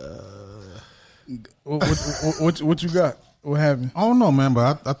 What you got? What happened? I don't know, man,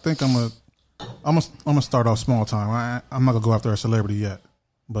 but I think I'm gonna start off small time. I'm not gonna go after a celebrity yet,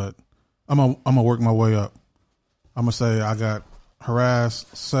 but I'm gonna work my way up. I'm gonna say I got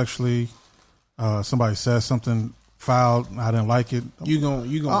harassed sexually. Somebody said something foul. I didn't like it. I'm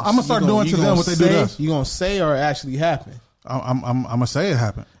gonna start doing to them what they do to us. You gonna say or actually happen? I'm gonna say it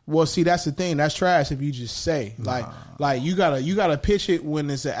happened. Well, see, that's the thing. That's trash if you just say. Like you gotta pitch it when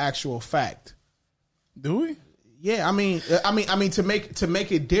it's an actual fact. Do we? Yeah, I mean to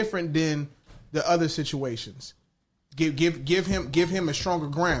make it different than the other situations. Give him a stronger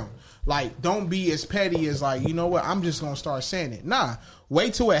ground. Like, don't be as petty as like, you know what, I'm just gonna start saying it. Nah,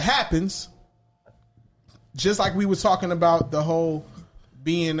 wait till it happens. Just like we were talking about the whole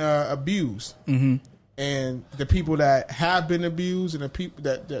being abused, and the people that have been abused, and the people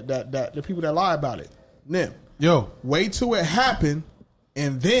that the people that lie about it. Nim, wait till it happen,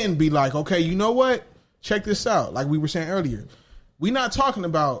 and then be like, okay, you know what? Check this out. Like we were saying earlier, we're not talking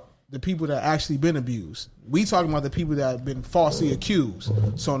about the people that actually been abused. We talking about the people that have been falsely accused.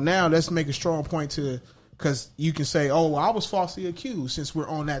 So now let's make a strong point because you can say, oh, well, I was falsely accused, since we're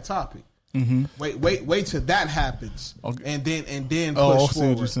on that topic. Wait till that happens, okay. and then push forward.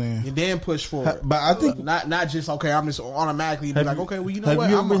 What you're saying. And then push forward. But I think not just okay. I'm just automatically be like, okay, well, you know what?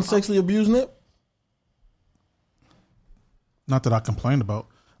 Have you ever been sexually abused, Nip? Not that I complained about,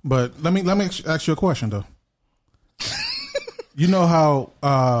 but let me ask you a question though. You know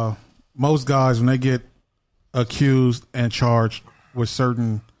how most guys, when they get accused and charged with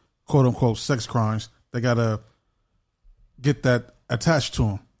certain quote unquote sex crimes, they gotta get that attached to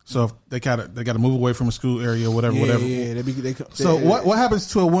them. So if they gotta move away from a school area, whatever. Yeah. So what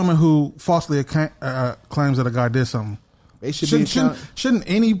happens to a woman who falsely claims that a guy did something? They shouldn't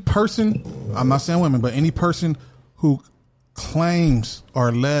any person, I'm not saying women, but any person who claims or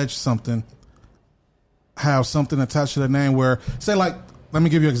alleged something have something attached to their name where, say, like, let me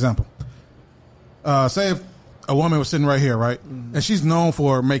give you an example. Say if a woman was sitting right here, right, and she's known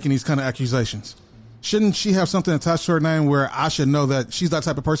for making these kind of accusations. Shouldn't she have something attached to her name where I should know that she's that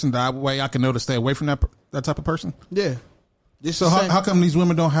type of person, that way I can know to stay away from that type of person? Yeah. So how come these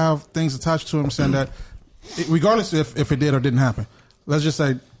women don't have things attached to them saying that, regardless if it did or didn't happen, let's just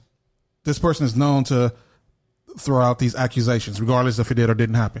say this person is known to throw out these accusations, regardless if it did or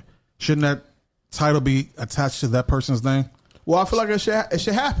didn't happen. Shouldn't that title be attached to that person's name? Well, I feel like it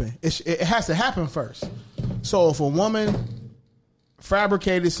should happen. It has to happen first. So if a woman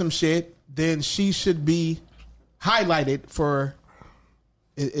fabricated some shit, then she should be highlighted for.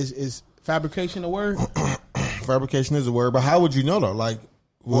 Is fabrication a word? Fabrication is a word, but how would you know though? Like,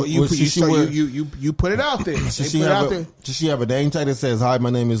 well, you put it out there. Does she have a name tag that says, "Hi, my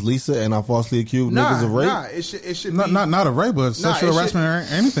name is Lisa, and I falsely accused niggas of rape"? Nah, it should not of rape, but sexual harassment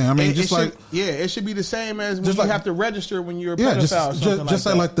or anything. I mean, it should be the same as when you have to register when you're a pedophile. Just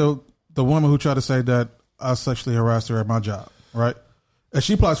say like the woman who tried to say that I sexually harassed her at my job, right? If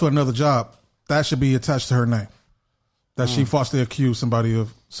she applies for another job, that should be attached to her name. That she falsely accused somebody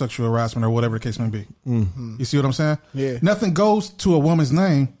of sexual harassment or whatever the case may be. You see what I'm saying? Yeah. Nothing goes to a woman's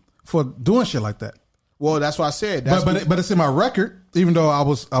name for doing shit like that. Well, that's why I said. But it's in my record, even though I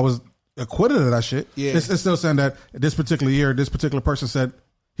was acquitted of that shit. Yeah. It's still saying that this particular year, this particular person said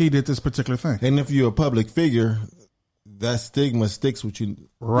he did this particular thing. And if you're a public figure, that stigma sticks with you,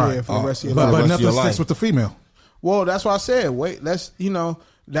 right? Yeah, for the rest of your life. But nothing sticks with the female. Well, that's why I said, wait,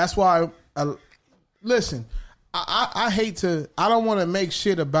 that's why, listen, I hate to, I don't want to make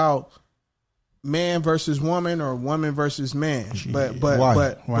shit about man versus woman or woman versus man. But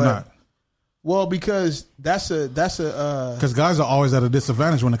why not? Well, because because guys are always at a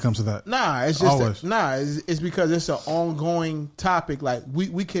disadvantage when it comes to that. Nah, it's just it's because it's an ongoing topic. Like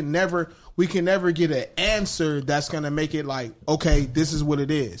we can never get an answer that's gonna make it like, okay, this is what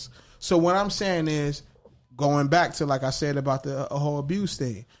it is. So what I'm saying is, going back to, like I said about the whole abuse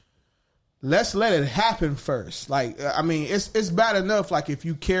thing, let's let it happen first. Like, I mean, it's bad enough. Like if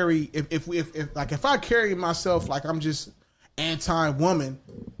you carry, if I carry myself like I'm just anti-woman,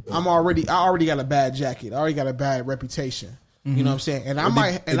 I already got a bad jacket. I already got a bad reputation. You know what I'm saying? And I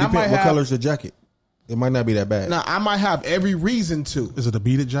might have. What color's the jacket? It might not be that bad. No, I might have every reason to. Is it a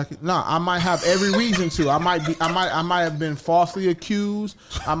beaded jacket? No, I might have every reason to. I might have been falsely accused.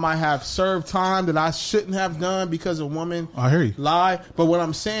 I might have served time that I shouldn't have done because a woman lied. But what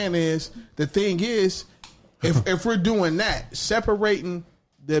I'm saying is, the thing is, if we're doing that, separating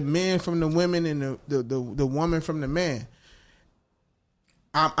the men from the women and the woman from the man,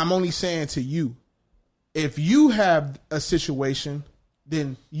 I'm only saying to you, if you have a situation,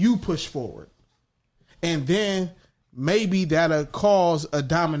 then you push forward. And then maybe that'll cause a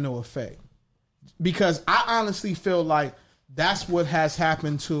domino effect. Because I honestly feel like that's what has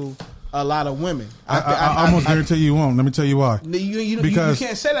happened to a lot of women. I almost guarantee you won't. Let me tell you why. Because you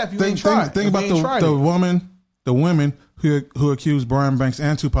can't say that if you ain't tried. Think about the women who accused Brian Banks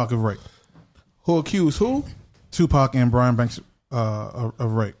and Tupac of rape. Who accused who? Tupac and Brian Banks of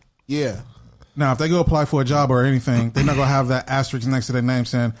rape. Yeah. Now, if they go apply for a job or anything, they're not gonna have that asterisk next to their name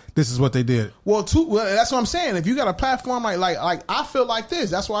saying this is what they did. Well, that's what I'm saying. If you got a platform like I feel like this,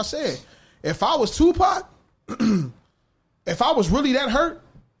 that's what I said. If I was Tupac, if I was really that hurt,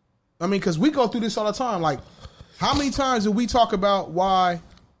 I mean, because we go through this all the time. Like, how many times do we talk about why?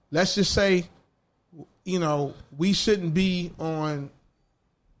 Let's just say, you know, we shouldn't be on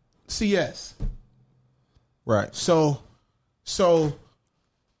CS. Right. So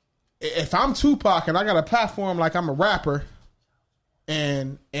if I'm Tupac and I got a platform like I'm a rapper,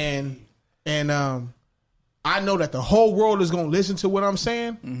 and I know that the whole world is gonna listen to what I'm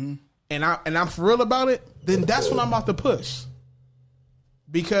saying, and I'm for real about it, then that's what I'm about to push.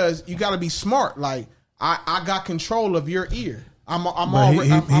 Because you got to be smart. Like I got control of your ear.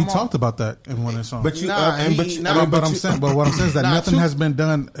 He talked about that in one of his songs. But what I'm saying is that nothing has been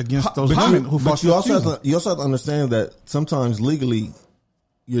done against those women who fought. You also have to understand that sometimes legally,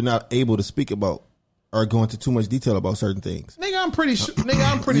 you're not able to speak about or go into too much detail about certain things. Nigga, I'm pretty sure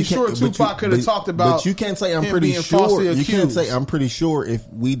Tupac could have talked about. But you can't say I'm pretty sure. You can't say I'm pretty sure if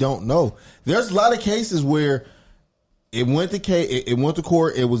we don't know. There's a lot of cases where it went to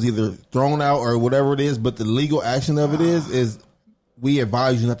court. It was either thrown out or whatever it is. But the legal action of it is we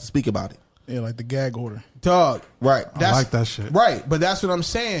advise you not to speak about it. Yeah, like the gag order. Dog. Right. I like that shit. Right, but that's what I'm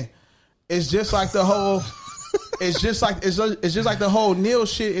saying. It's just like the whole. It's just like the whole Neil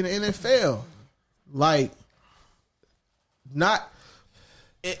shit in the NFL. Like, not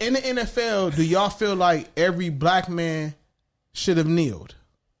in the NFL. Do y'all feel like every black man should have kneeled?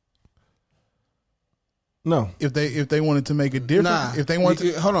 No. If they wanted to make a difference, if they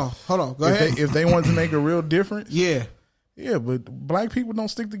wanted to hold on, go ahead. If they wanted to make a real difference, yeah, but black people don't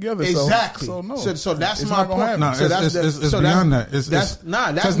stick together. Exactly. So no. So that's it's my point. No, it's beyond that.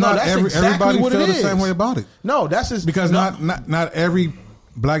 Everybody what feel it the is. same way about it. No, that's just because not every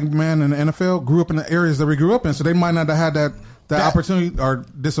black man in the NFL grew up in the areas that we grew up in, so they might not have had that opportunity or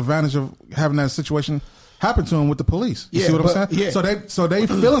disadvantage of having that situation happen to them with the police. You see what I'm saying? Yeah. So they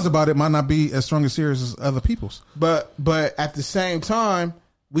feelings about it might not be as strong as serious as other people's. But at the same time,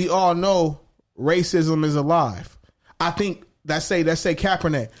 we all know racism is alive. I think let's say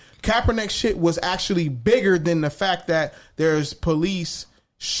Kaepernick. Kaepernick shit was actually bigger than the fact that there's police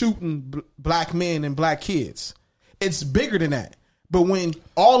shooting black men and black kids. It's bigger than that. But when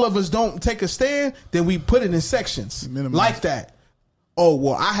all of us don't take a stand, then we put it in sections like that. Oh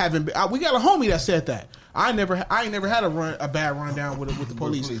well, I haven't. We got a homie that said that. I ain't never had a bad rundown with the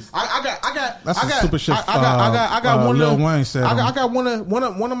police. I got super shit. I got one. Lil Wayne said. I got one of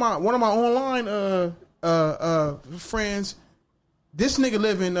my online friends. This nigga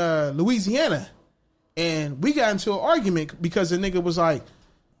live in Louisiana, and we got into an argument because the nigga was like,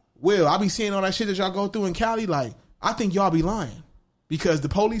 "Will, I be seeing all that shit that y'all go through in Cali. Like, I think y'all be lying because the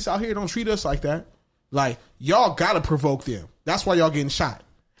police out here don't treat us like that. Like, y'all gotta provoke them. That's why y'all getting shot."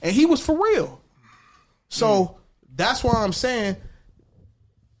 And he was for real. So that's why I'm saying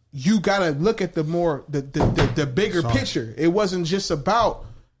you gotta look at the bigger picture. It wasn't just about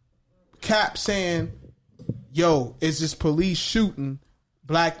Cap saying, "Yo, it's just police shooting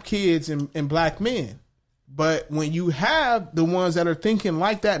black kids and black men." But when you have the ones that are thinking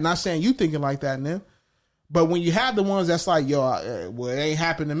like that, not saying you thinking like that now, but when you have the ones that's like, "Yo, well, it ain't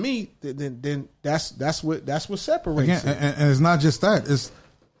happened to me," then that's what separates. Again, and it's not just that. It's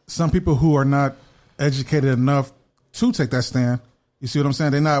some people who are not educated enough to take that stand. You see what I'm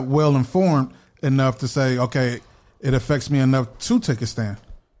saying? They're not well informed enough to say, okay, it affects me enough to take a stand.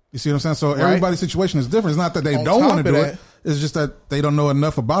 You see what I'm saying? So everybody's situation is different. It's not that they don't want to do it. It's just that they don't know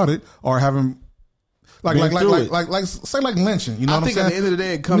enough about it or haven't like say lynching. You know what I'm saying? I think at the end of the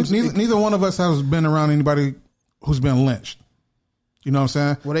day, it comes. Neither one of us has been around anybody who's been lynched. You know what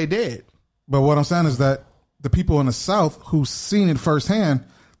I'm saying? Well, they did. But what I'm saying is that the people in the South who've seen it firsthand,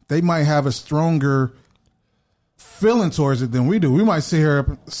 they might have a stronger feeling towards it than we do. We might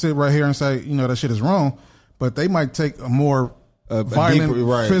sit right here and say, you know, that shit is wrong, but they might take a more violent,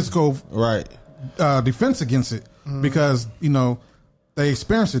 deeper, physical defense against it because, you know, they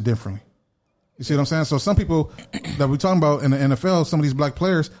experience it differently. You see what I'm saying? So some people that we're talking about in the NFL, some of these black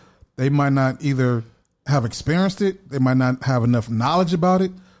players, they might not either have experienced it, they might not have enough knowledge about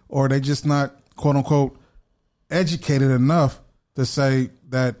it, or they just not, quote unquote, educated enough to say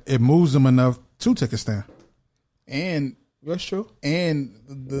that it moves them enough to take a stand. And that's true. And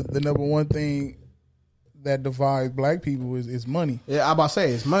the number one thing that divides black people is money. Yeah, I'm about to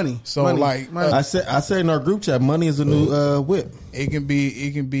say it's money. So money. I said in our group chat, money is a new whip. It can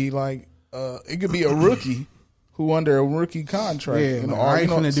be like it could be a rookie who under a rookie contract. Yeah, you know, I ain't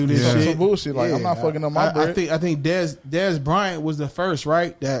gonna do this shit. Some bullshit. Like I'm not fucking up my bread. I think Dez Bryant was the first,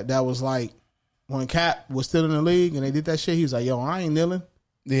 right? That was like, when Cap was still in the league and they did that shit, he was like, "Yo, I ain't kneeling."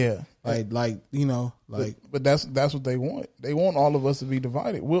 Yeah, like you know, like. But that's what they want. They want all of us to be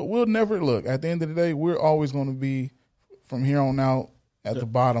divided. We'll never look. At the end of the day, we're always going to be from here on out at the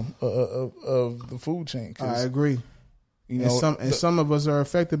bottom of the food chain. I agree. You know, some of us are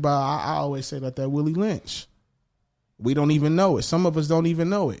affected by. I always say that Willie Lynch. We don't even know it. Some of us don't even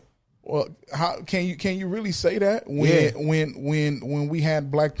know it. Well, how can you really say that when we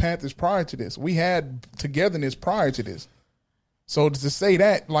had Black Panthers prior to this? We had togetherness prior to this. So to say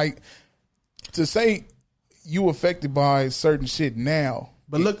that, like, to say you affected by certain shit now,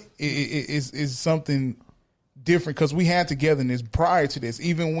 but look, is something different because we had togetherness prior to this.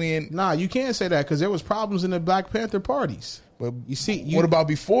 Even when you can't say that because there was problems in the Black Panther parties. But you see, what about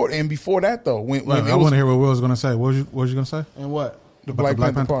before that though? When I want to hear what Will was going to say. What was you going to say? And what the Black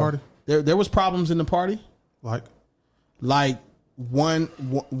Panther party? There was problems in the party. Like one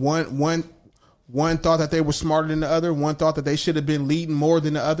thought that they were smarter than the other. One thought that they should have been leading more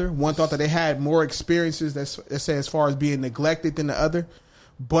than the other. One thought that they had more experiences. That say as far as being neglected than the other.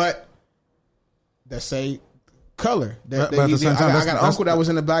 But that say color. I got an uncle that was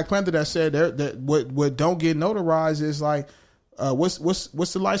in the Black Panther that said that what don't get notarized is like what's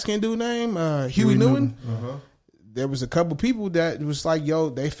the light skinned dude name? Huey Newton. Uh-huh. There was a couple people that was like, yo,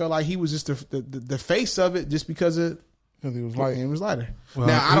 they felt like he was just the face of it just because he was light and he was lighter. Well,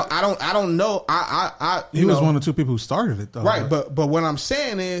 now I don't know. He was one of the two people who started it though. Right, but what I'm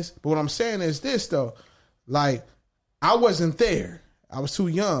saying is this though. Like, I wasn't there. I was too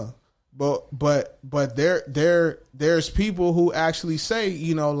young. But there's people who actually say,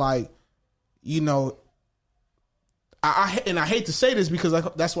 you know, like, you know, I hate to say this because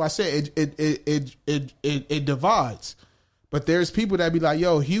that's why I said it divides. But there's people that be like,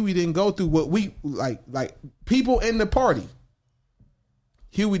 yo, Huey didn't go through what we like people in the party.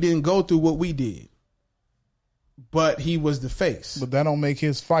 Huey didn't go through what we did. But he was the face. But that don't make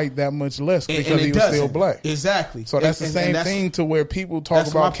his fight that much less because he was still black. Exactly. So that's the same thing to where people talk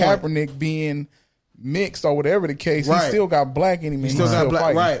about Kaepernick being mixed or whatever the case. Right. He still got black in him. He still got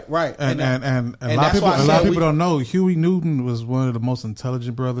black. Right. And a lot of people don't know Huey Newton was one of the most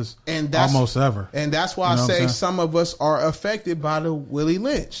intelligent brothers almost ever. And that's why I say some of us are affected by the Willie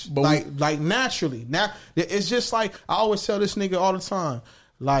Lynch. But like naturally. Now it's just like I always tell this nigga all the time.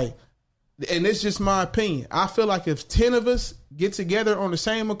 Like, and it's just my opinion. I feel like if 10 of us get together on the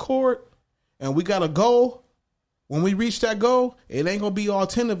same accord and we got a goal, when we reach that goal, it ain't going to be all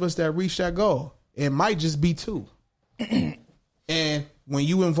 10 of us that reach that goal. It might just be 2. And when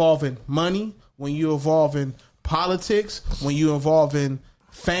you involve in money, when you involve in politics, when you involve in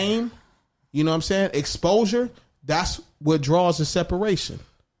fame, you know what I'm saying? Exposure, that's what draws the separation.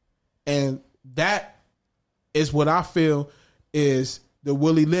 And that is what I feel is the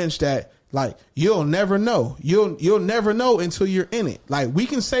Willie Lynch that, like, you'll never know. You'll never know until you're in it. Like, we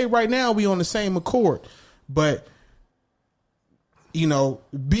can say right now we on the same accord, but you know,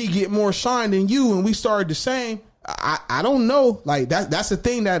 B get more shine than you, and we started the same. I don't know. Like that's the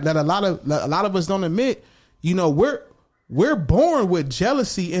thing that a lot of us don't admit. You know, we're born with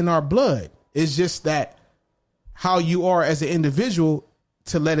jealousy in our blood. It's just that how you are as an individual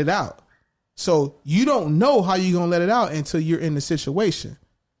to let it out. So you don't know how you're gonna let it out until you're in the situation.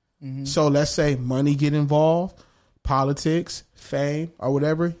 Mm-hmm. So let's say money get involved, politics, fame, or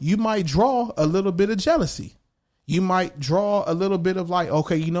whatever. You might draw a little bit of jealousy. You might draw a little bit of like,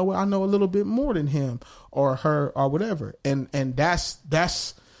 okay, you know what? I know a little bit more than him or her or whatever. And that's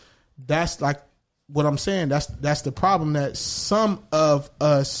like what I'm saying. That's the problem that some of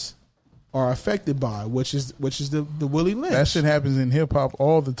us are affected by, which is the Willie Lynch. That shit happens in hip hop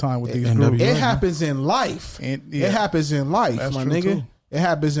all the time with these groups. It happens in life. It happens in life, that's my nigga. Too. It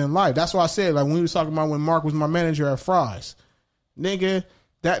happens in life. That's why I said, like, when we was talking about when Mark was my manager at Fry's, nigga,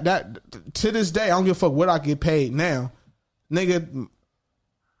 that to this day, I don't give a fuck what I get paid now. Nigga,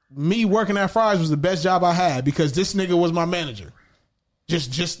 me working at Fry's was the best job I had because this nigga was my manager.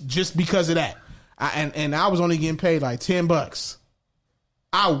 Just because of that. And I was only getting paid like $10.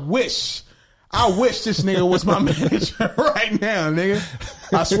 I wish this nigga was my manager right now, nigga.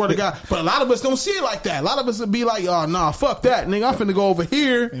 I swear to God. But a lot of us don't see it like that. A lot of us would be like, oh, nah, fuck that, nigga. I'm finna go over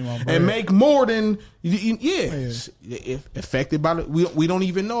here and make more than, If affected by it, we don't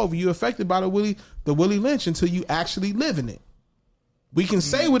even know if you affected by the Willie Lynch until you actually live in it. We can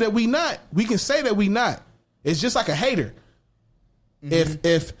say that we not. We can say that we not. It's just like a hater.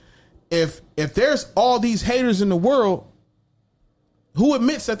 Mm-hmm. If there's all these haters in the world, who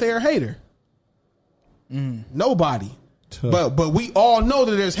admits that they're a hater? Nobody. Tough. But we all know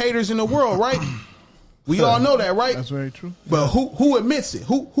that there's haters in the world, right? We all know that, right? That's very true. But who admits it?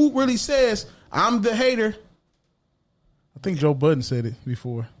 Who really says I'm the hater. I think Joe Budden said it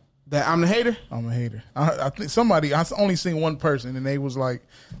before. That I'm the hater? I'm a hater. I think somebody, I only seen one person, and they was like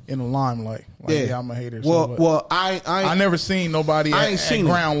in the limelight. Like, yeah, I'm a hater. Well, I never seen nobody at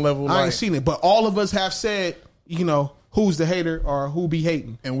ground level. I ain't seen it, but all of us have said, you know, who's the hater or who be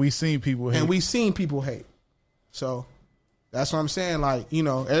hating. And we seen people hate. So that's what I'm saying. Like, you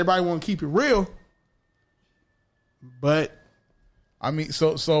know, everybody want to keep it real, but I mean,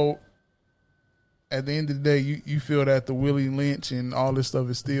 so at the end of the day, you feel that the Willie Lynch and all this stuff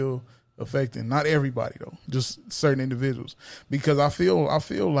is still affecting, not everybody though, just certain individuals. Because I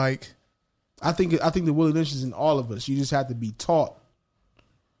feel like I think the Willie Lynch is in all of us. You just have to be taught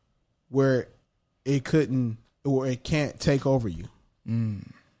where it couldn't or it can't take over you.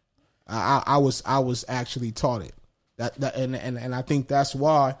 I was actually taught it. And I think that's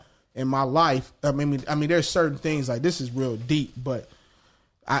why in my life, I mean there's certain things like this is real deep, but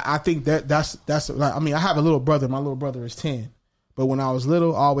I think that's like, I mean, I have a little brother. My little brother is 10. But when I was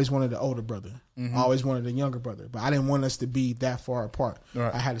little, I always wanted an older brother. I always wanted a younger brother. But I didn't want us to be that far apart.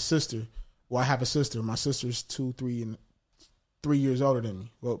 Right. I had a sister. Well, I have a sister. My sister's 3 years older than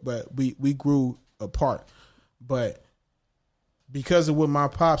me. Well, but we grew apart. But because of what my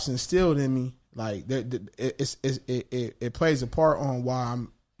pops instilled in me, like it plays a part on why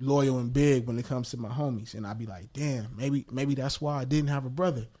I'm loyal and big when it comes to my homies. And I'd be like, damn, maybe that's why I didn't have a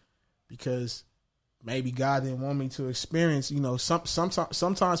brother, because maybe God didn't want me to experience, you know,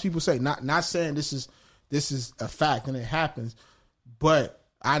 sometimes people say, not saying this is a fact and it happens, but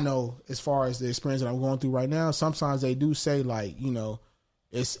I know as far as the experience that I'm going through right now, sometimes they do say, like, you know,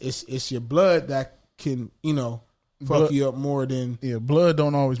 it's your blood that can, you know, fuck you up more than blood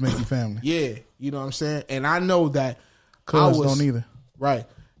don't always make you family. Yeah, you know what I'm saying? And I know that Cuz don't either. Right.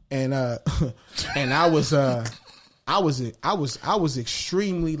 And and I was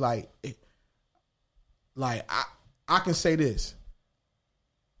extremely like I can say this.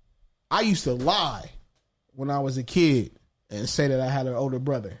 I used to lie when I was a kid and say that I had an older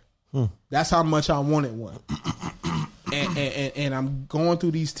brother. That's how much I wanted one. And I'm going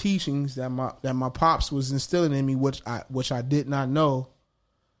through these teachings that my pops was instilling in me, which I did not know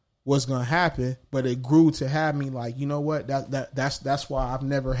was gonna happen, but it grew to have me like, you know what? That's why I've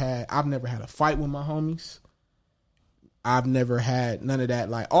never had a fight with my homies. I've never had none of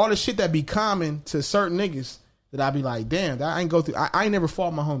that, like all the shit that be common to certain niggas that I be like, damn, that I ain't go through. I ain't never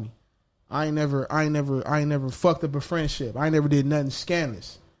fought my homie. I ain't never fucked up a friendship. I ain't never did nothing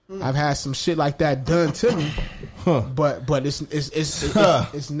scandalous. I've had some shit like that done to me, but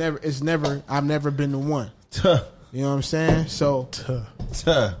it's never. I've never been the one. You know what I'm saying? So,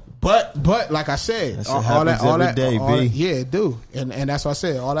 but like I said, all that day, yeah, it do, and that's what I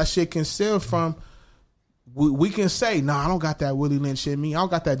said. All that shit can stem from. We can say, no, I don't got that Willie Lynch in me. I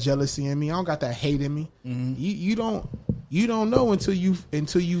don't got that jealousy in me. I don't got that hate in me. You don't know until you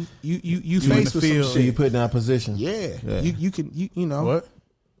face with some shit. So you put in that position. Yeah. You know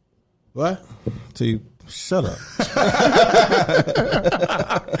what? So you shut up.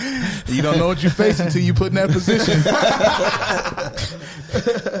 You don't know what you face until you put in that position.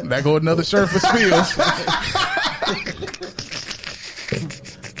 That go another shirt for Spills.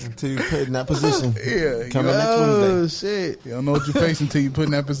 Until you put in that position. Yeah. Coming next Wednesday. Oh shit. You don't know what you face until you put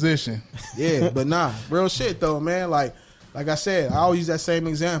in that position. Yeah, but nah, real shit though, man. Like I said, I always use that same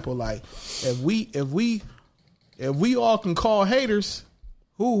example. Like if we all can call haters,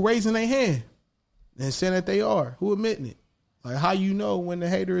 who raising their hand and saying that they are? Who admitting it? Like, how you know when the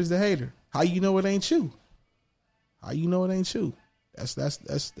hater is the hater? How you know it ain't you? How you know it ain't you?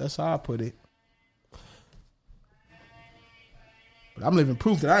 That's how I put it. But I'm living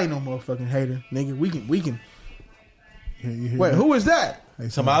proof that I ain't no motherfucking hater, nigga. We can. Wait, who is that?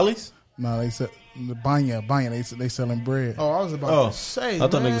 Tamales? No, they said the banya. They selling bread. Oh, I was about to say. I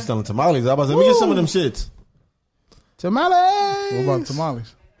thought niggas was selling tamales. I was like, let me get some of them shits. Tamales. What about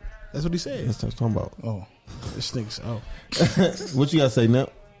tamales? That's what he said. That's what I was talking about. Oh, this nigga's What you gotta say,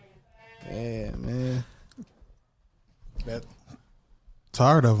 Nip? Yeah, man.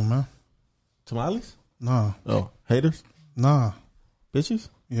 Tired of them, man. Tamales? Nah. Oh, haters? Nah. Bitches?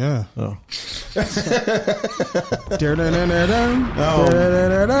 Yeah. Oh. If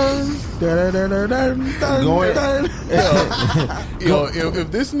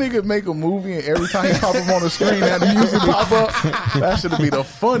this nigga make a movie and every time he pop up on the screen that the music pop up, that should be the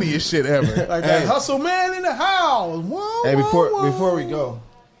funniest shit ever. Like that hustle man in the house. Whoa, hey, before we go,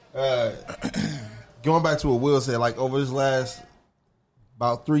 going back to what Will said, like over this last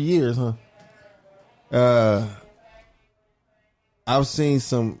about 3 years, I've seen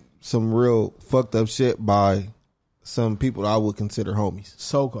some real fucked up shit by some people I would consider homies.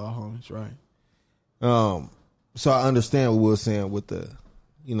 So-called homies, right? So I understand what Will's saying with the,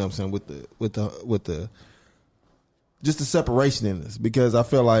 you know what I'm saying, with the just the separation in this, because I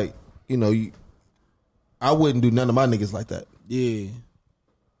feel like, you know, I wouldn't do none of my niggas like that. Yeah.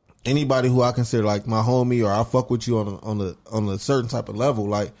 Anybody who I consider like my homie, or I fuck with you on a certain type of level,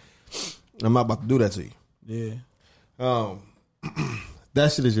 like I'm not about to do that to you. Yeah.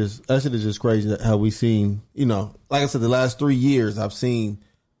 That shit is just crazy how we seen, you know, like I said, the last 3 years I've seen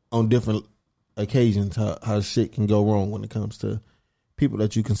on different occasions how shit can go wrong when it comes to people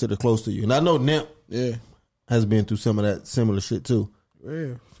that you consider close to you. And I know Nimp has been through some of that similar shit too.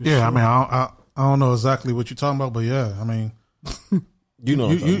 Yeah, sure. I mean, I don't know exactly what you're talking about, but yeah, I mean, you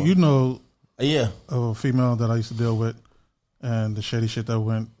know of a female that I used to deal with, and the shady shit that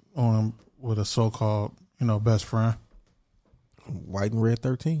went on with a so-called, you know, best friend. White and red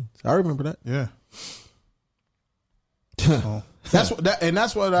 13. I remember that. Yeah. That's what not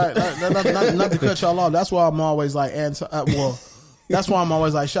to cut y'all off. That's why I'm always like that's why I'm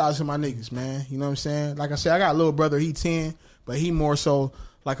always like, shout out to my niggas, man. You know what I'm saying? Like I said, I got a little brother. He 10, but he more so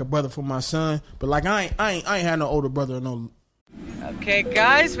like a brother for my son. But like I ain't had no older brother or no. Okay,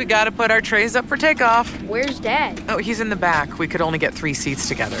 guys, we got to put our trays up for takeoff. Where's Dad? Oh, he's in the back. We could only get 3 seats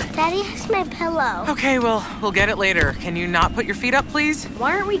together. Daddy has my pillow. Okay, well, we'll get it later. Can you not put your feet up, please?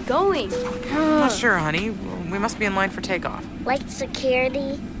 Why aren't we going? I'm not sure, honey. We must be in line for takeoff. Like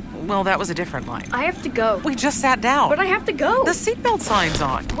security? Well, that was a different line. I have to go. We just sat down. But I have to go. The seatbelt sign's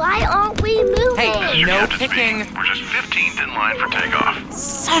on. Why aren't we moving? Hey, no picking. We're just 15th in line for takeoff.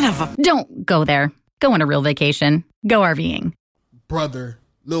 Son of a... Don't go there. Go on a real vacation. Go RVing.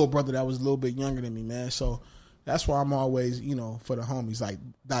 Little brother that was a little bit younger than me, man. So that's why I'm always, you know, for the homies. Like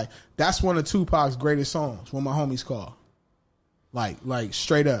that's one of Tupac's greatest songs, When My Homies Call. Like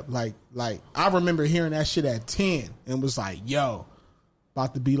straight up. Like I remember hearing that shit at 10 and was like, yo,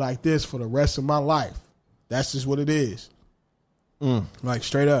 about to be like this for the rest of my life. That's just what it is. Like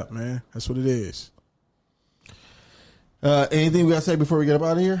straight up, man. That's what it is. Anything we gotta say before we get up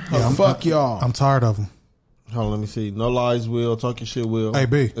out of here? Yeah, fuck y'all. I'm tired of them. Hold on, let me see. No lies, Will. Talk your shit, Will. Hey,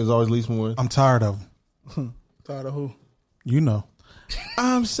 B. There's always at least one. I'm tired of them. Tired of who? You know.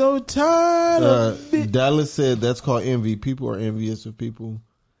 I'm so tired of it. Dallas said that's called envy. People are envious of people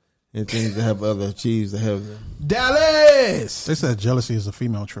and things that have other achieves that have them. Dallas! They said jealousy is a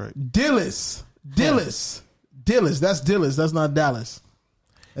female trait. Dillis. That's Dillis. That's not Dallas.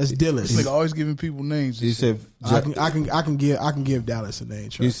 That's Dillis. This nigga always giving people names. He said, I can give Dallas a name.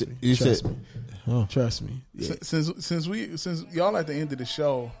 Trust me. Trust me. Yeah. Since y'all at the end of the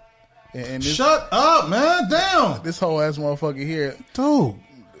show, and this, shut up, man. Damn. This whole ass motherfucker here, dude.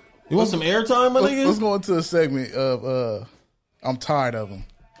 You want some airtime, my nigga? Let's go into a segment of I'm tired of them.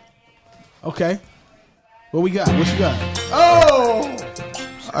 Okay. What we got? What you got? Oh.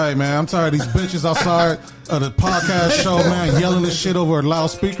 Hey man, I'm tired of these bitches outside of the podcast show, man, yelling this shit over a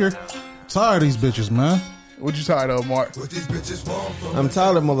loudspeaker. Tired of these bitches, man. What you tired of, Mark? I'm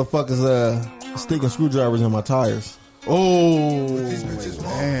tired of motherfuckers sticking screwdrivers in my tires. Oh,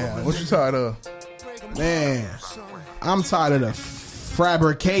 man. What you tired of? Man, I'm tired of the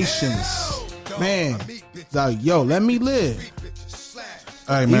fabrications. Man, like, yo, let me live.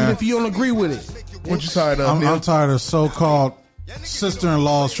 Hey, man. Even if you don't agree with it. What you tired of? I'm tired of so-called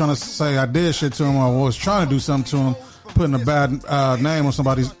sister-in-laws trying to say I did shit to him or was trying to do something to him, putting a bad name on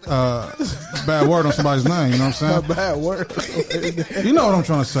somebody's bad word on somebody's name. You know what I'm saying? A bad word. You know what I'm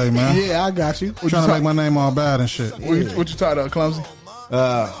trying to say, man. Yeah, I got you. Trying to make my name all bad and shit. What you tired of, Clumsy?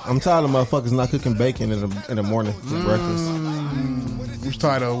 I'm tired of motherfuckers not cooking bacon in the morning for breakfast. What you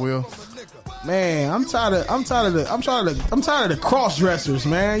tired of, Will? Man, I'm tired of the cross dressers,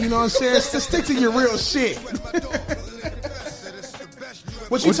 man. You know what I'm saying? Just stick to your real shit.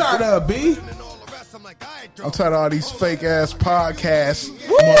 What you tired of, B? I'm tired of all these fake ass podcasts,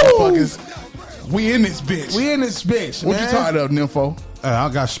 motherfuckers. We in this bitch. What man. you tired of, Nympho? Hey, I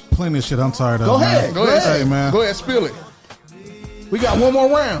got plenty of shit I'm tired of. Go ahead. Hey, man. Go ahead, spill it. We got one more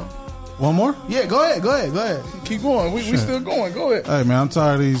round. One more? Yeah, go ahead. Keep going. We still going. Go ahead. Hey, man, I'm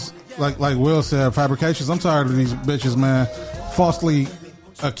tired of these, like Will said, fabrications. I'm tired of these bitches, man, falsely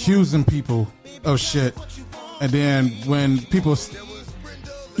accusing people of shit. And then when people,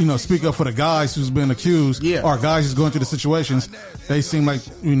 you know, speak up for the guys who's been accused, or guys who's going through the situations, they seem like,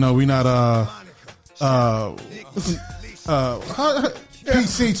 you know, we not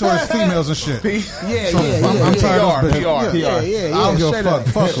PC towards females and shit. I'm tired of this. Yeah. I don't give a fuck.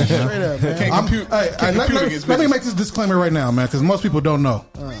 Fuck them, man. Straight up, man. Can't compute against let me make this disclaimer right now, man, because most people don't know.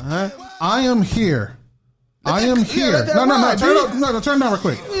 I am here. No, turn it down real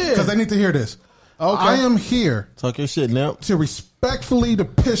quick, because they need to hear this. Okay. I am here. Talk your shit now. To respectfully to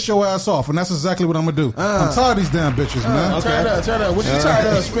piss your ass off, and that's exactly what I'm gonna do. I'm tired of these damn bitches, man. Turn up. What you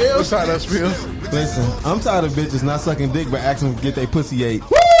tired of, Spills? What's tired of, Spills? Listen, I'm tired of bitches not sucking dick but asking them to get their pussy ate.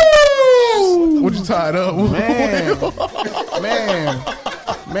 Woo! What you tired of? Man.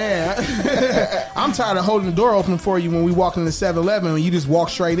 I'm tired of holding the door open for you when we walk in the 7-Eleven and you just walk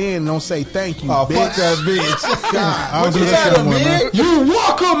straight in and don't say thank you. Oh, bitch. fuck that bitch. God, what you tired of, man? You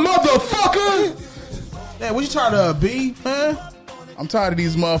welcome, motherfucker. Man, what you tired of, B, man? I'm tired of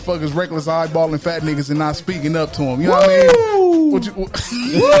these motherfuckers reckless eyeballing fat niggas and not speaking up to them. You know what I mean?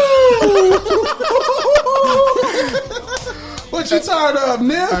 What you tired of,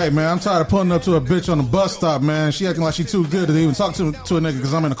 Nip? Hey, man, I'm tired of pulling up to a bitch on the bus stop, man. She acting like she too good to even talk to a nigga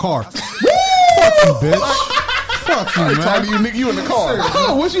because I'm in the car. Fuck you, bitch. Fuck you, man. Tired of you, nigga. You in the car.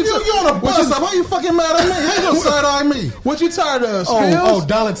 Oh, what you on a bus stop? Why you fucking mad at me? How you gonna side-eye me? What you tired of, Spills?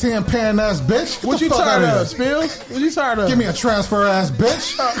 $1.10 paying ass bitch. What you tired of, Spills? What you tired of? Give me a transfer ass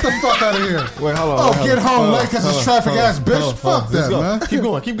bitch. Get the fuck out of here. Wait, hold on. Get home late because it's traffic ass bitch. Fuck that, man. Keep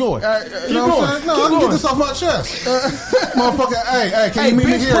going. You know what I'm saying? No, I can get this off my chest. Motherfucker, hey, can you meet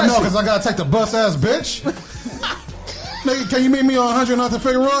me here? No, because I gotta take the bus ass bitch. Nigga, can you meet me on 109th and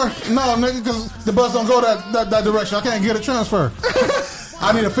Figueroa? No, nigga, because the bus don't go that direction. I can't get a transfer.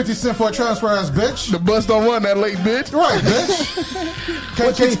 I need a 50 cent for a transfer ass bitch. The bus don't run that late, bitch. Right, bitch.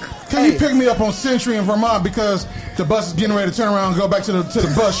 Can you pick me up on Century in Vermont because the bus is getting ready to turn around and go back to the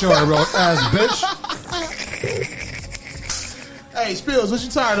bus yard, ass bitch. Hey, Spills, what you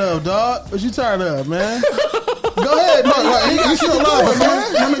tired of, dog? What you tired of, man? Go ahead, man. You still alive,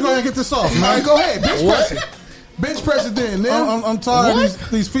 man. Let me go ahead and get this off, man. All right, go ahead, bitch. Press it. Bitch president, man. I'm tired of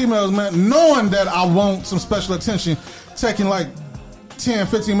these females, man, knowing that I want some special attention, taking like 10,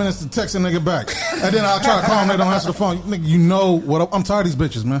 15 minutes to text a nigga back. And then I'll try to call them, they don't answer the phone. Nigga, you know what I'm tired of these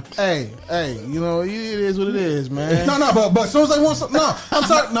bitches, man. Hey, you know, it is what it is, man. No, but as soon as they want something,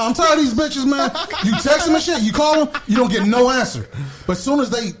 I'm tired of these bitches, man. You text them and shit, you call them, you don't get no answer. But as soon as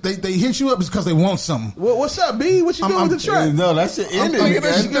they hit you up, it's because they want something. What's up, B? What you doing with the track? No, that shit ended. You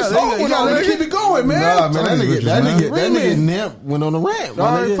gotta keep it going, man. Nah, man, that nigga Nip went on a rant.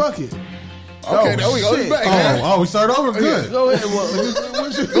 All right, fuck it. Okay, there we go. He's back, man. We started over? Good. Go ahead.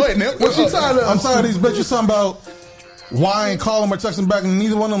 Go ahead, Nip. What you tired of? I'm tired of these bitches talking about why I ain't call them or text them back, and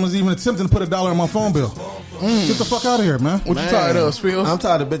neither one of them was even attempting to put $1 on my phone bill. Get the fuck out of here, man. What you tired of, Spills? I'm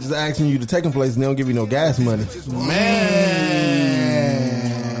tired of bitches asking you to take them places and they don't give you no gas money.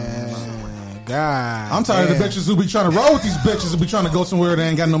 God, I'm tired of the bitches who be trying to roll with these bitches who be trying to go somewhere they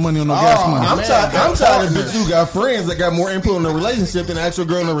ain't got no money on no gas money. I'm tired of bitches who got friends that got more input in the relationship than the actual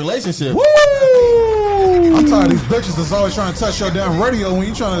girl in the relationship. Woo! I'm tired of these bitches that's always trying to touch your damn radio when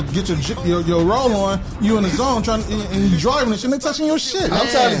you trying to get your roll on. You in the zone and you driving and shit, and they touching your shit. I'm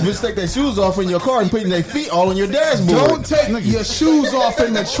tired of these bitches take their shoes off in your car and putting their feet all on your dashboard. Don't take your shoes off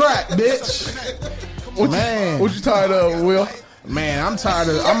in the track, bitch. What you tired of, Will? Man, I'm tired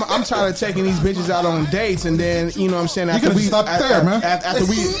of taking these bitches out on dates, and then you know what I'm saying. After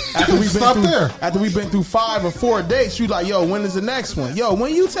we've been through 5 or 4 dates, you like, yo, when is the next one? Yo,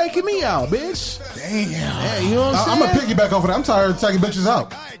 when you taking me out, bitch? Damn. Hey, you know what I'm saying? I'm gonna piggyback off of that. I'm tired of taking bitches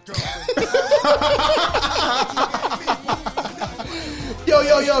out. Yo.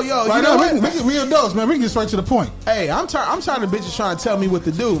 Right now, we adults, man. We can get straight to the point. Hey, I'm tired of bitches trying to tell me what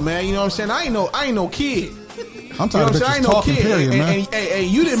to do, man. You know what I'm saying? I ain't no kid. I'm tired of bitches talking, period, man. Hey,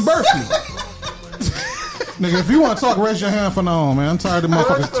 you didn't birth me. Nigga, if you want to talk, raise your hand for now, man. I'm tired of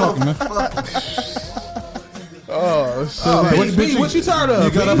motherfuckers talking, man. B, what you tired of?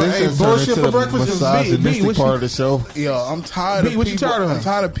 You got up and ate bullshit for breakfast? B, what part of the show? Yo, I'm tired of people. I'm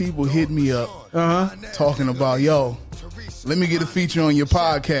tired of people hitting me up, talking about, yo, let me get a feature on your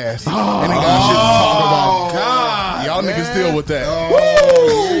podcast. And they got shit to talk about. God, y'all niggas deal with that.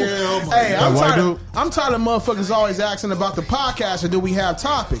 Hey, I'm tired of motherfuckers always asking about the podcast or do we have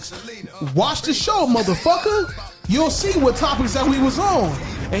topics. Watch the show, motherfucker. You'll see what topics that we was on,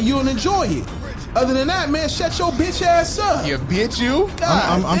 and you'll enjoy it. Other than that, man, shut your bitch ass up. You bitch, you?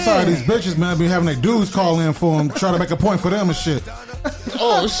 I'm tired of these bitches, man. Be having their dudes call in for them, try to make a point for them and shit.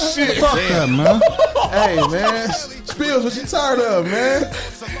 Oh shit! Fuck that, man. Hey, man, Spills, what you tired of, man?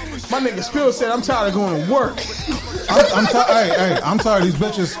 My nigga Spills said I'm tired of going to work. I'm tired of these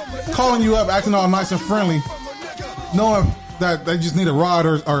bitches calling you up, acting all nice and friendly, knowing that they just need a ride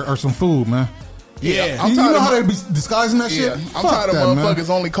or some food, man. Yeah, you know how they be disguising that shit? I'm tired of motherfuckers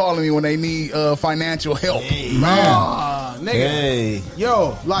only calling me when they need financial help. Man, nigga.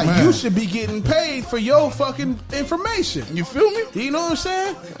 Yo, like you should be getting paid for your fucking information. You feel me? You know what I'm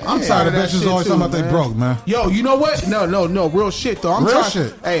saying? I'm tired of bitches always talking about they broke, man. Yo, you know what? No, real shit though. I'm Real tired.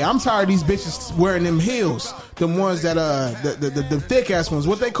 shit. Hey, I'm tired of these bitches wearing them heels. Them ones that the thick ass ones.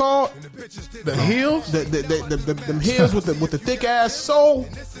 What they called? The heels? Them heels with the thick ass sole.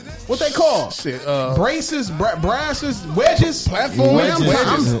 What they call? Shit. Braces, brasses, wedges, platform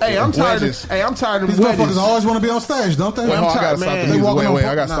wedges. I'm tired. I'm tired of these wedges. motherfuckers always want to be on stage, don't they? Wait, I gotta stop the music. Wait,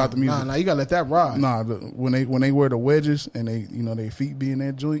 I gotta stop the music. Nah, you gotta let that ride. Nah, when they wear the wedges and they their feet be in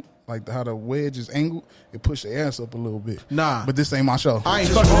that joint, like how the wedge is angled, it push their ass up a little bit. Nah, but this ain't my show. I ain't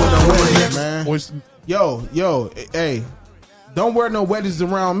fucking with no wedges, man. Yo, hey, don't wear no wedges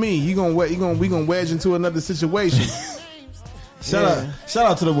around me. We gonna wedge into another situation. Shout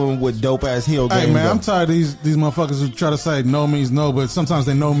out to the women with dope ass heel game. Hey man, I'm tired of these motherfuckers who try to say no means no, but sometimes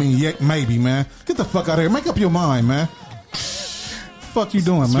they no mean maybe, man. Get the fuck out of here. Make up your mind, man. Fuck you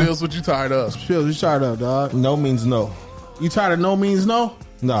doing, man? Spills, what you tired of? Spills, you tired of, dog? No means no. You tired of no means no?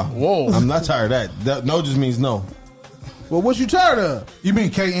 No. Whoa. I'm not tired of that. No just means no. Well, what you tired of? You mean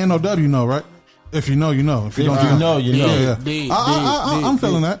KNOW, no, right? If you know, you know. If you don't, you know. You know. Yeah. I'm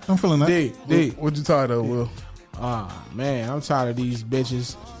feeling that. I'm feeling that. D. What you tired of, Will? Man, I'm tired of these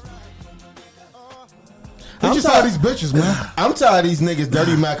bitches. I'm tired of these bitches, man. I'm tired of these niggas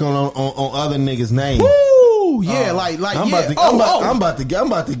dirty mac on other niggas' names. Woo! Yeah, I'm about to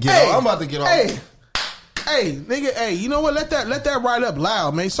get off. Hey, nigga, you know what? Let that ride up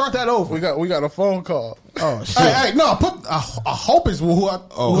loud, man. Start that over. We got a phone call. Oh shit! Hey, no, I hope it's whoever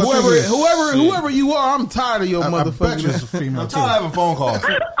you are. I'm tired of your motherfucking. I'm tired of having phone calls.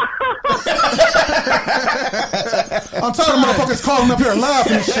 I'm tired of motherfuckers calling up here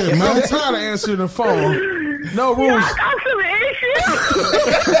laughing and shit, man. I'm tired of answering the phone. No rules. I got some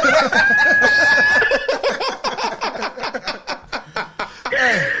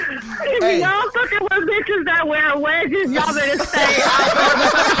If y'all fucking with bitches that wear wedges, y'all better stay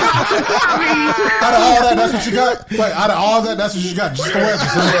out of all that, that's what you got? Wait, out of all that, that's what you got? Just the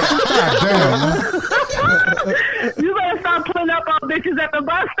wedges. God damn, man. You better stop pulling up on bitches at the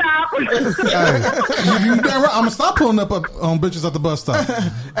bus stop. You damn right. I'm gonna stop pulling up on bitches at the bus stop.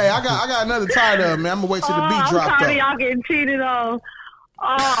 Hey, I got another tired of, man. I'm gonna wait till the beat drop. I'm tired of y'all getting cheated on.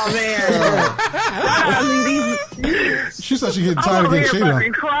 Oh man! She said she getting tired of getting cheated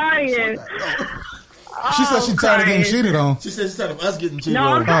on. Crying. She said she's tired of getting cheated on. She said she's tired of us getting cheated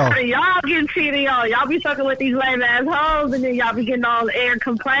on. No, I'm tired of y'all getting cheated on. Y'all be fucking with these lame ass hoes, and then y'all be getting on the air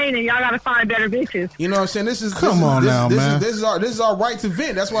complaining. Y'all gotta find better bitches. You know what I'm saying? This is man. This is our right to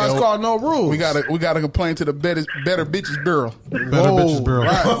vent. That's why it's called No Rules. We gotta complain to the better bitches bureau. Better bitches bureau.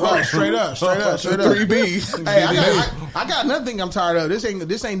 Right. Straight up. 3 B's. Hey, I got another thing I'm tired of. This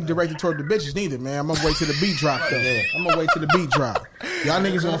ain't directed toward the bitches neither, man. I'm gonna wait till the beat drop though. I'm gonna wait till the beat drop. Y'all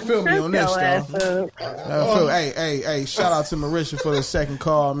niggas gonna feel me on this though. Hey, shout out to Marisha for the second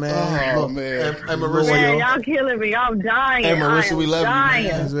call, man. Oh, man. Hey, Marisha. Man, y'all killing me. I'm dying. Hey, Marisha, we love dying.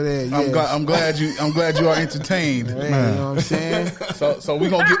 you, man. That's what it is. I'm glad you are entertained. Man. You know what I'm saying? So we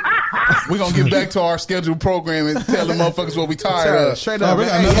gonna get back to our scheduled program and tell the motherfuckers what we tired of. Straight up. We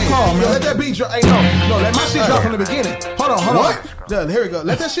got another call, man. Let that beat drop. Hey, no, let my shit drop from the beginning. Hold on. What? Here we go.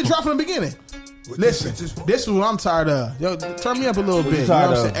 Let that shit drop from the beginning. Listen, this is what I'm tired of. Yo, turn me up a little bit. You know what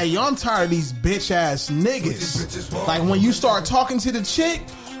I'm saying? Hey, yo, I'm tired of these bitch ass niggas. Like when you start talking to the chick,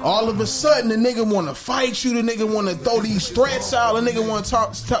 all of a sudden the nigga want to fight you. The nigga want to throw these threats out. The nigga want to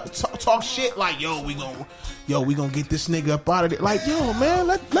talk shit like, yo, we gonna get this nigga up out of there. Like, yo, man,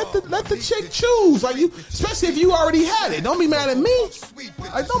 let the chick choose. Like, you, especially if you already had it. Don't be mad at me.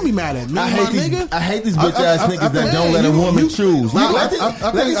 Like, don't be mad at me, I hate these bitch ass niggas that don't let a woman choose. I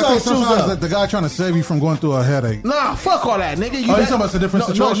think sometimes that the guy trying to save you from going through a headache. Nah, fuck all that, nigga. You talking about a different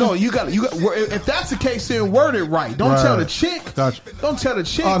situation? No, you got. If that's the case, then word it right. Don't tell the chick. Gotcha. Don't tell the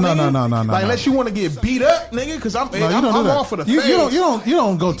chick. Oh no. Like, unless you want to get beat up, nigga. Because I'm all for the face. You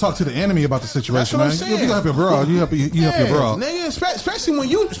don't go talk to the enemy about the situation, man. You help your bro. You help your bro. Nigga, especially when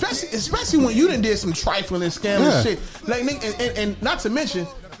you done did some trifling and scandalous shit. Like, nigga, and not to mention,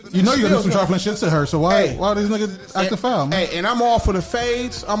 you know you're gonna do some trifling shit to her. So why these niggas acting foul, man? Hey, and I'm all for the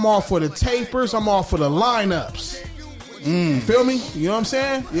fades. I'm all for the tapers. I'm all for the lineups. Feel me? You know what I'm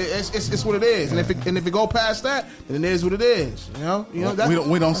saying? Yeah, it's what it is. And if it go past that, then it is what it is. You know.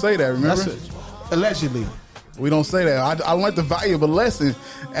 We don't say that. Remember? Allegedly. We don't say that. I learned the valuable lesson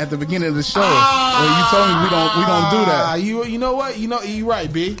at the beginning of the show where you told me we don't do that. You know what? You right,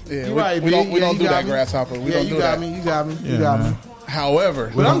 B. Yeah, you right, B. We don't do that, grasshopper. We don't do that. You got me.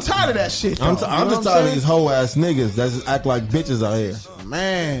 However, but I'm tired of that shit. I'm just tired of these hoe ass niggas that just act like bitches out here.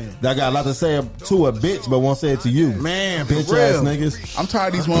 man. That got a lot to say to a bitch, but won't say it to you. Man, bitch for real. ass niggas. I'm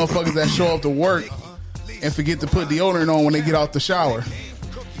tired of these motherfuckers that show up to work and forget to put deodorant on when they get out the shower.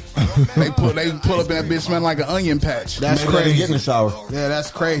 They pull up in that bitch smelling like an onion patch. That's maybe crazy. They didn't get in the shower. Yeah,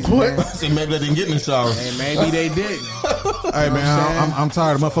 that's crazy. What? Man. See, maybe they didn't get in the shower. Hey, maybe they didn't. Hey man, I'm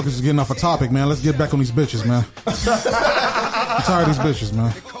tired of motherfuckers getting off a topic, man. Let's get back on these bitches, man. I'm tired of these bitches,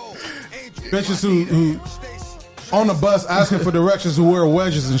 man. Bitches who on the bus asking for directions who wear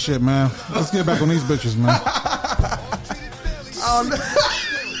wedges and shit, man. Let's get back on these bitches, man.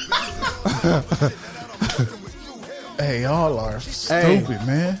 Hey, y'all are stupid,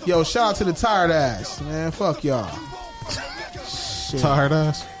 man. Yo, shout out to the tired ass, man. Fuck y'all. Shit. Tired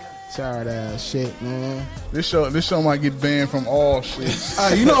ass. Tired ass shit, man. This show might get banned from all shit.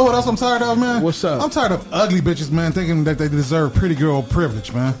 Hey, you know what else I'm tired of, man? What's up? I'm tired of ugly bitches, man, thinking that they deserve pretty girl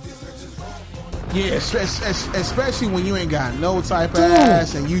privilege, man. Yeah, especially when you ain't got no type of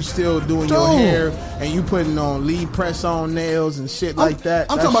ass and you still doing your hair and you putting on lead press on nails and shit like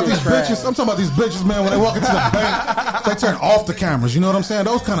that. I'm talking about these bitches. I'm talking about these bitches, man. When they walk into the bank, they turn off the cameras. You know what I'm saying?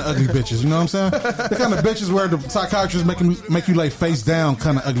 Those kind of ugly bitches. You know what I'm saying? The kind of bitches where the psychiatrists make you lay face down.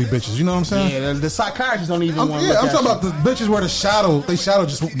 Kind of ugly bitches. You know what I'm saying? Yeah, the psychiatrists don't even want. Yeah, I'm talking about the bitches where the shadow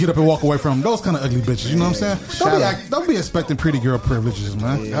just get up and walk away from them. Those kind of ugly bitches. You know what I'm saying? Don't be expecting pretty girl privileges,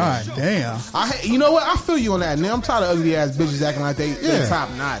 man. God damn. You know what? I feel you on that. Now I'm tired of ugly ass bitches acting like they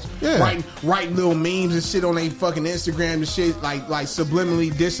top notch. Yeah. Writing little memes and shit on their fucking Instagram and shit, like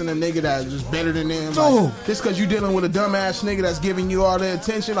subliminally dissing a nigga that's just better than them. Like, just because you dealing with a dumbass nigga that's giving you all the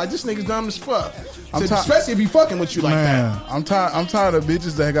attention, like this nigga's dumb as fuck. Especially if he fucking with you like that. I'm tired of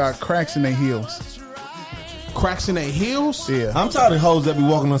bitches that got cracks in their heels. Cracks in their heels? Yeah. I'm tired of hoes that be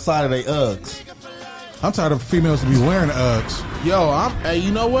walking on the side of their Uggs. I'm tired of females to be wearing Uggs. Yo, hey,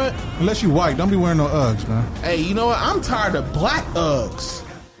 you know what? Unless you white, don't be wearing no Uggs, man. Hey, you know what? I'm tired of black Uggs.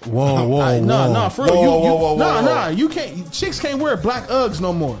 Whoa. No, for real. Whoa. Nah, you can't. Chicks can't wear black Uggs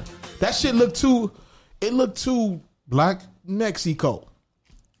no more. That shit look too. It looked too black. Mexico.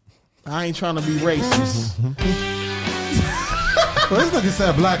 I ain't trying to be racist. Well, this nigga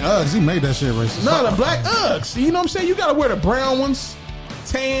said black Uggs. He made that shit racist. No, the black Uggs. You know what I'm saying? You gotta wear the brown ones,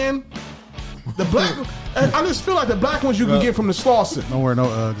 tan. The black. I just feel like the black ones you can get from the Slauson. Don't wear no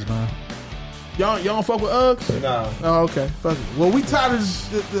Uggs, man. Y'all don't fuck with Uggs? No. Oh, okay. Fuck it. Well, we tired of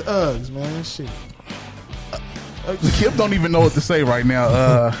the Uggs, man. Shit. Kip don't even know what to say right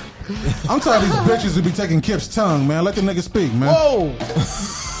now. I'm tired of these bitches who be taking Kip's tongue, man. Let the nigga speak, man. Whoa.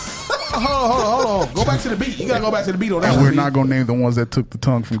 Hold on. Go back to the beat. You gotta go back to the beat on that And one. we're not gonna name the ones that took the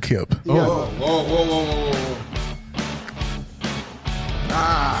tongue from Kip. Whoa.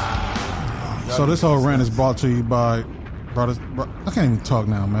 So this whole rant is brought to you by. I can't even talk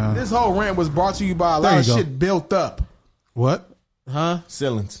now, man. This whole rant was brought to you by a lot of shit built up. What? Huh?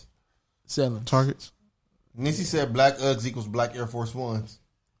 Ceilings. Targets. Nissy said black Uggs equals black Air Force Ones.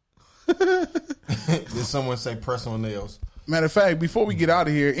 Did someone say press on nails? Matter of fact, before we get out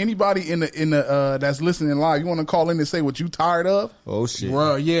of here, anybody in the that's listening live, you want to call in and say what you tired of? Oh shit,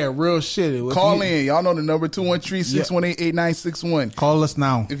 bro, yeah, real shit. Call in, y'all know the number 213-618-8961. Call us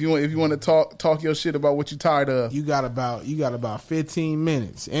now if you want to talk your shit about what you tired of. You got about 15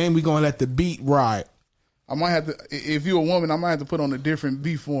 minutes, and we gonna let the beat ride. I might have to. If you're a woman, I might have to put on a different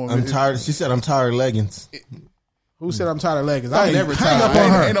beat form. I'm tired. She said I'm tired of leggings. Who said I'm tired of leggings? I'm never hang tired. Up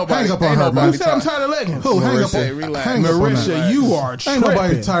on her. Ain't nobody, hang up on her, man. Who said I'm tired of leggings? Who? Hang up on relax. Marisha, you are tripping. Ain't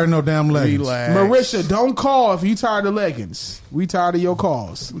nobody tired of no damn leggings. Relax. Marisha, don't call if you tired of leggings. We tired of your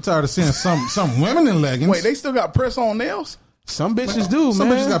calls. We tired of seeing some women in leggings. Wait, they still got press on nails? Some bitches do, Some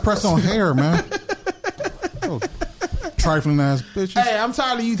man. bitches got press on hair, man. Oh, trifling ass bitches. Hey, I'm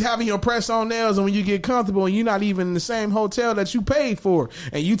tired of you having your press on nails, and when you get comfortable and you're not even in the same hotel that you paid for,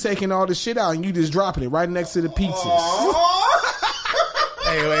 and you taking all the shit out and you just dropping it right next to the pizzas.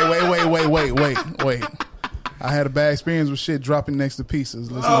 Hey, wait. I had a bad experience with shit dropping next to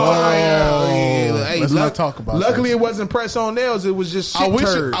pieces. Let's not talk about Luckily, that. it wasn't press on nails. It was just shit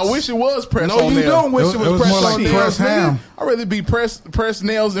turds. I wish it was press on nails. No, you don't wish it was press on nails. Press ham. I'd rather be press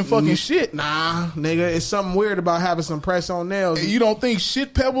nails than fucking shit. Nah, nigga, it's something weird about having some press on nails. And you don't think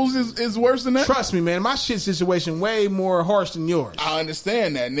shit pebbles is worse than that? Trust me, man. My shit situation way more harsh than yours. I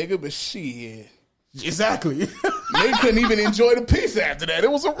understand that, nigga, but shit. Exactly. They couldn't even enjoy the pizza after that. It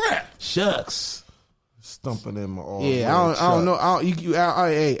was a wrap. Shucks. Stumping in my arm. Yeah, I don't know.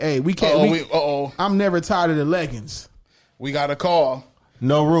 Hey, we can't. I'm never tired of the leggings. We got a call.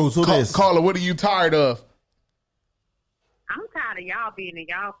 No rules. Who this? Caller, what are you tired of? I'm tired of y'all being in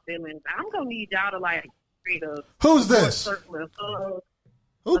y'all feelings. I'm gonna need y'all to like straight up. Who's this?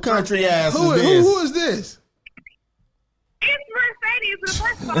 Who country ass is this? Who is this? Mercedes. But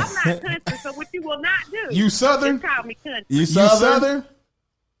first of all, I'm not country, so what you will not do. You Southern? Just call me country. You Southern?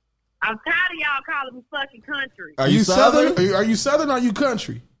 I'm tired of y'all calling me fucking country. Are you Southern? Are you Southern or are you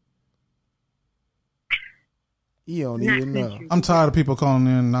country? You don't even know. I'm tired of people calling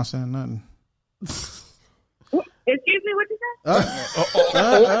in and not saying nothing. Excuse me, what you say?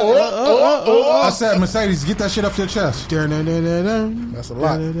 I said, Mercedes, get that shit off your chest. That's a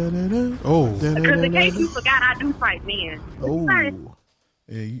lot. Because in case you forgot, I do fight men. Oh.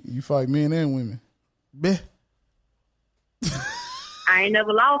 Yeah, you fight men and women. I ain't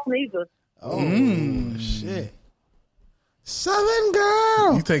never lost neither. Oh, shit. Southern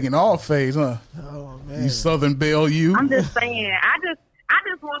girl. You taking all phase, huh? Oh, man. You Southern Belle, you. I'm just saying, I just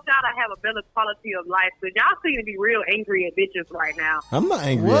want y'all to have a better quality of life. But y'all seem to be real angry at bitches right now. I'm not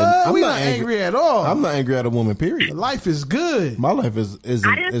angry. What? We're not angry at all. I'm not angry at a woman, period. Life is good. My life is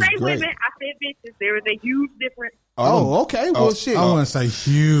I didn't say great. women. I said bitches. There is a huge difference. Oh, okay. Well, shit. I wouldn't say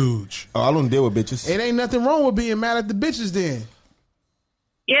huge. Oh, I don't deal with bitches. It ain't nothing wrong with being mad at the bitches then.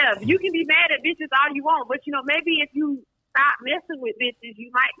 Yeah, you can be mad at bitches all you want. But, maybe if you stop messing with bitches,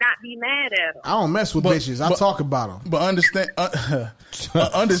 you might not be mad at them. I don't mess with bitches. I talk about them. But understand. A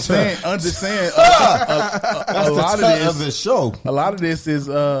lot of this show. A lot of this is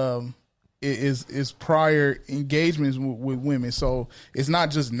prior engagements with women. So it's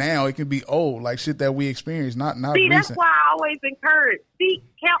not just now. It can be old, like shit that we experienced. Not See, recent. that's why I always encourage seek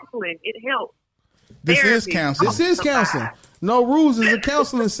counseling. It helps. This is Therapy. counseling. This is counseling. No Rules is a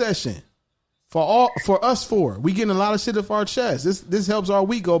counseling session for us four. We getting a lot of shit off our chest. This helps our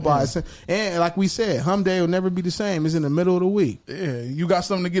week go by. And like we said, Hum Day will never be the same. It's in the middle of the week. Yeah, you got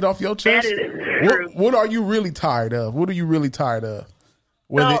something to get off your chest. That is true. What are you really tired of? What are you really tired of?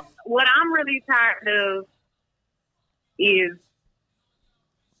 What I'm really tired of is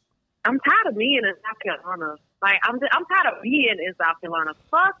I'm tired of being in South Carolina. Like I'm tired of being in South Carolina.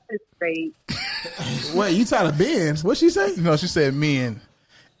 Fuck this state. Wait, you tired of being? What she say? No, she said men.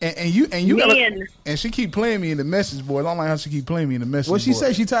 And you Men. and she keep playing me in the message board. I don't like how she keep playing me in the message What she board.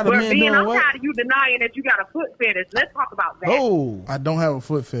 say? She tired of men doing I'm what? tired of you denying that you got a foot fetish. Let's talk about that. Oh, I don't have a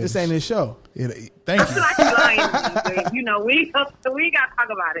foot fetish. this ain't his show. Thank I feel you. like you're lying to me, but, we got to talk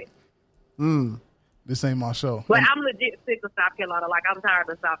about it. This ain't my show. But I'm legit sick of South Carolina. Like, I'm tired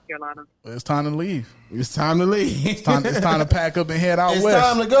of South Carolina. It's time to leave. It's time to leave. It's time to pack up and head out It's west.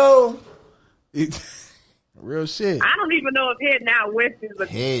 time to go. Real shit. I don't even know if heading out west is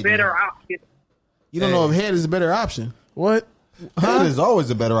a better option. You don't know if head is a better option. What? Head is always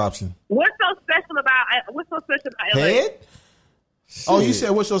a better option. What's so special about LA? Head? Oh, you said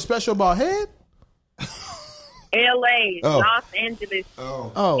what's so special about head? LA, Oh. Los Angeles,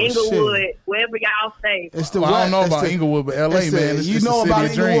 Oh, Inglewood, shit. wherever y'all stay. It's the Well, I West. don't know It's about the- Inglewood, but LA, it's the- man. It's you the know city about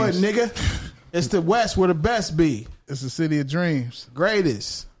of Inglewood, dreams. nigga. It's the West where the best be. It's the city of dreams.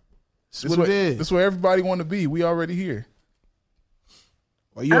 Greatest. That's It's what it is. It's where everybody want to be. We already here.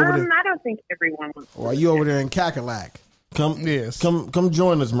 Are you over there? I don't think everyone wants Or are you over there in Cackalack? Come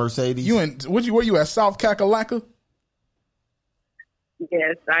join us, Mercedes. You in where you at? South Kakalaka?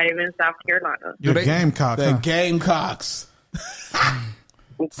 Yes, I am in South Carolina. You're the Gamecock. The Huh? Gamecocks.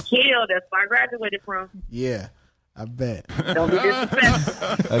 Kill, that's where I graduated from. Yeah, I bet. Don't be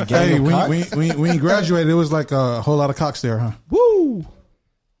disrespectful. Hey, we ain't graduated. It was like a whole lot of cocks there, huh? Woo.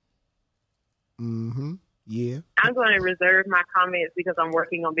 Mm-hmm. Yeah. I'm going to reserve my comments because I'm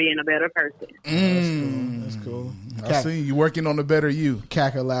working on being a better person. That's cool. I see you working on the better you.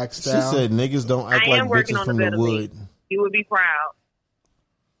 Cackalack She style. said niggas don't act I like am working bitches on the from the better wood. me. You would be proud.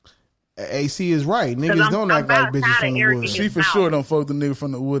 AC is right. Niggas I'm- don't I'm act like about bitches tired from of the Eric wood. and She for mouth. sure don't fuck the nigga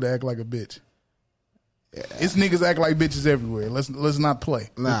from the wood to act like a bitch. It's niggas act like bitches everywhere. Let's not play.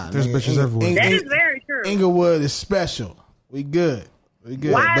 Nah, There's nigga, bitches everywhere. That is very true. Inglewood is special. We good. We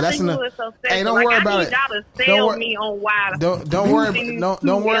good. Why but is that's Inglewood so special? Hey, don't like, worry I about need it. y'all to Don't sell wor- me on why Don't worry. losing Don't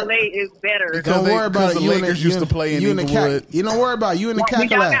to worry. LA is better. Because Don't worry about it. the You and Lakers used to play in you and the Inglewood. You don't worry about it. You and the When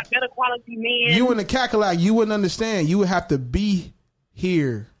y'all Cackalack. got better quality men. You and the Cackalack. You wouldn't understand. You would have to be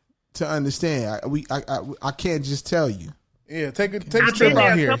here to understand. I can't just tell you. Yeah, take a I've trip been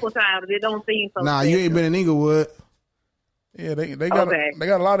there out a here. couple times. It don't seem so Nah, you ain't been in Inglewood. Yeah, they got Okay. they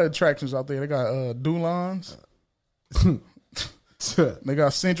got a lot of attractions out there. They got Dulons. They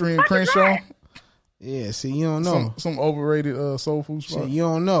got Century and Crenshaw. Yeah, see, you don't know. Some overrated soul food See, spot. you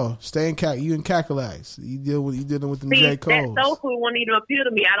don't know. Stay in you in Cackalacks. You dealing with them See, J. that Cole's. soul food won't even appeal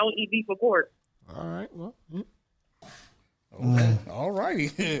to me. I don't eat beef or pork. All right, well. Okay. All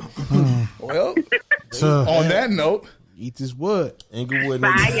righty. Well, on that note, eat this wood. Inglewood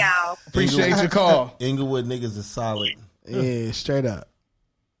Bye, niggas. y'all. Appreciate your call. Inglewood niggas is solid. Yeah, straight up.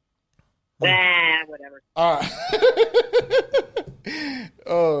 Whatever. All right.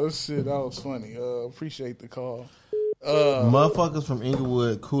 Oh shit, that was funny. Appreciate the call. Motherfuckers from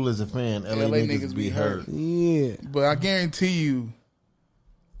Inglewood, cool as a fan. LA niggas be hurt. Yeah, but I guarantee you,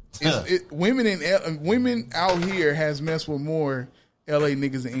 women out here has messed with more LA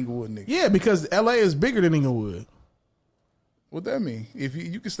niggas than Inglewood niggas. Yeah, because LA is bigger than Inglewood. What that mean? If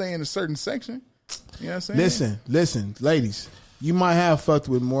you can stay in a certain section, you know what I'm saying? Listen, ladies. You might have fucked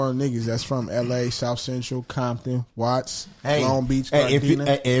with more niggas that's from LA, South Central, Compton, Watts, Long Beach,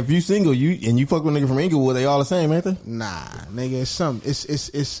 Gardena. If you single, you fuck with a nigga from Inglewood, they all the same, ain't they? Nah, nigga,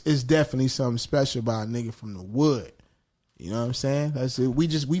 it's definitely something special about a nigga from the wood. You know what I'm saying? That's it. We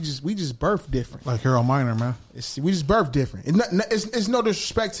just birth different. Like Harold Miner, man. We just birth different. It's no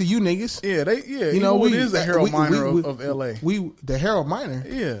disrespect to you niggas. Yeah, you know what is the Harold Miner of LA? The Harold Miner.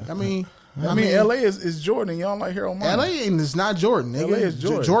 Yeah, I mean, LA is Jordan. Y'all like Harold Miner. LA is not Jordan. Nigga. LA is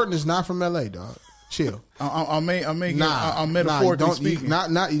Jordan. Jordan is not from LA, dog. Chill. I'm metaphorically speaking.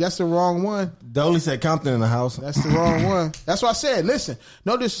 Not. That's the wrong one. Dolly said Compton in the house. That's the wrong one. That's what I said. Listen,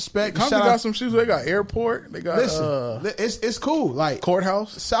 no disrespect. Compton got some shoes. They got airport. They got. Listen, it's cool. Like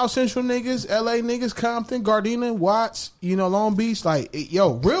courthouse, South Central niggas, LA niggas, Compton, Gardena, Watts. Long Beach. Like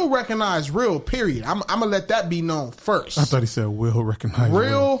real recognize real. Period. I'm gonna let that be known first. I thought he said will recognize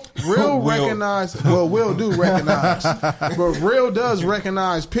real recognize. Well, will do recognize, but real does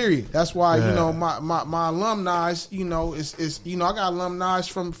recognize. Period. That's why my alumni. Is I got alumni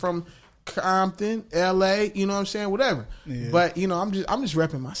from Compton, LA, you know what I'm saying, whatever. Yeah. But I'm just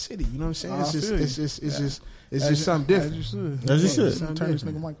repping my city. You know what I'm saying? It's just something different. As you should. Turn this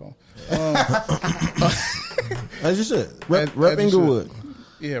nigga mic on. As you should. Rep Inglewood.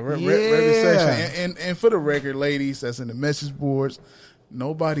 Yeah, rep the section. And for the record, ladies, that's in the message boards.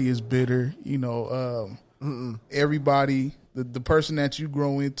 Nobody is bitter. Everybody, the person that you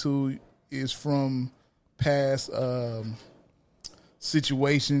grow into is from past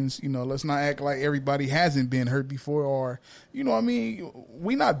situations. Let's not act like everybody hasn't been hurt before, or we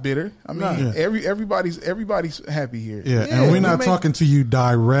not bitter. Everybody's happy here. Yeah, and we're not talking to you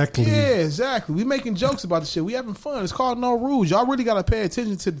directly. Yeah, exactly. We making jokes about the shit. We having fun. It's called No Rules. Y'all really got to pay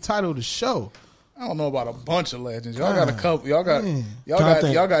attention to the title of the show. I don't know about a bunch of legends. Y'all got a couple. Y'all got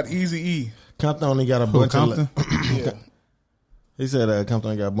Eazy-E. Compton only got a bunch of yeah. He said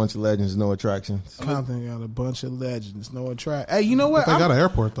Compton got a bunch of legends, no attractions. Compton got a bunch of legends, no attraction. Hey, you know what? But they got an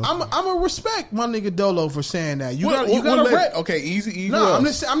airport though. I'm gonna respect my nigga Dolo for saying that. You got a rep. Okay, Eazy-E. No, I'm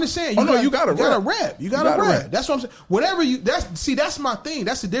just saying. You got a rep. You got a rep. That's what I'm saying. Whatever you. That's my thing.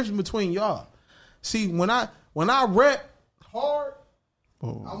 That's the difference between y'all. See, when I rep hard,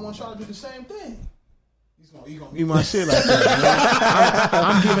 I want y'all to do the same thing. You gonna eat my shit like that.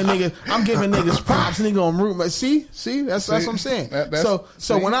 I'm giving niggas props and they gonna root my see that's what I'm saying.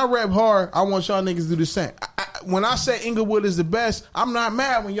 So when I rap hard, I want y'all niggas to do the same. When I say Inglewood is the best, I'm not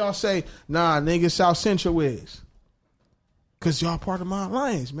mad when y'all say nah, niggas South Central is. Cause y'all part of my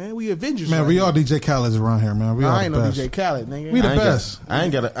alliance, man. We Avengers. Man, we all DJ Khaled's around here, man. I ain't no DJ Khaled, nigga. We the best. I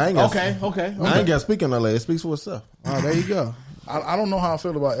ain't got. Okay. I ain't got to speak in LA. It speaks for itself. Oh, there you go. I don't know how I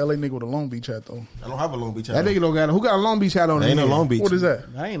feel about LA nigga with a Long Beach hat though. I don't have a Long Beach hat. That nigga don't got. Who got a Long Beach hat on? Ain't no Long Beach. What is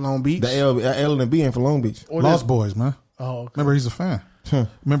that? That ain't Long Beach. The L and B ain't for Long Beach. Lost Boys, man. Oh, okay. Remember he's a fan.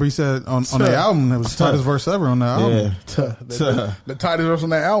 Remember he said on the album it was the tightest verse ever on the album. Yeah, the tightest verse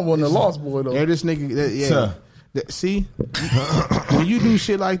on that album was the Lost Boy though. Yeah, this nigga. See, when you do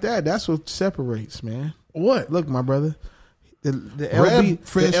shit like that, that's what separates, man. What? Look, my brother. The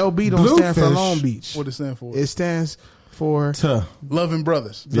LB don't stand for Long Beach. What it stand for? It stands for Loving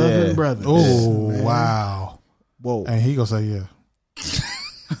Brothers. Loving Brothers. Oh, man. Wow. Whoa. And he gonna say yeah.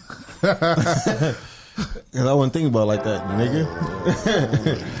 Cause I wasn't thinking about it like that, nigga.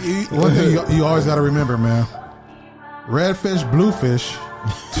 One thing you always gotta remember, man. Red fish, blue fish.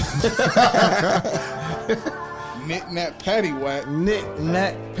 Knick-knack paddywhack.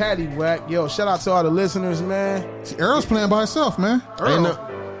 Knick-knack paddywhack. Yo, shout out to all the listeners, man. See, Earl's playing by himself, man.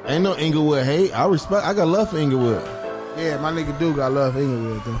 Ain't no Inglewood hate. I got love for Inglewood. Yeah, my nigga do got love for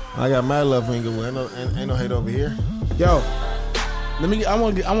Inglewood though. I got mad love for Inglewood. Ain't no hate over here. Yo, I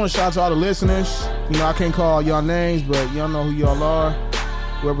want to shout out to all the listeners. I can't call y'all names, but y'all know who y'all are.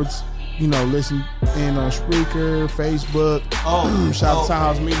 Whoever's listen in on Spreaker, Facebook. Shout out to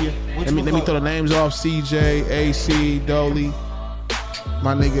Townhouse Media. Let me throw the names off. CJ, AC, Dolly,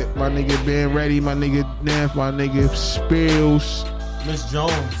 my nigga Ben Ready, my nigga Neff, my nigga Spills. Miss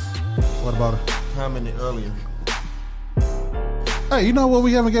Jones. What about her? Commented earlier. Hey, you know what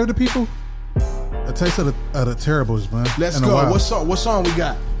we haven't gave the people? A taste of the terribles, man. Let's go. What song we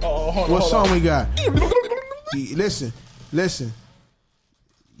got? What song we got? Listen.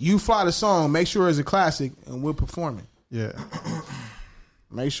 You fly the song. Make sure it's a classic, and we'll perform it. Yeah.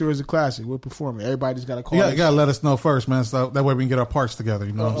 Make sure it's a classic. We'll perform it. Everybody just got to call. You gotta let us know first, man. So that way we can get our parts together.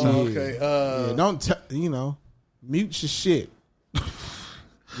 You know what I'm saying? Okay. Yeah, don't mute your shit.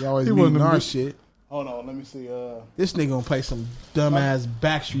 You always muting our shit. Hold on, let me see. This nigga gonna play some dumbass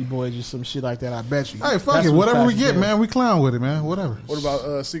Backstreet Boys or some shit like that. I bet you. Hey, fuck it. Whatever we get, man. We clown with it, man. Whatever. What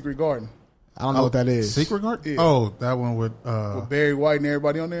about Secret Garden? I don't know what that is. Secret Garden? Yeah. Oh, that one with Barry White and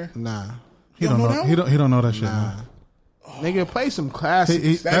everybody on there? Nah. He don't know. He don't know that shit. Nah. Nigga, play some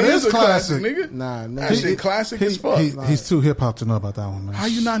classics. That is a classic, nigga. Nah, that shit classic as fuck. He's too hip hop to know about that one, man. How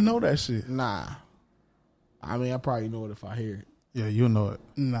you not know that shit? Nah. I mean, I probably know it if I hear it. Yeah, you'll know it.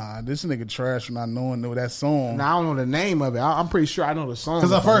 Nah, this nigga trash for not knowing that song. Nah, I don't know the name of it. I'm pretty sure I know the song.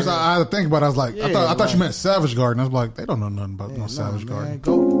 Because at first I had to think about it. I was like, Yeah, I thought like- you meant Savage Garden. I was like, they don't know nothing about no Savage Garden.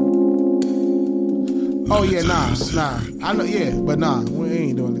 Oh yeah, nah. I know, yeah, but nah, we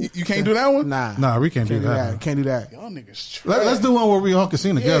ain't doing it. You can't do that one? Nah, we can't do that. Can't do that. Y'all niggas trash. Let's do one where we all can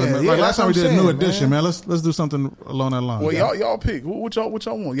sing together, Yeah, man. yeah, Like last that's time we what did I'm New saying, Edition, man. man. Let's do something along that line. Well, y'all pick. What y'all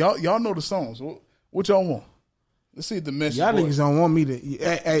want? Y'all know the songs. What y'all want? Let's see the message. Y'all niggas don't want me to.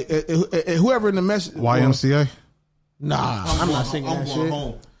 Hey, whoever in the message. YMCA? Nah, I'm not singing that shit.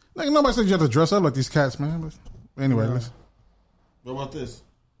 Home. Nigga, nobody said you have to dress up like these cats, man. But anyway, let's. What about this?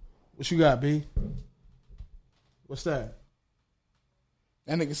 What you got, B? What's that?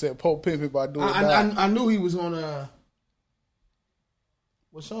 That nigga said Pope Pimpin' by Do It I knew he was on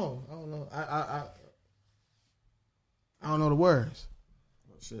what song? I don't know. I don't know the words.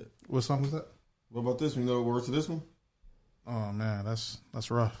 Oh, shit. What song was that? What about this one? You know the words to this one? Oh man, that's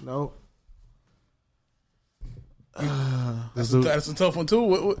rough. Nope. That's a tough one too.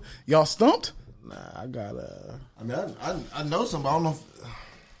 What, y'all stumped? Nah, I got I mean, I know some, but I don't know.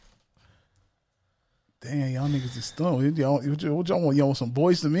 Damn, y'all niggas is stumped. What y'all want? Y'all want some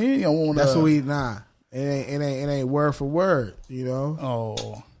Boys to Men? Y'all want? That's what we nah. It ain't word for word. You know.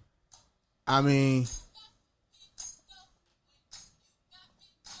 Oh. I mean,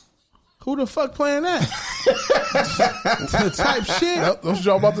 who the fuck playing that? Type shit. That's what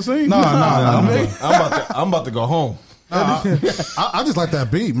y'all about to sing? No. I'm about to go home. I just like that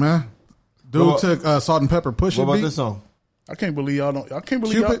beat, man. Dude took Salt and Pepper Push It What about beat. this song? I can't believe y'all don't. I can't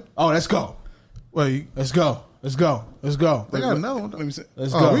believe Cupid? y'all. Oh, let's go. Wait, Let's go. Let's go. Let's go. they got another one. Let me see.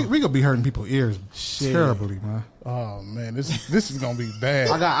 Let's Oh, go. we gonna be hurting people's ears terribly, man. Oh man, this is gonna be bad.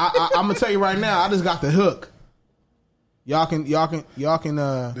 I'm gonna tell you right now. I just got the hook. Y'all can.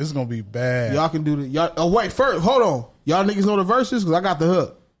 This is gonna be bad. Y'all can do the. Y'all. Oh wait, first, hold on. Y'all niggas know the verses because I got the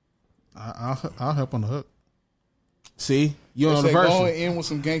hook. I'll help on the hook. See, you don't know the They say verses. going in with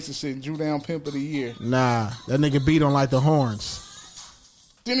some gangster shit. Drew down Pimp of the Year. Nah, that nigga beat on like the horns.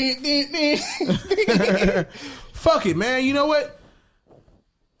 Fuck it, man. You know what?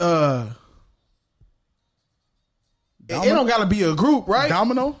 It don't gotta be a group, right?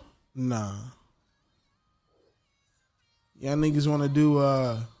 Domino? Nah. Y'all niggas want to do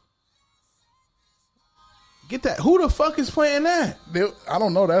get that? Who the fuck is playing that? I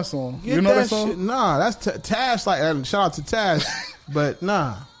don't know that song. Get You know that shit. song? Nah, that's Tash. Like, shout out to Tash, but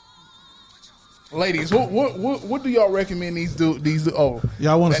nah. Ladies, what do y'all recommend these do? Oh,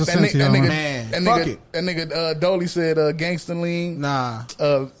 Y'all want us to send to y'all, man. Fuck it. That nigga Dolly said Gangsta Lean. Nah.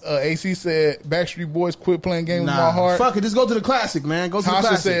 AC said Backstreet Boys quit playing Game with My Nah. Heart. Fuck it. Just go to the classic, man. Go to the Tasha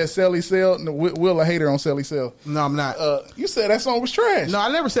classic. said Sally Cell. No, Will a hater on Sally Cell. No, I'm not. You said that song was trash. No,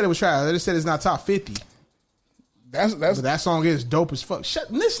 I never said it was trash. I just said it's not top 50. But that song is dope as fuck. Shut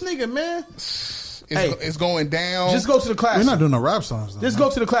this nigga, man. It's going down. Just go to the classic. We're not doing no rap songs, though. Just go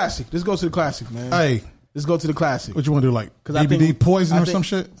to the classic. Just go to the classic, man. Hey. Just go to the classic. What you want to do, like I BBD think- Poison I or think- some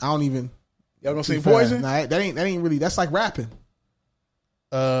shit? I don't even. Y'all gonna Too sing fair. Poison? Nah, that ain't really. That's like rapping.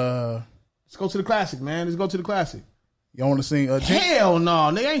 Let's go to the classic, man. Let's go to the classic. Y'all want to sing? Hell no,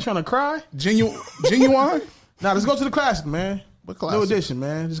 nigga ain't trying to cry. Genuine? Nah, let's go to the classic, man. What classic? New edition,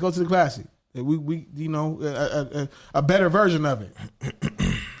 man. Just go to the classic. We you know a better version of it.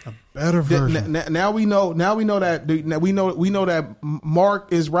 Better version. Now we know that we know that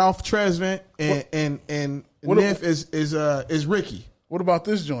Mark is Ralph Tresvant and Neff is Ricky. What about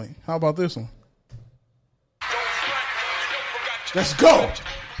this joint? How about this one? Let's go.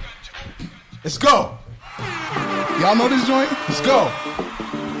 Let's go. Y'all know this joint? Let's go.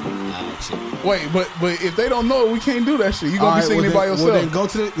 Wait, but if they don't know it, we can't do that shit. You gonna be singing it by yourself? Well, then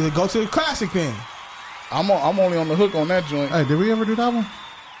go to the classic then. I'm only on the hook on that joint. Hey, did we ever do that one?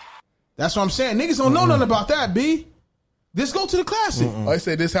 That's what I'm saying. Niggas don't know nothing about that, B. Just go to the classic. I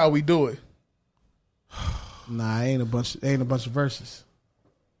say this how we do it. Nah, ain't a bunch of verses.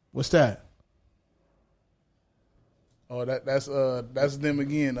 What's that? Oh, that's them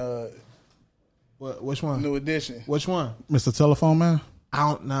again. Which one? New Edition. Which one? Mr. Telephone Man. I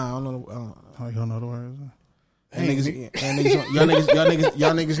don't know. Oh, you don't know the words. Y'all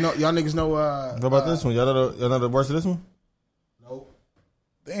niggas know. What about this one? Y'all know the words of this one? Nope.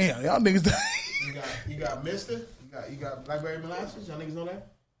 Damn, y'all niggas. You got Mister. You got Blackberry Molasses. Y'all niggas know that?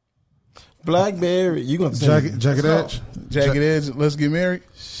 Blackberry. You gonna Jagged Edge? Jagged Edge. Let's get married.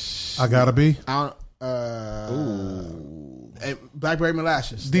 I gotta be. Hey, Blackberry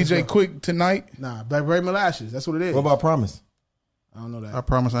Molasses. DJ Quick Tonight. Nah, Blackberry Molasses. That's what it is. What about Promise? I don't know that. I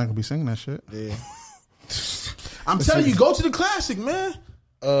promise I ain't gonna be singing that shit. Yeah. I'm telling you, go to the classic, man.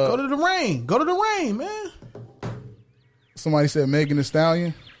 Go to the rain. Go to the rain, man. Somebody said Megan Thee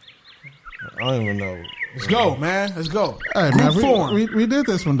Stallion. I don't even know. Let's go, man. Let's go. Hey, group man, form. we did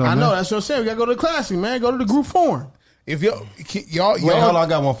this one, though. I man. know. That's what I'm saying. We gotta go to the classic, man. Go to the group form. If y'all, Wait, hold on. I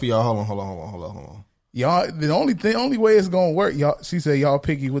got one for y'all. Hold on. Y'all, the only way it's gonna work, y'all. She said y'all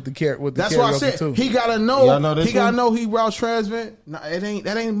picky with the karaoke. That's why I said too. he gotta know. Y'all know this he gotta one? know he Rouse Transvent. Nah,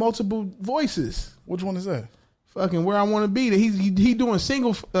 that ain't multiple voices. Which one is that? Fucking Where I Want to Be. That he doing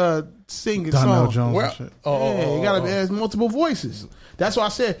single singing Donnell song. Jones and shit. Yeah, you gotta has multiple voices. That's why I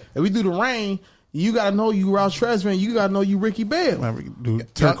said if we do the rain, you gotta know you Rouse Transvent. You gotta know you Ricky Bell. Man, we do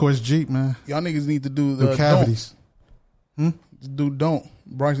turquoise Jeep, man. Y'all niggas need to do the cavities. Just do Don't.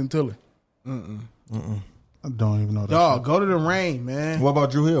 Bryson Tiller. I don't even know that. Dog, shit. go to the rain, man. What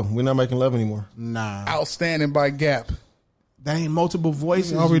about Drew Hill? We're not making love anymore. Nah, Outstanding by Gap. that ain't multiple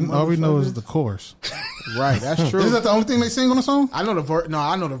voices. All we you know is motherfuckers. the chorus. Right, that's true. Is that the only thing they sing on the song? I know the verse. No,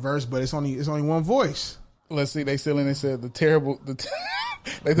 I know the verse, but it's only one voice. Let's see. They said the terrible.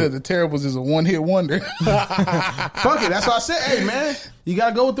 They said the Terribles is a one-hit wonder. Fuck it. That's why I said, hey man, you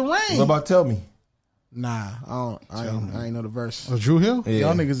gotta go with the rain. What about Tell Me? Nah, I ain't know the verse. Oh, Drew Hill? Yeah.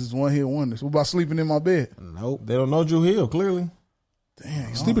 Y'all niggas is one-hit wonders. What about Sleeping in My Bed? Nope. They don't know Drew Hill, clearly.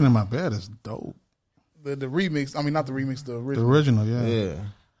 Damn. Sleeping in My Bed is dope. The remix. I mean, not the remix. The The original. original, yeah. Yeah.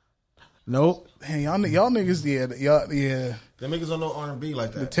 Nope. Damn, y'all niggas. Yeah. Them niggas don't know R&B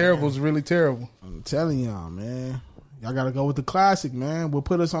like that. The Terribles really terrible. I'm telling y'all, man. Y'all gotta go with the classic, man. We'll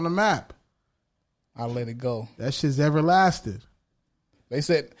put us on the map. I'll let it go. That shit's everlasting. They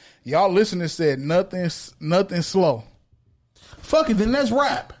said y'all listeners said nothing slow. Fuck it, then let's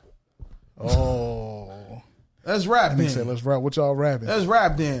rap. Oh, let's rap. He Then said let's rap. What y'all rapping? let's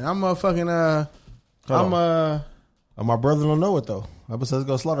rap. Then I'm a fucking My brother don't know it though. I said let's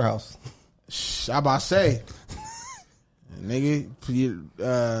go Slaughterhouse. I about to say, nigga. He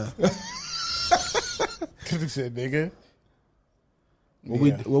said nigga.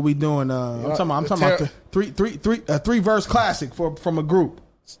 What we doing? I'm talking about the three verse classic from a group.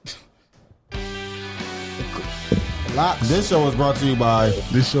 Locks. This show is brought to you by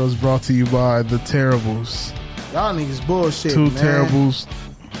The Terribles. Y'all niggas bullshit. Two man. terribles,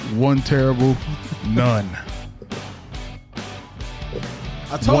 one terrible, none.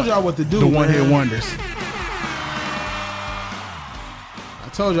 I told y'all what to do. The one-hit wonders. I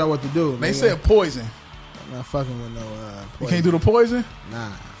told y'all what to do. They nigga. said poison. I'm not fucking with no. You can't do the poison?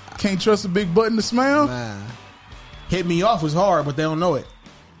 Nah. Can't trust a big button to smell? Nah. Hit Me Off was hard, but they don't know it.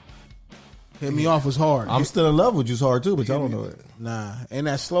 Hit Me Off was hard. I'm Still in Love with You's hard too, but y'all don't know it. Nah, ain't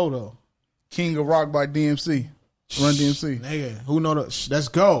that slow though. King of Rock by DMC. Run DMC. Nigga, who know the? Let's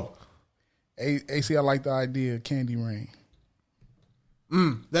go. AC, I like the idea of Candy Rain.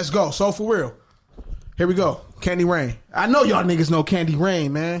 Let's go. So for real. Here we go. Candy Rain. I know y'all niggas know Candy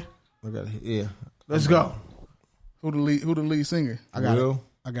Rain, man. Yeah. Let's go. Who the lead singer? I got it.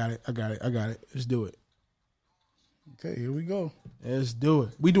 Let's do it. Okay, here we go. Let's do it.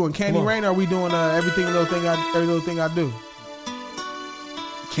 We doing Candy Rain or are we doing every little thing I do?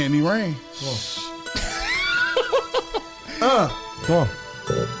 Candy Rain. Come on.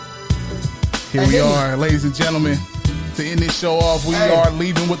 Here we are, ladies and gentlemen. To end this show off, we are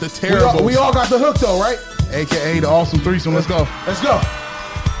leaving with the Terribles. We all got the hook though, right? AKA the Awesome Threesome. Let's go. Let's go.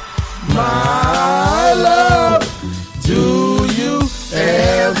 My love, do you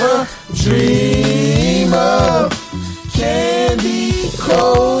ever dream of candy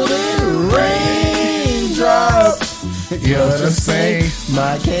coated raindrops? You're the same.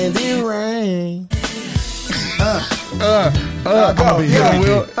 My candy rain.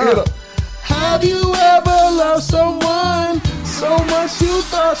 Have you ever loved someone so much you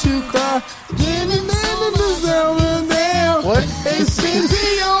thought you cried? What? It seems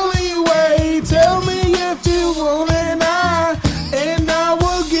the only way. Tell me if you want and I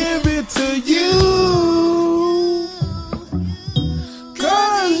will give it to you.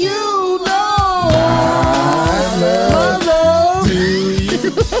 'Cause you know my love. Do you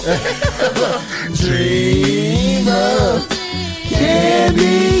ever dream of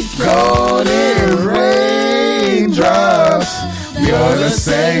candy coated raindrops. You're the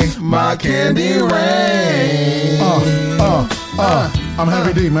same, my candy rain. I'm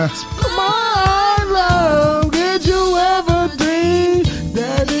Heavy D, man. My love, did you ever dream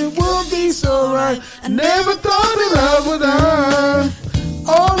that it would be so right? I never thought that love would die.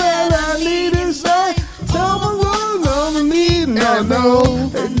 All that I need is like someone who's gonna need, and I know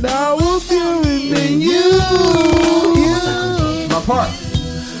that I will feel it in you. My part.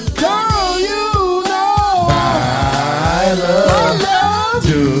 Girl, you know My love,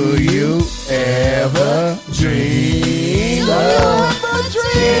 do you ever dream of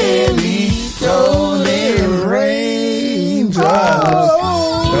candy coated raindrops?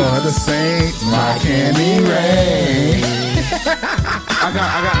 You're the same, my candy rain. I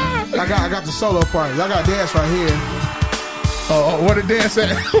got the solo part. Y'all got dance right here. Oh, what a dance at?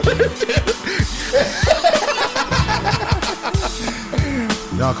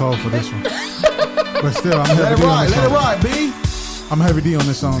 Y'all called for this one. But still, I'm Heavy D on this Let it song. ride, B. I'm Heavy D on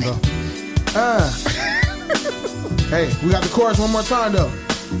this song, though. Hey, we got the chorus one more time, though.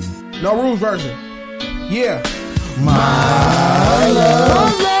 No rules version. Yeah. My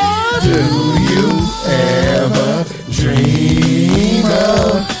love, do you ever dream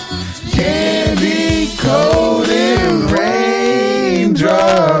of candy coated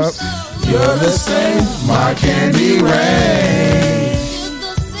raindrops? You're the same, my candy rain.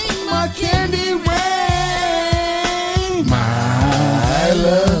 My candy rain. My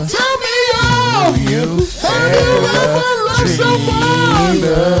love, Tell me how you have you ever loved someone? dreamed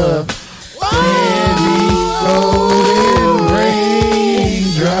of candy coated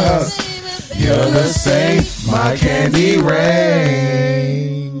raindrops? You're the same, my candy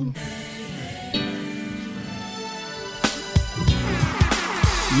rain.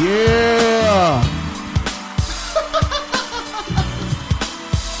 Yeah.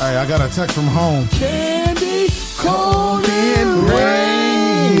 Hey, I got a text from home. Candy coated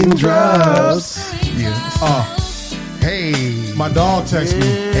Raindrops. Hey, my dog texted me.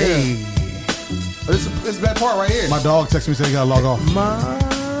 Hey, This is that part right here. My dog texted me, said he got to log off. My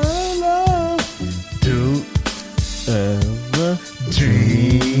love. do ever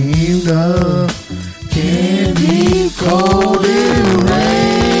dreamed of candy coated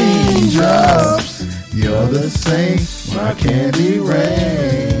raindrops? You're the same, my candy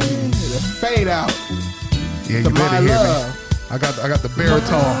rain. Fade out. yeah, you To better my hear love. me. I got the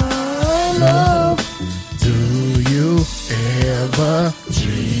baritone. My love. Do you ever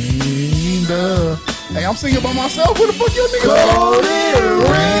dream of Hey, I'm singing by myself. Where the fuck your niggas coated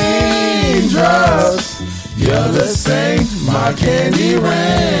raindrops? You're the same, my candy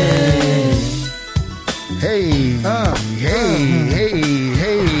rain. Hey,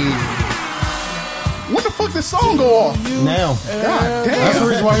 hey. When the fuck this song go off? Now. God damn. That's the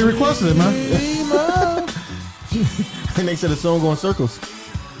reason why he requested it, man. And they said the song go in circles.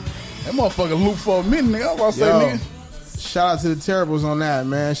 That motherfucker loop for a minute, nigga. I was about to say, nigga. Shout out to the Terribles on that,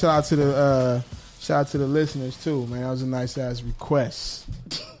 man. Shout out to the listeners too, man. That was a nice ass request.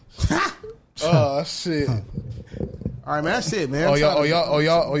 Oh shit. All right, man. That's it, man.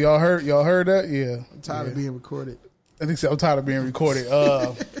 Y'all heard that? Yeah. I'm tired of being recorded. I think so. I'm tired of being recorded.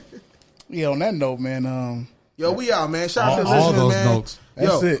 Yeah. On that note, man. Yo, we out, man. Shout out to the All listeners, those man. notes.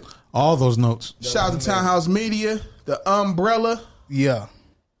 That's it. All those notes. Shout out to Townhouse Media, The Umbrella, Yeah.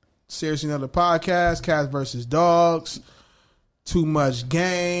 Seriously Another Podcast, Cats versus Dogs, Too Much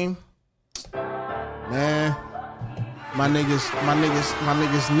Game. Man, my niggas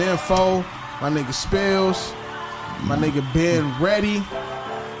Nympho, my nigga Spills, my nigga Ben Ready.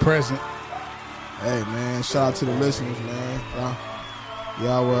 Present. Hey, man, shout out to the listeners, man.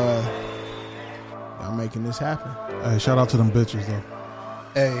 Y'all making this happen. Hey, shout out to them bitches, though.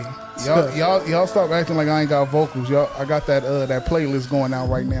 Hey, y'all stop acting like I ain't got vocals. I got that playlist going out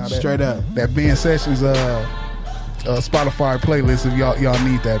right now. Straight up. That Ben Sessions Spotify playlist. If y'all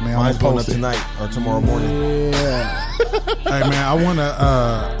need that, man, Mine's I'm going gonna up post it tonight or tomorrow morning. Yeah. Hey, man, I won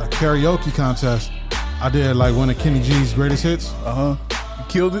a karaoke contest. I did like one of Kenny G's greatest hits. You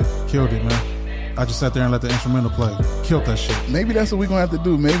killed it. Killed it, man. I just sat there and let the instrumental play. Killed that shit. Maybe that's what we're gonna have to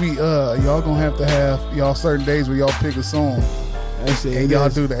do. Maybe y'all gonna have to have y'all certain days where y'all pick a song. That's it. And y'all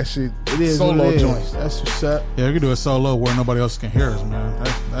do that shit. It is solo what it is. joints. That's what's up. Yeah, we could do it solo where nobody else can hear us, man.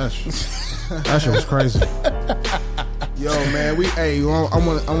 That shit was crazy. Yo, man, I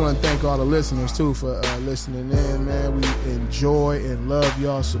want to thank all the listeners too for listening in, man. We enjoy and love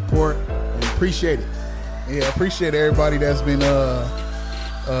y'all support and appreciate it. Yeah, appreciate everybody that's been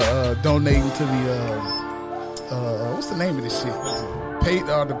donating to the what's the name of this shit?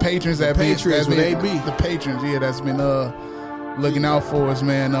 The patrons that Patriots with AB. The patrons, yeah, that's been looking out for us,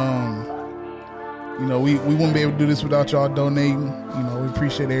 man. You know, we wouldn't be able to do this without y'all donating. You know, we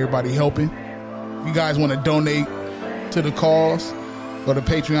appreciate everybody helping. If you guys want to donate to the cause, go to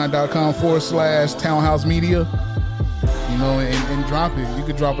patreon.com/Townhouse Media. You know, and drop it. You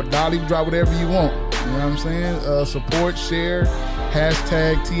could drop $1, you can drop whatever you want. You know what I'm saying? Support, share,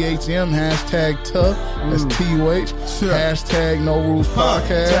 hashtag THM, hashtag TUH, that's TUH, hashtag No Rules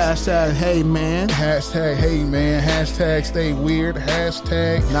Podcast, hashtag Hey Man, hashtag Hey Man, hashtag Stay Weird,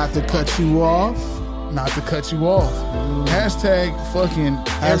 hashtag Not to Cut You Off, hashtag fucking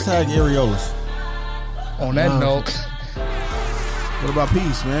hashtag Areolas. On that note, what about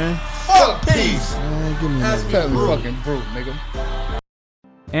peace, man? Fuck peace. Man, give me that's fucking brute, nigga.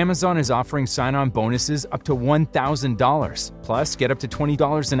 Amazon is offering sign-on bonuses up to $1,000, plus get up to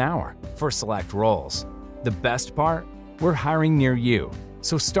 $20 an hour for select roles. The best part? We're hiring near you.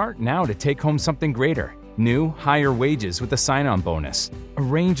 So start now to take home something greater. New, higher wages with a sign-on bonus, a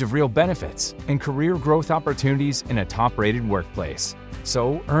range of real benefits, and career growth opportunities in a top-rated workplace.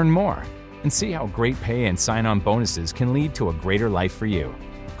 So earn more and see how great pay and sign-on bonuses can lead to a greater life for you.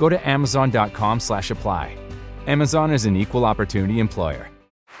 Go to Amazon.com/apply. Amazon is an equal opportunity employer.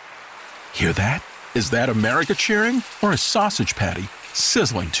 Hear that? Is that America cheering or a sausage patty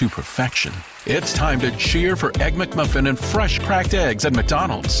sizzling to perfection? It's time to cheer for Egg McMuffin and fresh cracked eggs at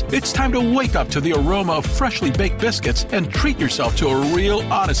McDonald's. It's time to wake up to the aroma of freshly baked biscuits and treat yourself to a real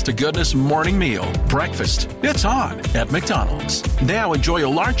honest-to-goodness morning meal. Breakfast, it's on at McDonald's. Now enjoy a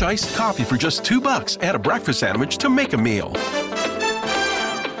large iced coffee for just $2. Add a breakfast sandwich to make a meal.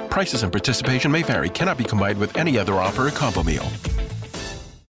 Prices and participation may vary. Cannot be combined with any other offer or combo meal.